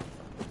benefit,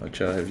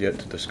 which I have yet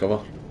to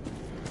discover.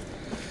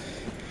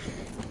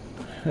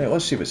 Right,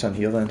 let's see what's in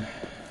here then.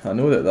 I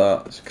know that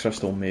that's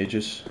crystal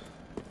mages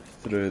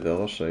through the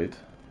other side.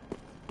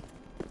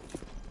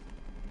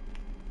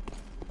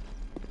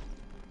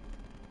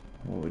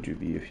 What would you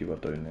be if you were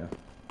down there?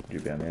 Would you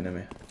be an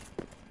enemy?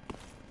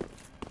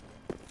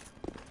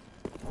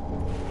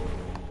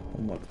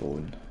 Homeward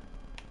bone.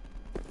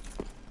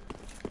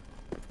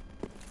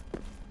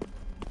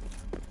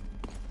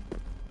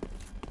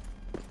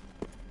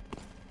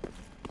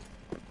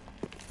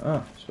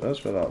 Ah, so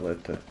that's where that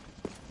led to.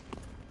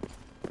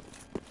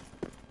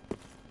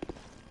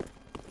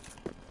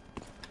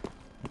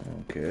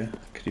 Okay,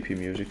 creepy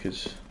music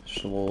is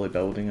slowly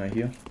building, I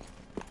hear.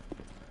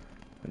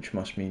 Which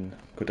must mean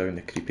go down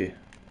the creepy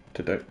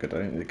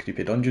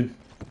dungeon.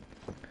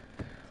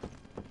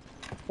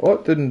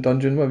 What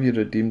dungeon? What have you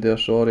redeemed there?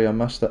 Sorry, I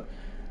missed it.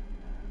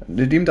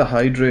 Redeemed a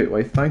hydrate.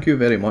 Why, thank you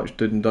very much,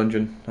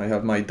 Dungeon. I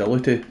have my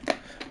ability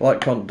Black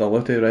currant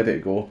diluted, ready to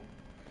go.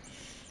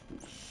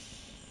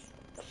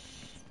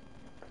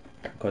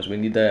 Because we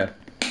need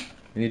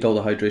all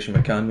the hydration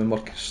we can when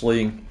we're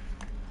slaying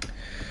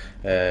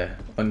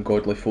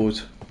ungodly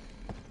foes.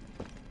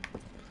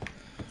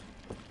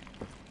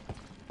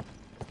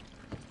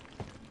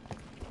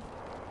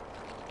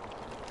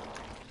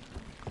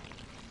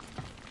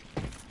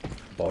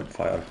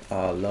 Bonfire.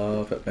 I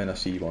love it when I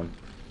see one.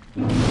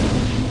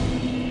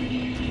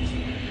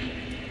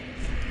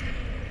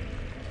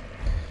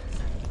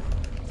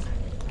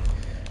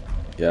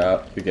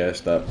 Yeah, we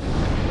guessed that.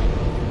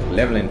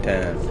 Leveling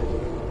 10.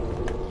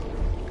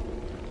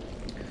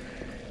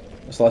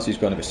 This lassie's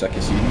gonna be sick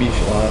of seeing me.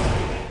 She'll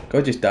have,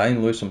 gotta just die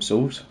and lose some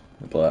souls.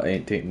 But I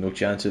ain't taking no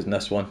chances in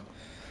this one.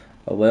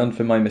 I learned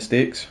from my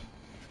mistakes.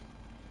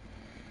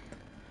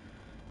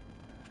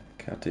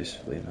 Curtis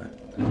flame it.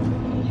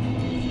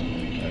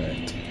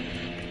 Alright.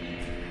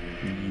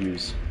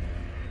 Use.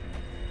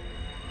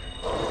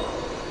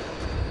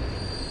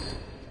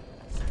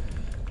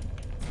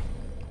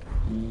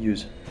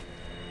 Use.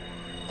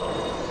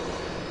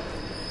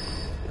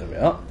 There we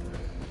are.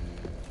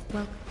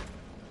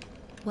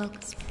 Well,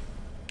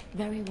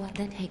 very well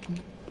then taken.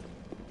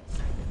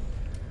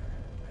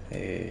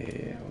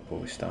 We'll go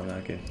with stamina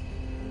again.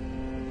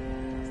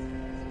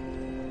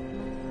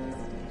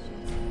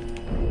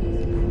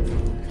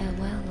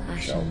 Farewell,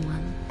 Ashen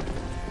One.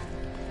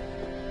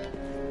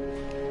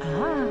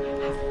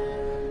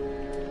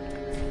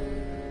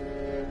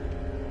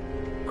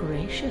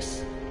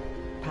 Gracious,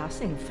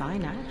 passing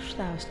fine ash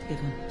thou'st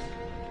given.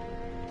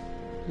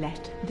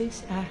 Let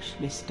this ash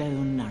bestow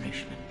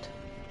nourishment.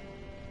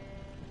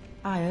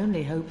 I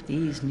only hope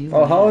these new...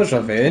 Valhalla's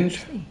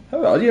Revenge.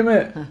 How are you,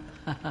 mate?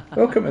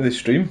 Welcome to the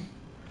stream.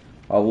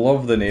 I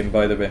love the name,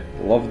 by the way.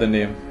 Love the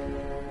name.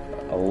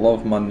 I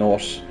love my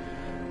Norse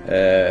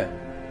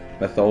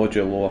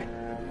mythology lore.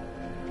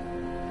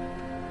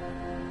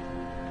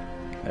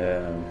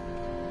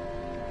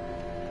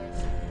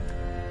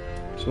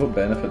 So what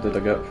benefit did I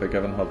get for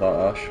giving her that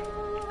ash?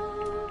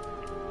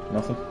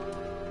 Nothing.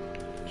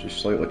 She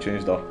slightly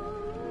changed her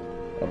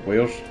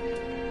wares.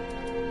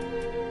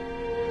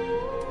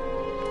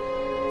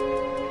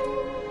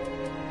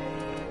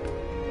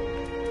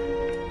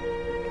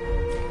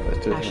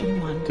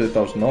 Ashen One.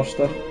 2000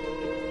 Norster.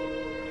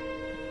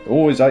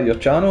 Oh, is that your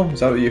channel? Is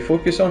that what you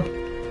focus on?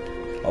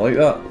 I like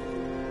that.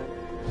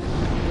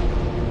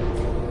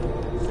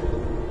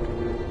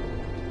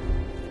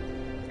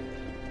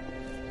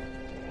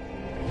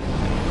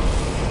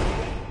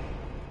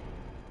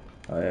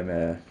 I am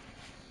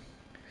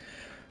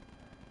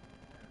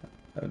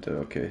I'm doing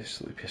okay,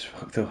 sleepy as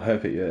fuck though. How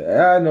about you?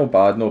 No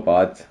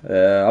bad.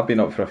 I've been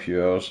up for a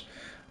few hours.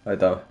 I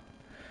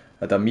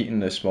had a meeting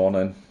this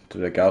morning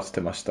in regards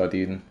to my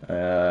studying,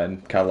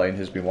 and Caroline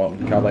has been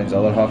working. Caroline's the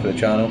other half of the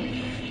channel.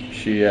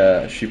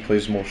 She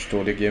plays more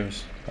story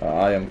games.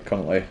 I am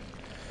currently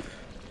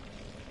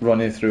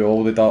running through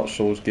all the Dark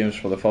Souls games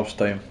for the first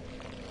time.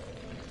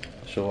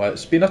 So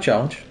it's been a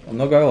challenge. I'm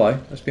not gonna lie,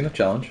 it's been a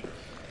challenge.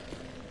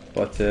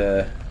 But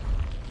do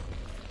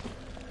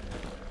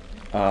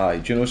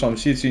you know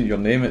something? Seeing your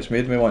name, it's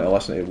made me want to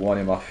listen to one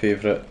of my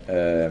favourite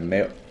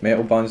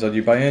metal bands. Are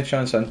you by any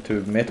chance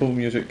into metal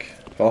music?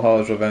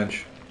 Valhalla's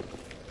Revenge.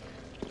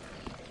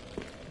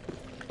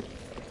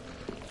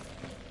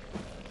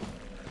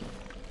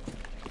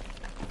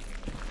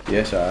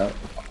 Yes, I am.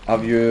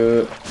 Have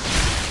you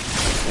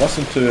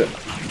listened to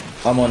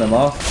Amon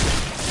Amarth?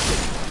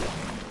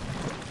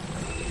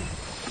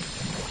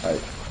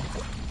 Right.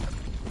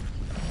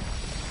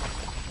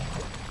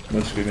 No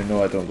screaming,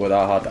 no, I don't go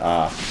that hard.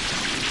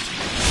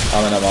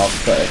 Amon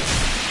Amarth,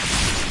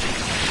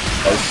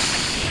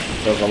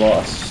 there's a lot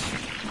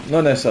of,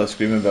 not necessarily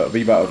screaming, but a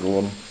wee bit of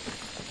roaring.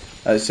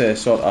 It's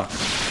sort of,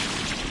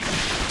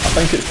 I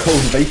think it's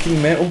called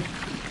Viking metal.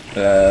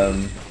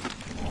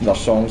 Their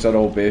songs are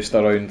all based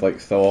around like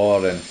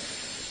Thor and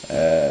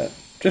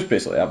just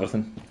basically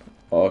everything.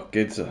 Oh,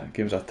 game's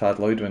a tad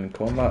loud when in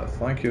combat.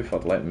 Thank you for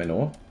letting me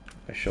know.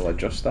 I shall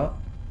adjust that.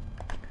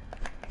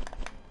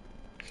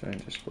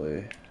 Sound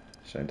display,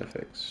 sound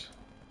effects.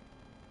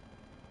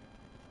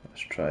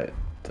 Let's try it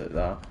at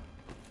that.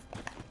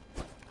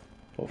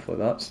 Hopefully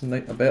that's a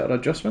better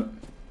adjustment.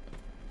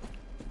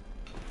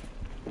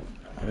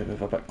 I might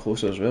move a bit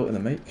closer as well to the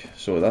mic.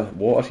 So that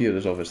water here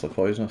is obviously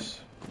poisonous.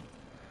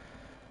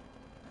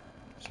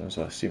 Sounds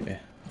like I seem to.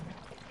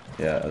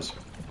 Yeah, it is.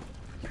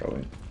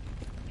 Brilliant.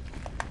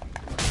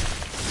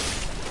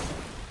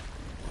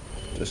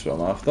 Just what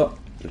I'm after.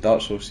 The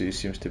Dark Souls series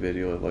seems to be a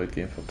really loud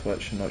game for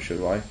Twitch, I'm not sure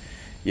why.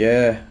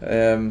 Yeah,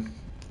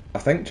 I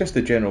think just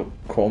the general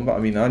combat. I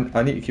mean,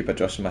 I need to keep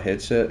adjusting my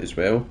headset as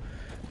well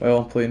while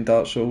I'm playing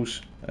Dark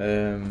Souls.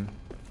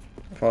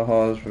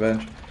 Valhalla's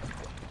Revenge.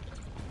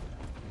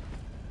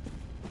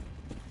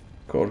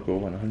 Gorgo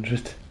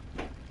 100.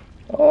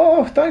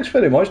 Oh, thanks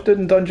very much,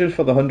 Didn't Dungeon,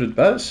 for the 100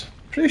 bits.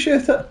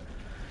 Appreciate it.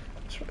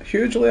 It's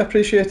hugely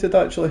appreciated,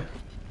 actually.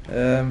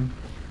 It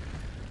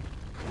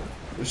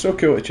was so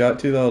cool to chat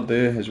to you the other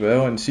day as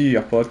well and see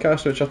your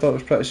podcast, which I thought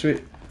was pretty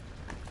sweet.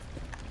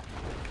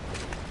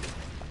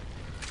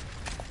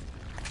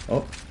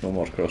 no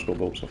more crossbow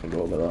bolts, I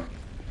forgot about that.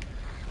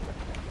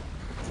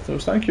 So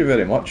thank you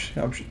very much.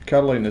 I'm sure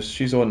Caroline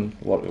she's on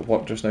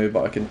work just now,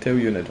 but I can tell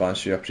you in advance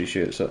she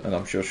appreciates it, and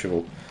I'm sure she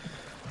will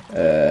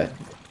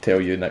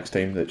tell you next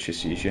time that she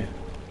sees you.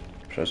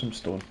 Prism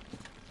stone.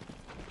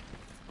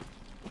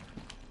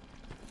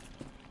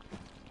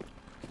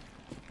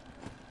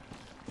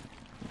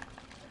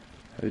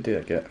 How do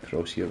I get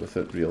across here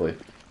without really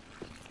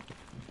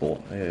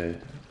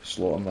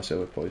slaughtering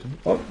myself with poison?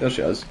 Oh, there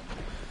she is.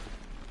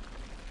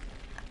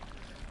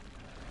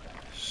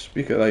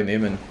 Speak at thy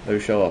name and thou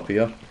shalt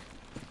appear.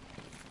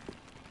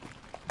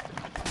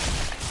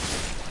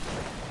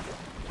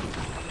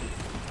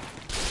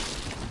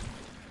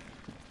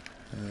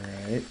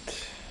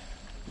 Right.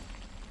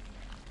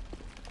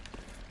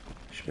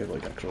 Should be able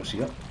to get across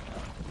here.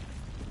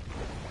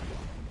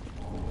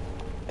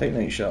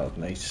 Titanite shard,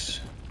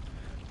 nice.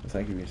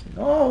 Thank you.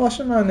 Oh,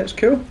 listen, man, it's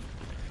cool.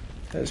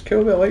 It's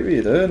cool, but I like what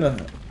you're doing. I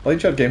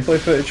liked your gameplay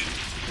footage.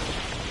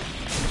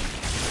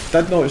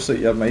 Did notice that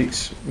your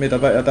mics made a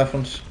bit of a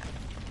difference.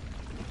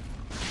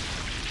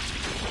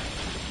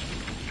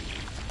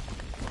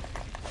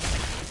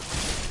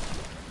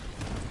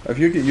 Have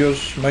you got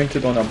yours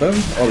mounted on a boom,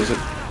 or is it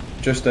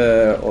just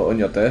on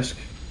your desk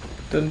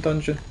doing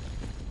dungeon?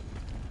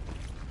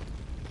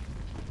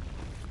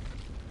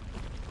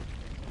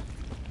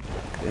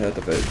 You heard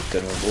about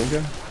General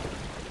Boga?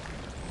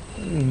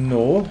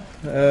 No.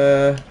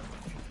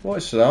 What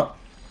is that?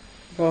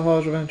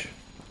 Valhalla's Revenge.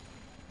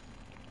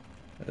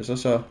 Is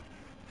this a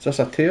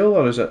tale,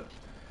 or is it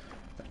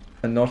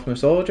in Norse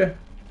mythology?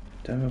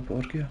 Demo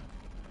Borgia.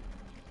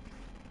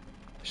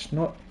 It's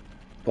not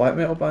black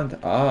metal band.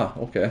 Ah,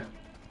 okay.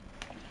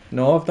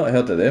 No, I've not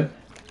heard of them.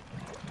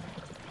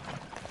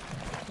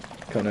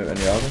 Coming out in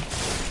the album.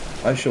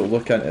 I shall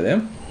look into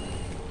them.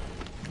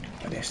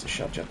 And yes, the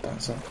Shudger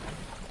Dancer.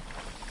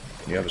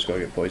 Knew I was going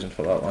to get poisoned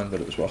for that one,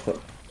 but it was worth it.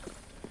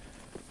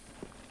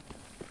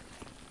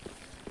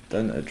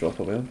 Didn't it drop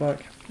a while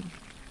back?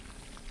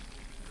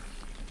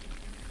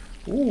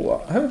 Ooh,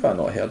 how have I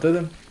not heard of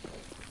them?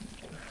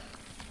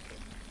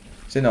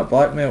 Saying that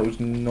black metal is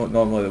not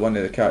normally one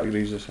of the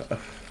categories if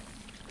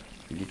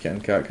you can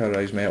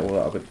categorise metal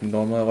that I would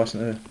normally listen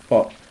to,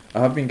 but I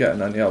have been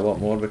getting into it a lot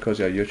more because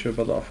of a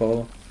YouTuber that I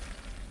follow.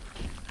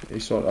 He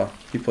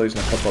plays in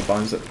a couple of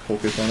bands that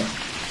focus on it.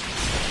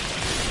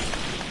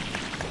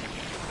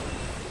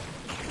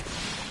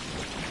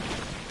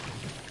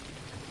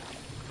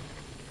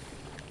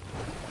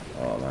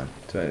 Oh man,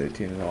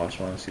 2018 is the last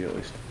one I see at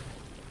least.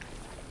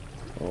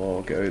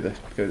 Oh, get out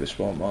the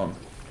swamp, man.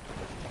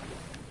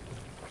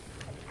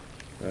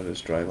 Where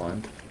is dry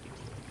land?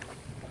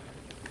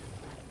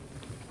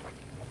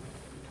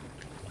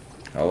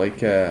 I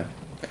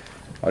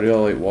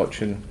really like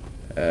watching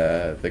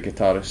the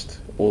guitarist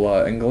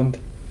Ola England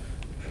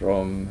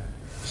from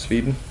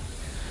Sweden.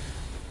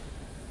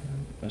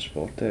 Miss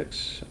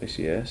Vortex,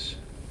 ICS.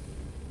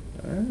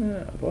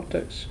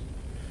 Vortex.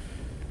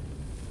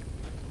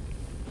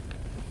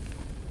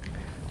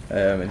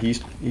 And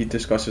he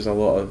discusses a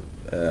lot of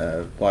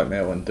black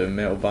metal and doom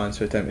metal bands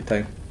from time to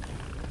time.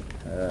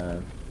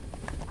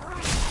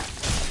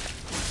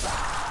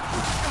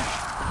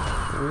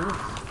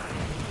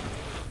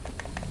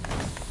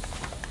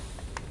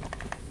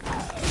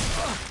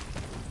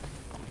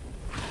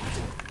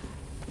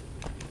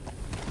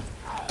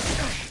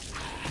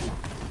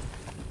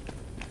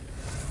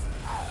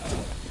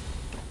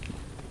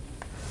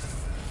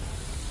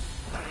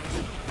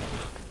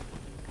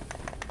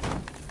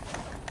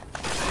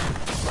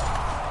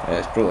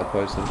 It's probably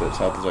positive, but it's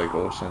hard as I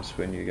go since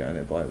when you get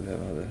into black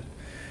metal,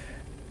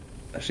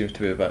 there seems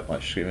to be a bit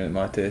much screaming at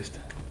my taste.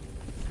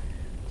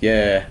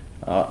 Yeah,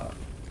 I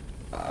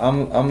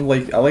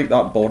like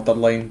that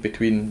borderline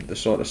between the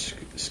sort of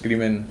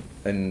screaming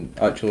and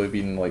actually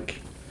being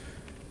like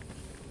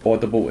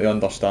audible to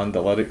understand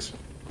the lyrics.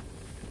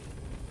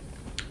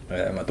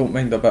 I don't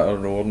mind a bit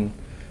of roaring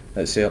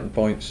at certain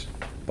points,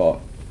 but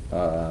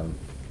I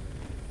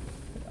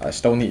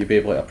still need to be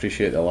able to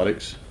appreciate the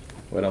lyrics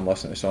when I'm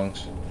listening to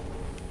songs.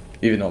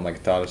 Even though I'm a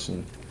guitarist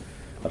and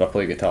I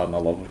play guitar and I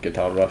love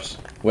guitar riffs,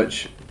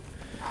 which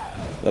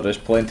there is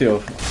plenty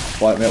of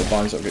black metal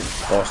bands that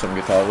have got awesome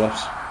guitar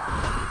riffs.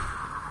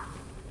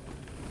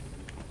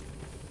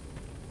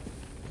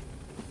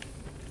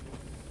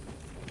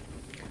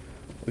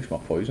 At least my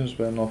poison's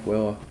wearing off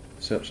well.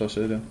 I searched this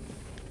area.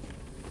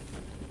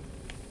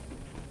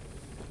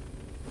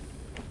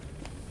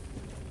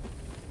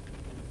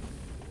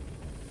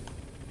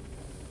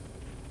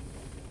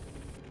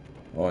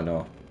 Oh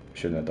no,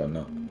 shouldn't have done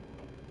that.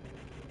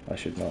 I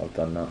should not have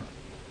done that.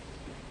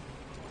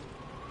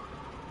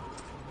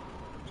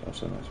 It's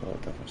also nice, well,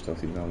 different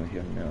stuff even on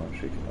here now. I'm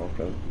shaking all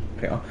proud.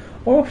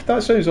 Oh,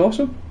 that sounds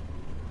awesome.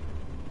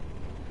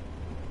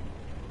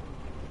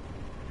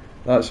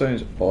 That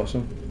sounds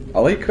awesome. I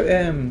like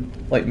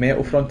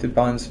metal fronted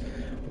bands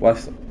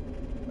with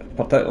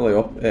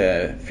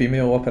particularly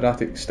female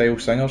operatic style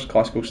singers,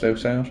 classical style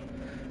singers.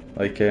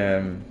 Like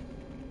oh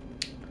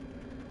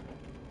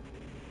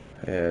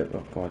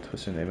god,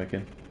 what's her name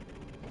again?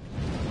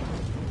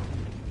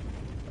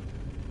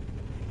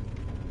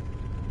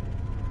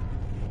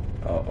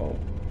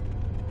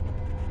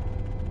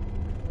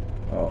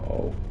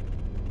 Uh-oh.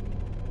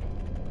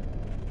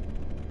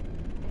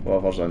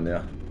 Whatever's in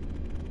there.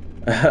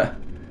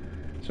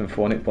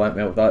 Symphonic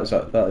blackmail.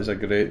 That is a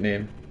great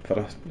name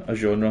for a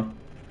genre.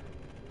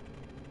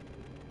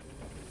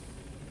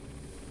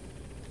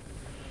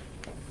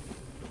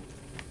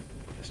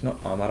 It's not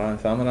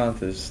Amaranth.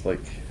 Amaranth is like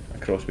a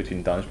cross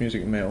between dance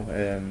music and metal.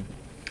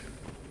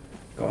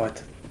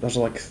 God, there's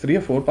like 3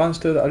 or 4 bands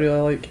too that I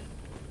really like.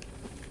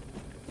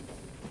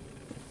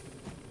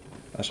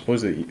 I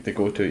suppose the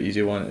go-to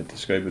easy one to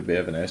describe would be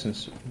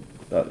Evanescence.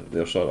 That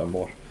they're sort of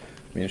more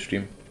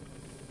mainstream.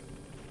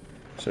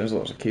 Sounds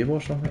like there's a cable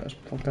or something that's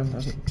plugged in,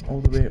 isn't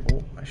all the way.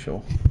 Oh, I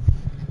shall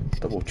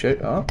double check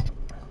that.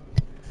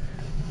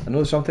 I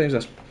know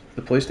sometimes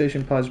the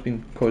PlayStation pad's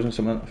been causing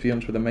some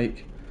interference with the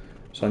mic,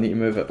 so I need to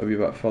move it a wee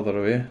bit further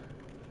away.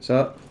 Is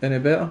that any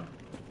better?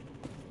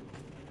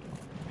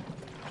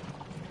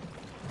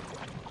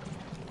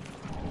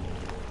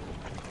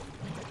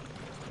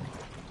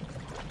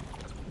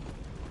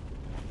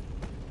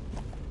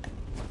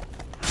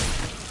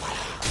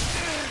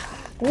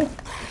 Oh.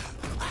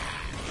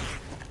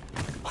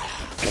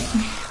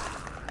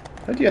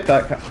 How do you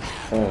attack that?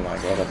 Oh my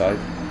god, I died.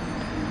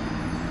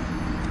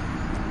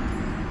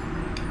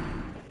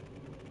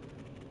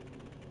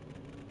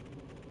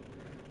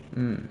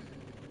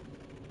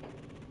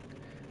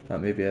 That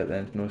may be it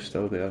then. No,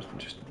 still there.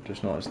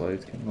 Just not as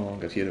loud. Can no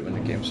longer hear it when the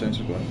game sounds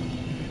are going.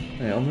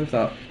 Yeah, I'll move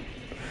that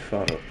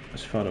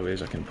as far away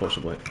as I can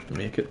possibly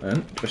make it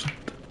then. Just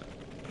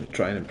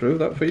try and improve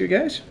that for you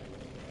guys.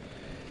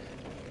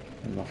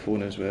 And my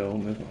phone as well. I'll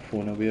move my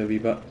phone away a wee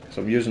bit.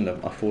 So I'm using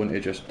my phone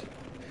to just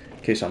in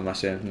case I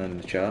miss anything in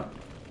the chat.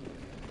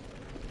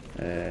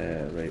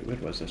 Right, where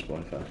was this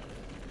bonfire?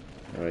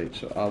 Right,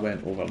 so I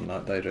went over in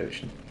that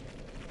direction.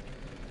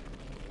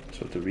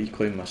 So to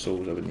reclaim my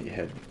souls I would need to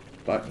head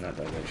back in that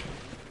direction.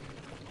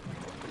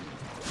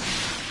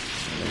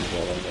 And then go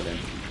along with them.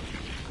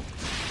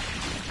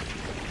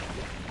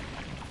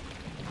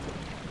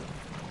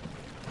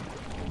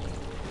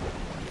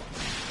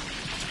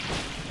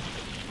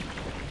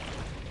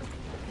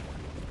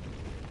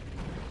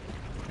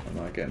 Am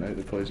I getting out of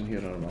the poison here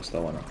or am I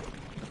still in it?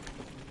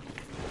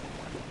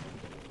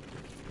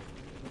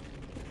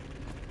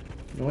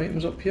 No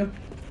items up here?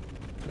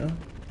 No?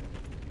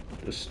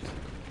 Just...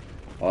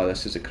 Oh,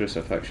 this is the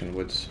Crucifixion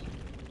Woods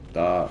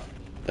that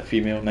the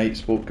female knight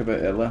spoke about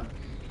earlier.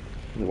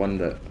 The one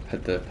that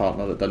had the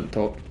partner that didn't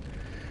talk.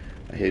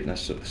 I hate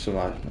this so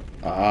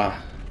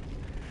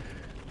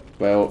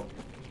well,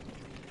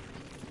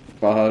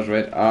 Bahar's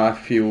right. I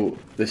feel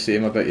the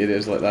same about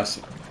areas like this.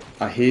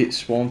 I hate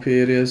swampy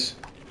areas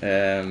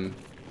and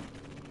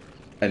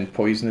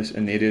poisonous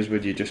in areas where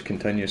you just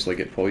continuously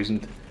get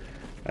poisoned.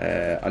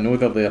 I know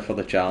they're there for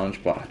the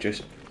challenge, but I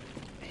just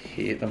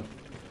hate them.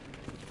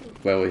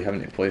 Well, you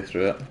having to play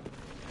through it.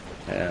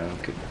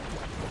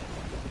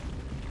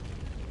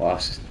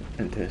 Last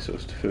into so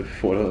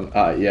 4 of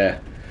them. Yeah,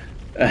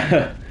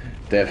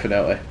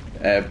 definitely.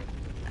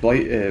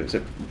 Was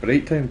it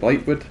Blighttown,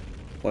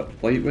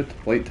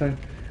 Blighttown,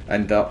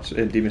 and that's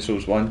in Demon's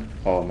Souls 1.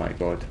 Oh my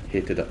god,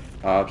 hated it.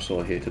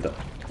 Absolutely hated it.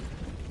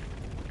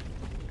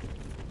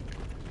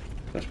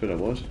 That's where it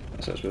was.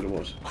 That's where it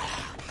was.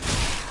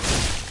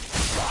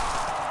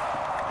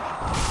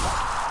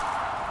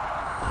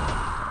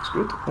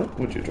 Good. Oh,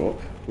 what'd you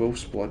drop?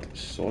 Wolf's Blood,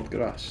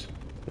 Swordgrass.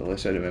 The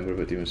less I remember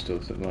about Demon's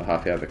Souls, the more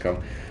happy I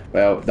become.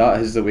 Well, that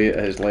is the way it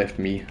has left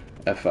me.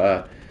 If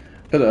I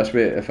put it this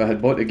way, if I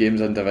had bought the games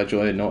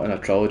individually and not in a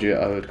trilogy,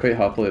 I would quite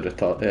happily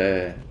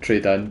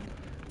trade in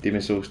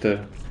Demon's Souls 2.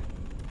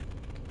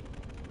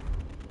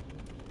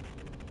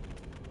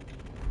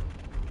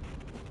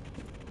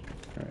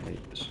 Alright,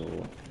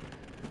 so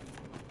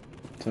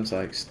since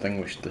I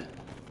extinguished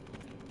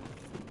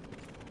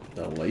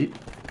the light,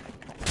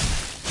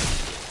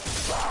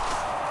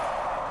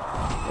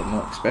 I did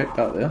not expect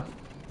that there.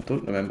 I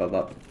don't remember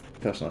that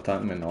person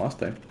attacking me in the last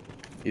time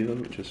either,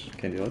 which is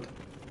kind of odd.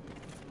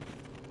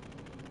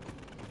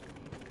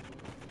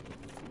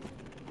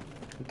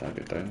 Did I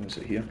get down? Was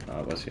it here? Ah,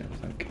 it was here, I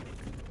think.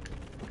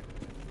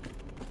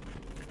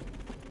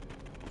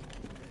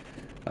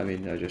 I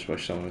mean, I just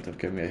wish someone would have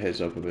given me a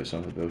heads up about some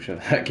of the bullshit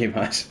that game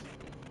has.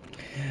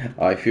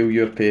 I feel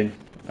your pain.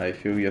 I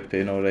feel your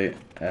pain, alright.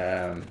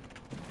 It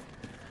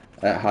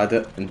had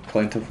it in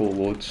plentiful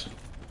loads.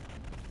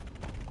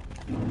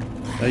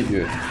 Right,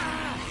 you.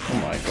 Oh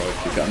my god,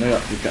 you've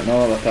got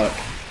another attack.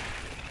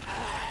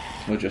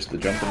 It's not just the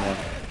jumping one.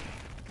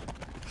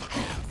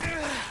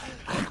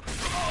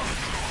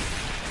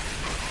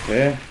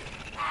 Okay.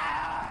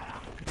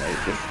 Right,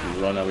 just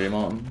run away,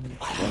 Martin.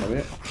 Run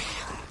away.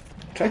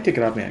 Try to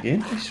grab me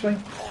again, this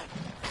swine.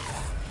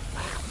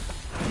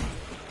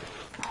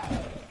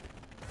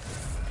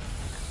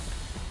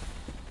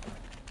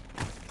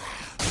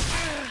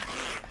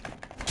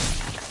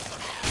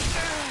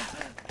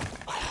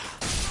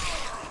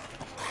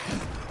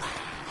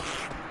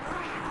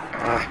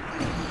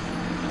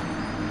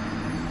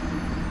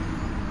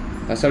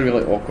 That's a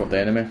really awkward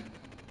enemy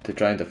to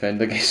try and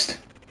defend against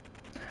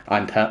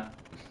and hit.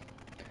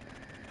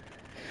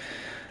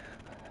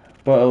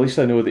 But at least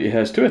I know that he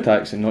has 2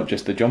 attacks and not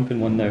just the jumping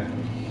one now.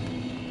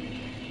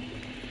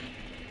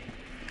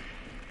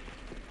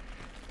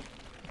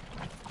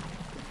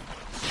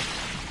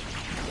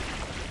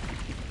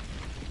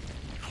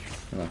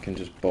 And I can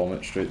just bomb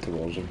it straight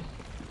towards him.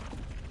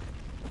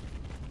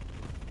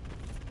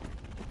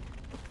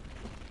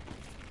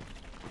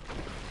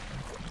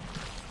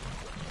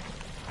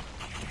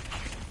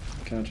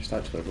 Can I just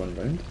actually run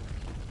round?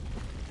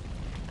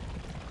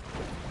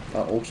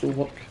 That also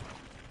work?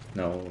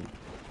 No.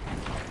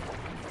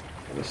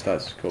 The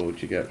stats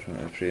code you get from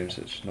the frames,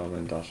 it's normally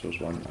in Dark Souls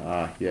 1.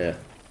 Ah, yeah.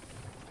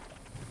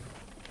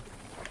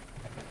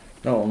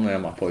 Not only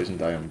am I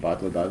poisoned, I am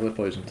badly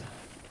poisoned.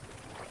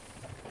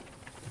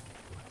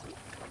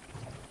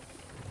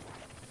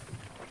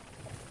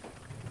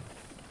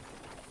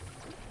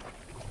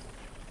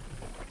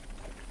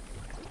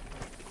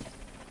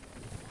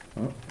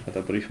 Oh, had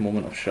a brief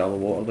moment of shallow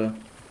water there.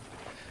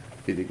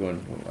 Really going,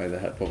 why the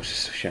hitbox is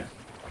so shit.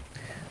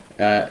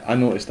 I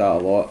noticed that a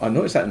lot. I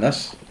noticed that in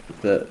this,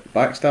 that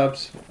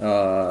backstabs,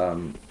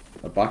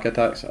 back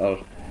attacks are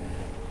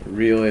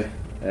really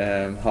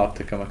hard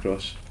to come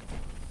across.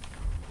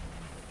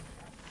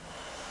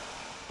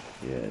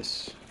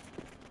 Yes.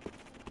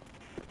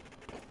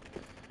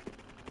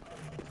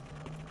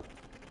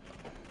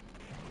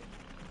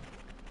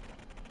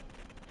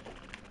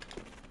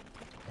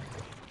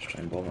 Let's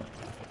try and bomb it.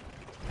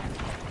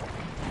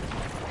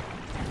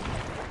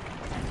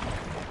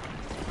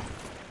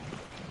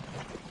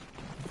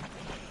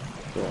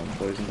 So I'm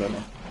poisoned, am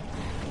I?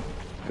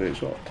 Great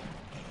shot.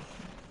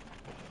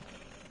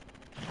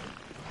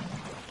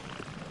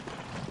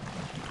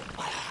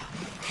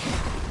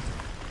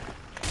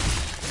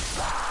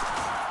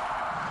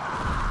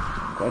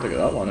 Glad I got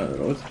that one out of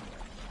the road.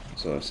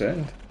 So a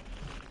second.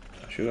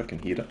 I'm sure I can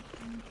hear it.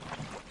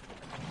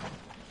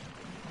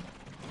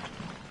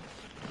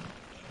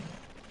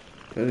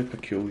 Very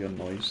peculiar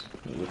noise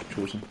that we've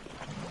chosen.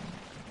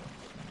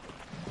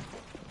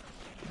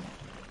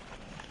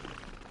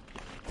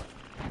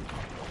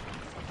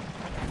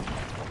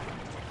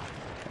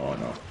 Oh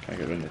no, can't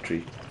get around the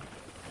tree.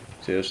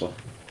 Seriously.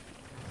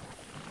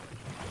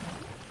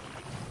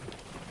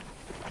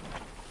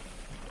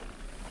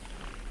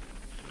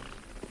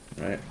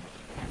 Right.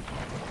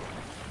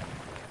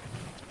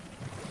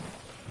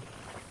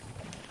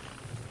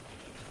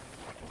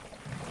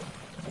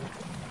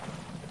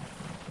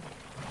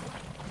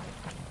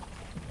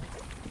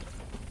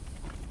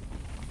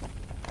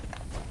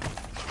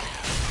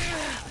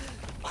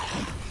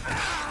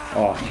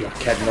 Oh, you're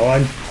kidding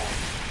on.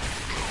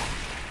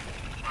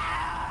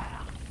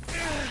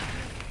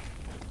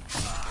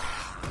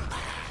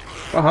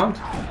 What happened?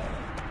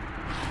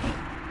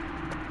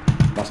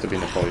 Must have been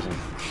the poison.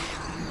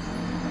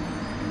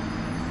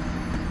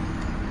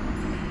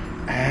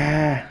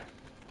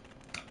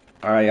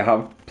 I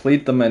have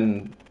played them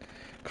in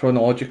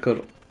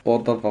chronological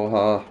order,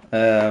 Valhalla.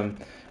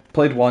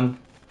 Played 1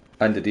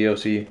 and the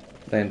DLC,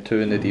 then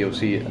 2 in the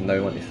DLC, and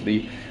now on to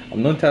 3.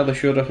 I'm not entirely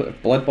sure if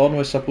Bloodborne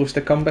was supposed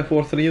to come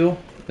before 3 though,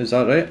 is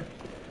that right?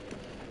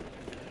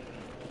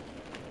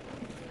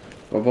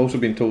 I've also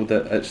been told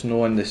that it's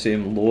not in the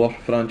same lore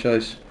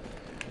franchise,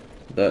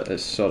 that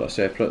it's sort of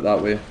separate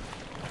that way.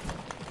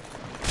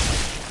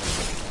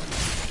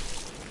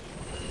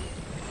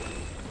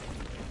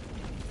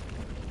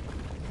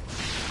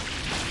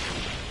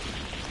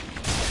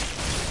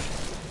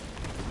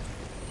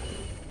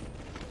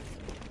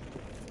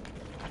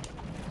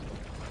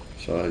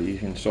 So you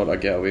can sort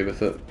of get away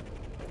with it.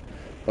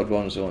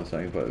 Bloodborne's the only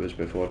thing, but it was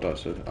before that,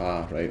 so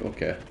right,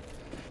 okay.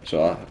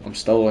 So I'm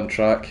still on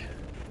track.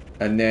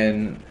 And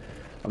then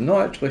I'm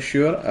not actually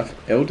sure if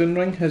Elden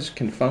Ring has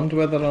confirmed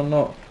whether or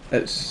not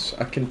it's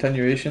a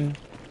continuation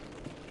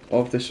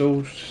of the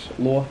Souls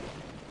lore,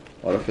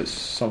 or if it's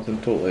something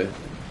totally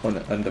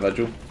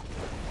individual.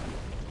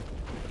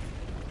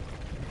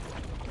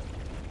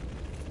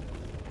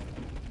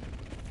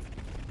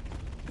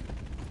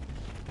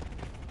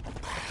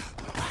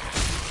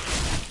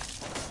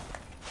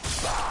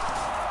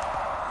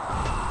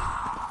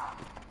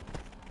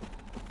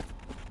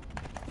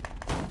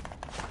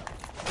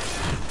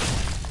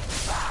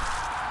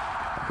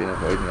 Been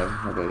avoiding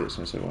about it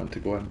since I wanted to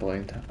go in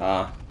blind.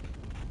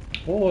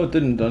 Oh,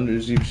 didn't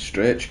receive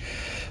stretch.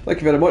 Thank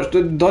you very much,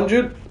 didn't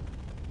dungeon.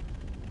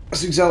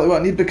 That's exactly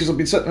what I need, because I've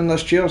been sitting in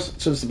this chair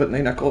since about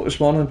 9 o'clock this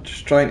morning,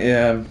 just trying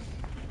to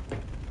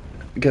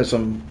get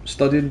some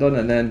studying done,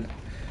 and then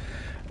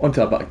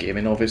onto a bit of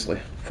gaming, obviously,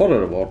 for a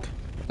reward,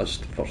 as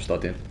for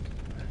studying.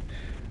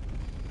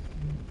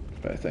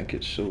 But I think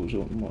it's Souls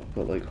open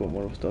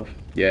world stuff.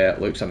 Yeah, it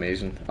looks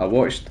amazing. I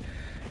watched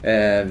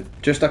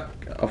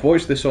I've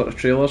watched the sort of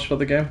trailers for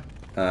the game,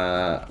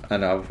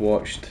 and I've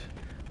watched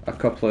a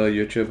couple of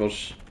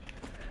YouTubers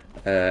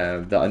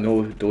that I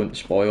know don't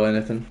spoil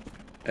anything,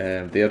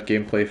 their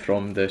gameplay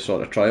from the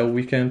sort of trial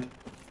weekend,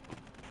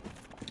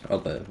 or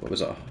what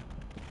was it,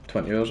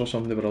 20 hours or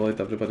something they were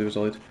allowed, everybody was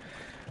allowed.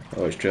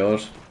 I watched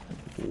trailers.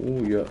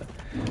 Oh, you're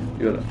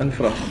in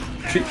for a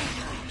treat.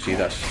 See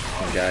this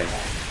guy,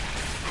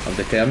 I'm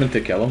determined to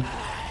kill him.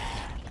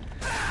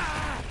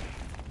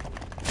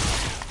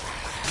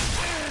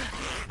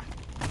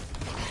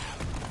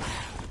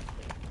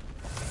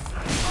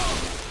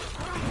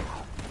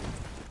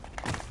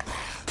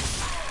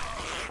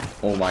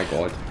 Oh my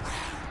god.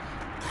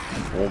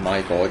 Oh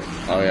my god.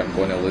 I am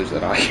going to lose the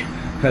rag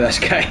with this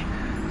guy.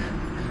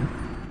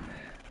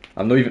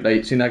 I'm not even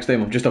right. See, next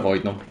time I'm just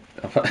avoiding him.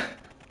 I've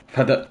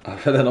had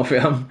enough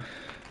of him.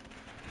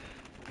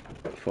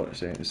 40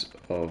 seconds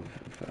of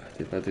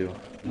the video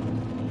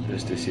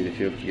just to see the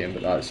feel of the game,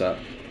 but that's it.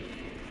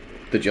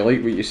 Did you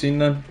like what you seen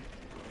then?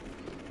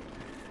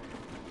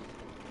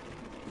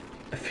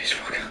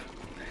 Facebook.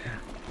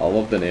 I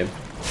love the name.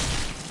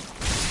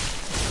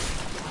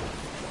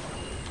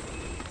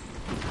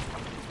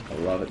 I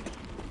love it.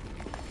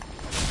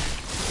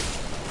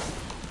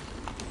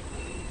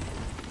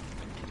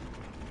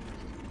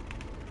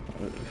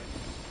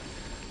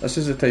 This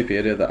is the type of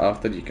area that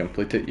after you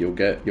complete it,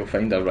 you'll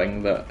find a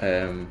ring that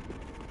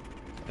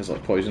is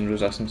like poison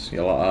resistance.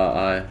 You're like,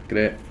 aye,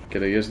 great,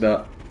 could I use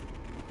that?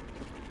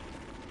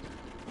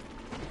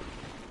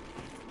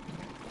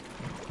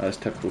 That's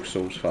typical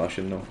Souls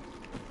fashion though.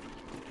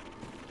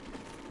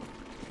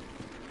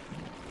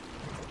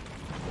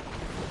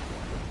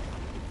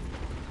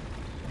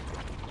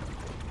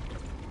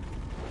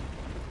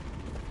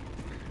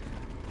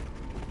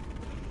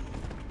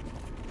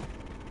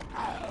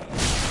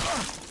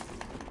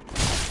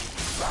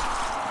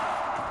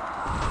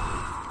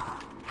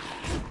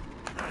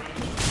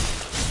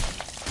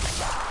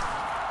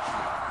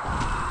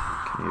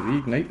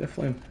 Reignite the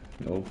flame?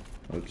 No,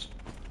 I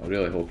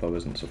really hope I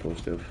wasn't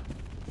supposed to have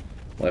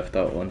left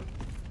that on.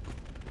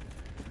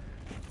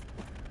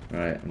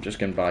 Right, I'm just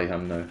going to buy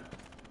him now.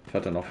 I've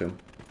had enough of him.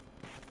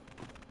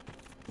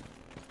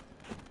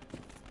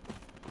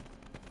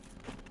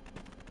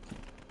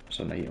 There's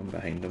an item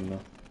behind him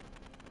though.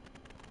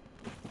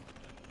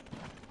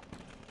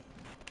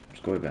 There's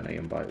got to be an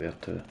item back there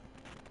too.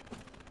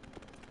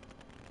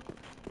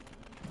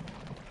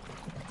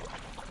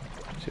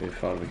 See how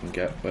far we can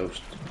get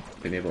whilst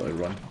being able to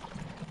run.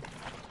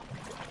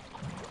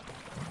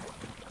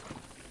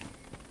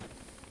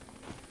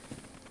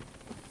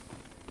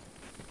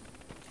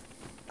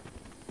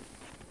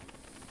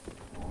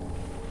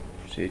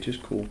 Sage is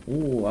cool.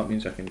 Oh, that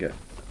means I can get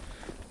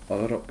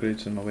other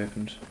upgrades in my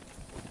weapons.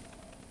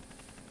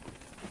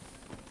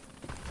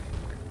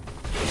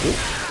 Oh.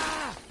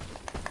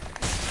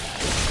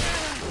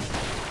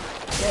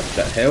 What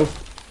the hell?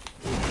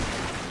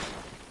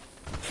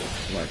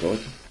 Oh my god.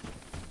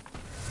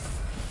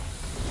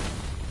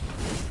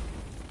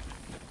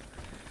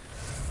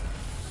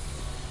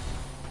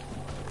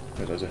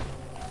 Where is it?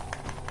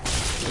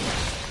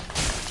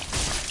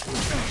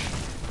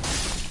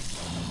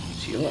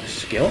 See, like a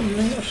skeleton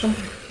there or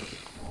something?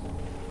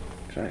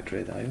 Try to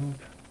trade the item up.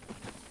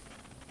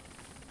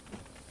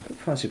 Don't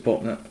fancy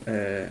popping it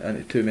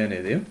into too many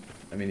of them.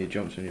 I mean, he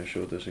jumps on your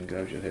shoulders and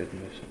grabs your head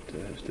and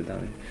does the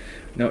damage.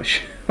 Not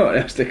sure what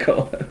else to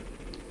call it.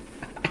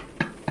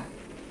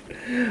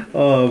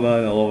 Oh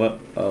man, I love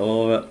it. I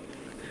love it.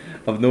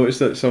 I've noticed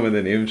that some of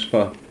the names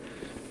for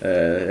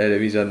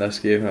enemies in this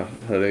game are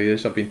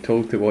hilarious. I've been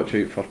told to watch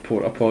out for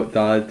Portapot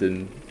Dad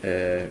and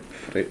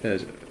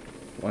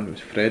one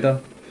was Freda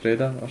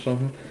or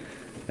something.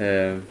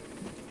 They're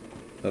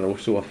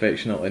also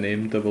affectionately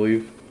named, I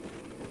believe.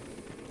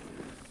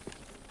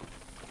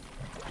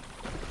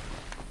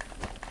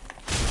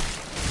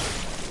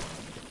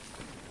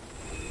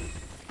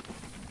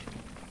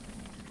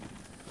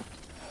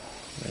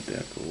 Where do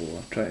I go?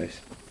 I'll try to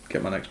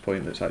get my next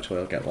point that's actually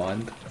I'll get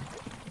land.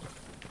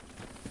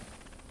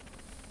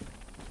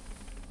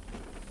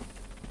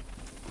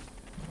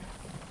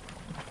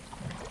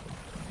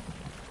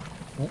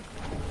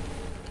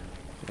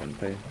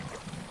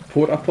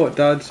 Portapot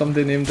Dad,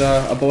 somebody named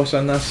a boss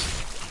in this.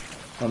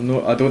 I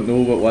don't know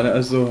what one it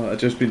is though. I've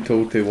just been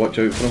told to watch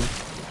out for him.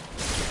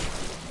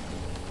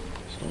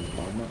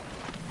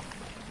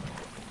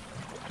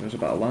 There's a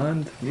bit of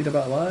land. Need a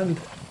bit of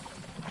land.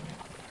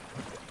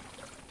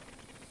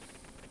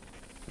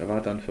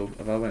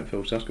 Have I went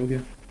full circle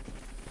here?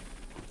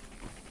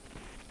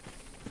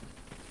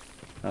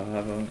 I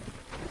haven't.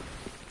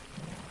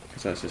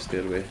 Because that's the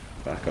stairway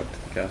back up to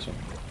the castle.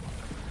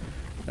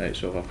 Right,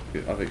 so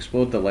I've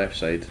explored the left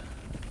side,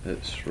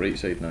 it's right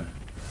side now.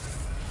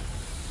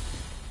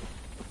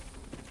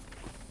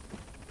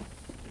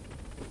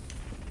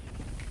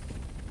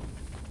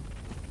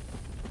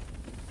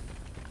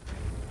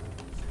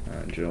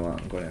 And do you know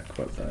what, I'm going to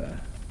equip the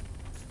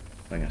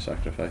Ring of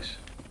Sacrifice.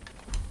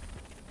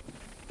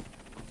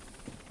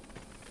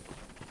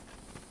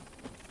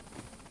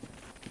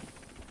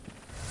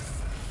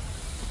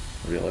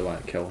 I really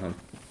want to kill him.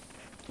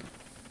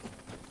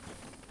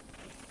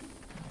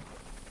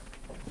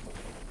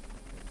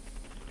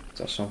 Is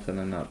there something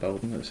in that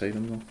building outside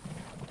him though?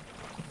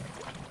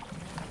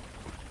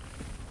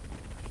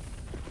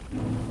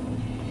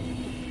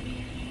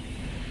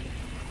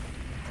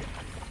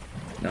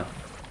 No.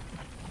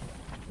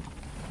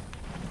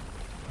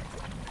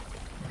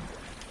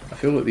 I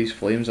feel like these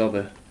flames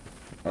are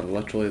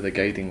literally the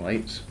guiding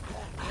lights.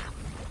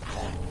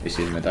 You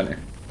see them, don't you?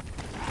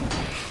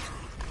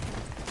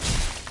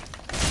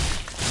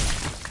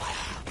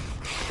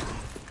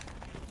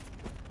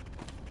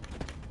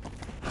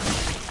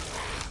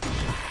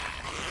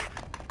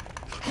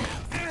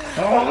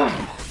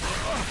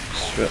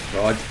 Strip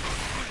rod.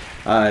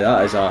 Aye,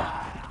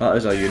 that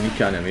is a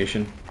unique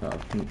animation.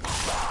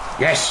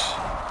 Yes!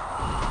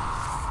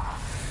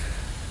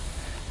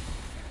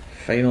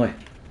 Finally.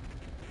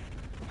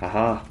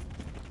 Haha.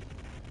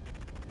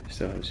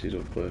 Still have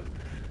zero clue.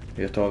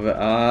 You're talking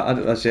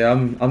about. I say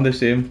I'm the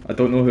same. I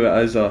don't know who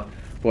it is or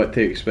what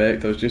to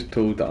expect. I was just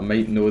told that I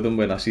might know them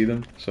when I see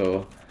them.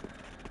 So,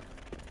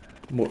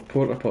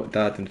 Portapot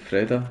Dad and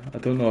Freda. I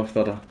don't know if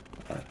they're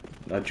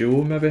a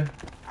duo maybe.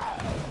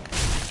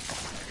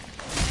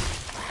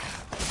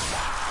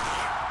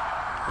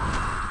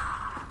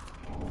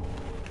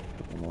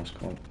 Lost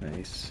comp,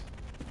 nice.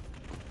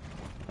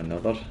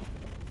 Another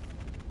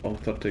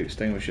altar to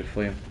extinguish your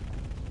flame.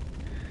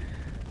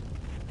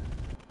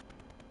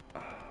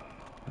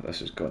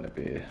 This is going to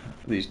be.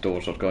 These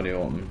doors are going to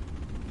open,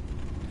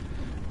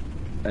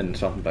 and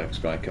something big's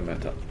going to come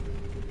into it.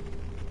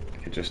 I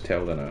can just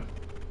tell them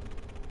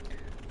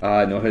now.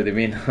 I know how they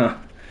mean.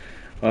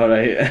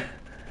 Alright.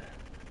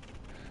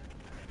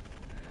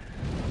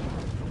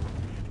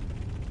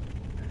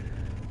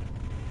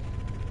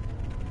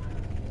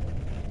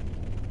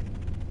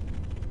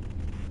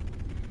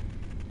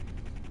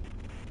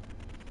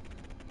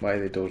 Why are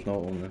the doors not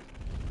open?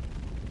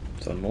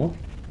 Is there more?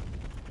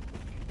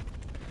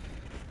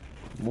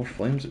 More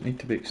flames that need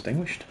to be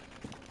extinguished.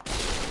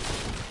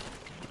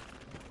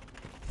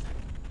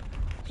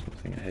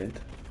 Something ahead.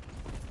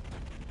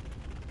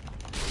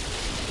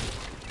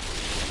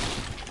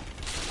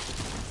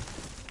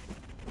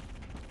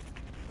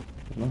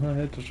 There's nothing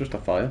ahead, there's just a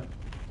fire.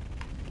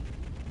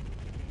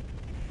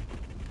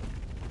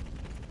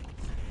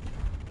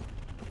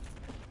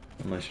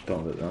 Unless you're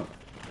talking about that.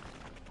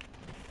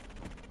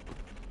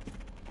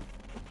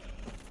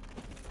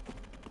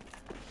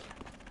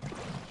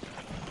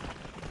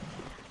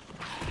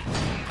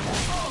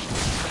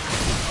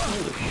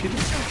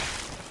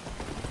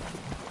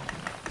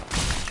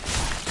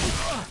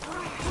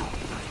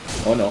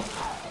 Oh no.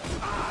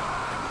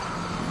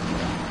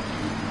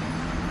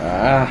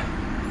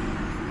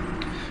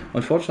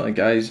 Unfortunately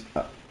guys,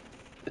 at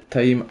the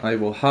time I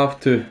will have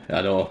to,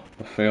 I know,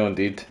 I fail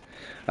indeed.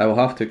 I will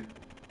have to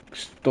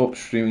stop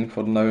streaming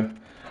for now.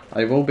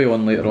 I will be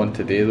on later on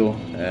today though.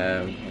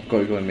 I've got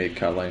to go and make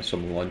Caroline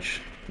some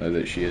lunch now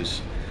that she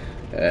is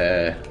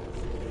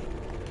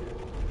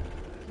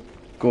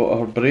got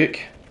her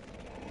break.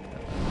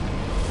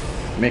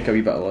 Make a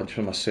wee bit of lunch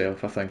for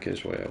myself I think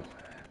as well.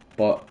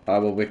 But I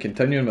will be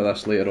continuing with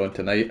this later on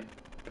tonight.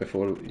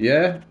 Before,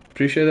 yeah,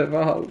 appreciate it.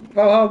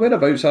 Valhalla,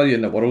 whereabouts are you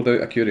in the world out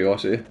of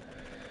curiosity?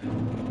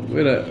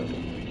 Where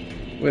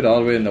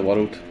are we in the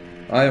world?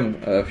 I am,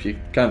 if you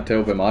can't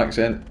tell by my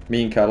accent,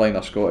 me and Caroline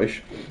are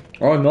Scottish.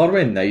 Oh,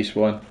 Norway, nice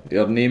one.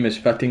 Your name is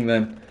fitting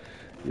then.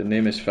 Your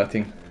name is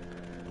fitting.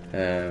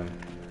 We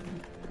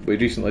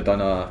recently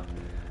done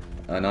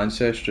an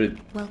ancestry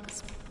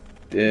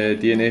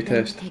DNA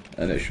test,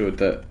 and it showed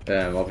that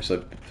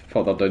obviously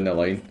further down the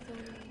line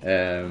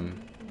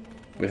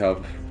we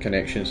have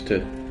connections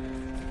to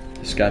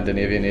the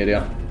Scandinavian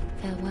area,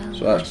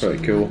 so that's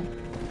pretty cool.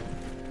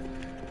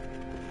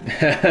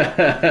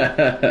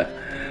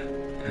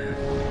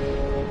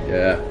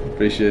 Yeah,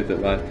 appreciate it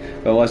man.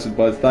 Well listen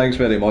bud, thanks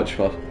very much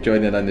for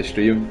joining in the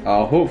stream.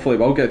 Hopefully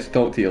we'll get to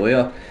talk to you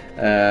later,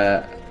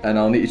 and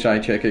I'll need to try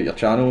and check out your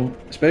channel,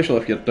 especially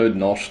if you're doing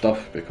Norse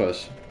stuff,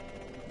 because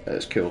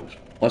it's cool.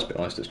 Let's be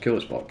honest, it's cool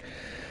as fuck.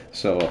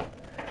 So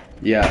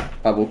yeah,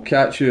 I will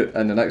catch you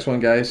in the next one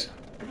guys.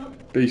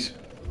 Peace.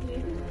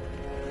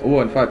 Oh,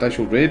 in fact I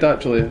shall raid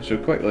actually, so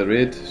quickly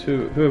raid.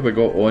 Who have we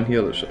got on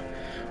here that's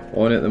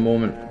on at the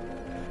moment?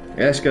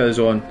 Eska is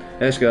on.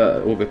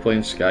 Eska will be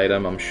playing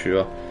Skyrim I'm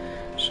sure.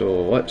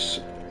 So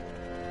let's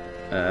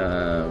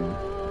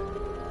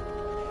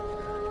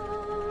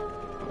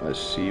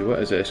see, what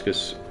is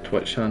Eska's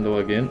Twitch handle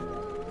again?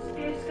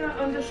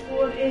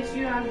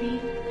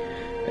 Eska_SURV.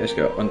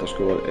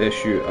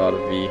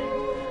 Eska_SURV.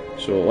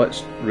 So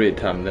let's raid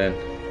him then.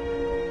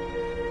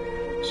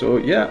 So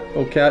yeah,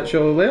 I'll catch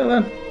you all later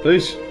then.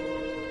 Peace.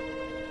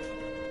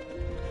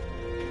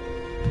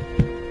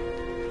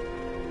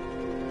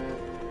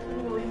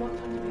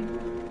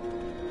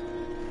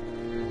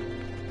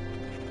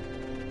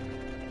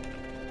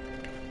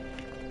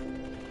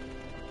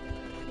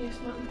 Yes,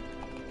 ma'am.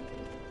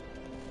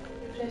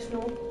 Press no.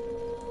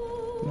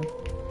 No.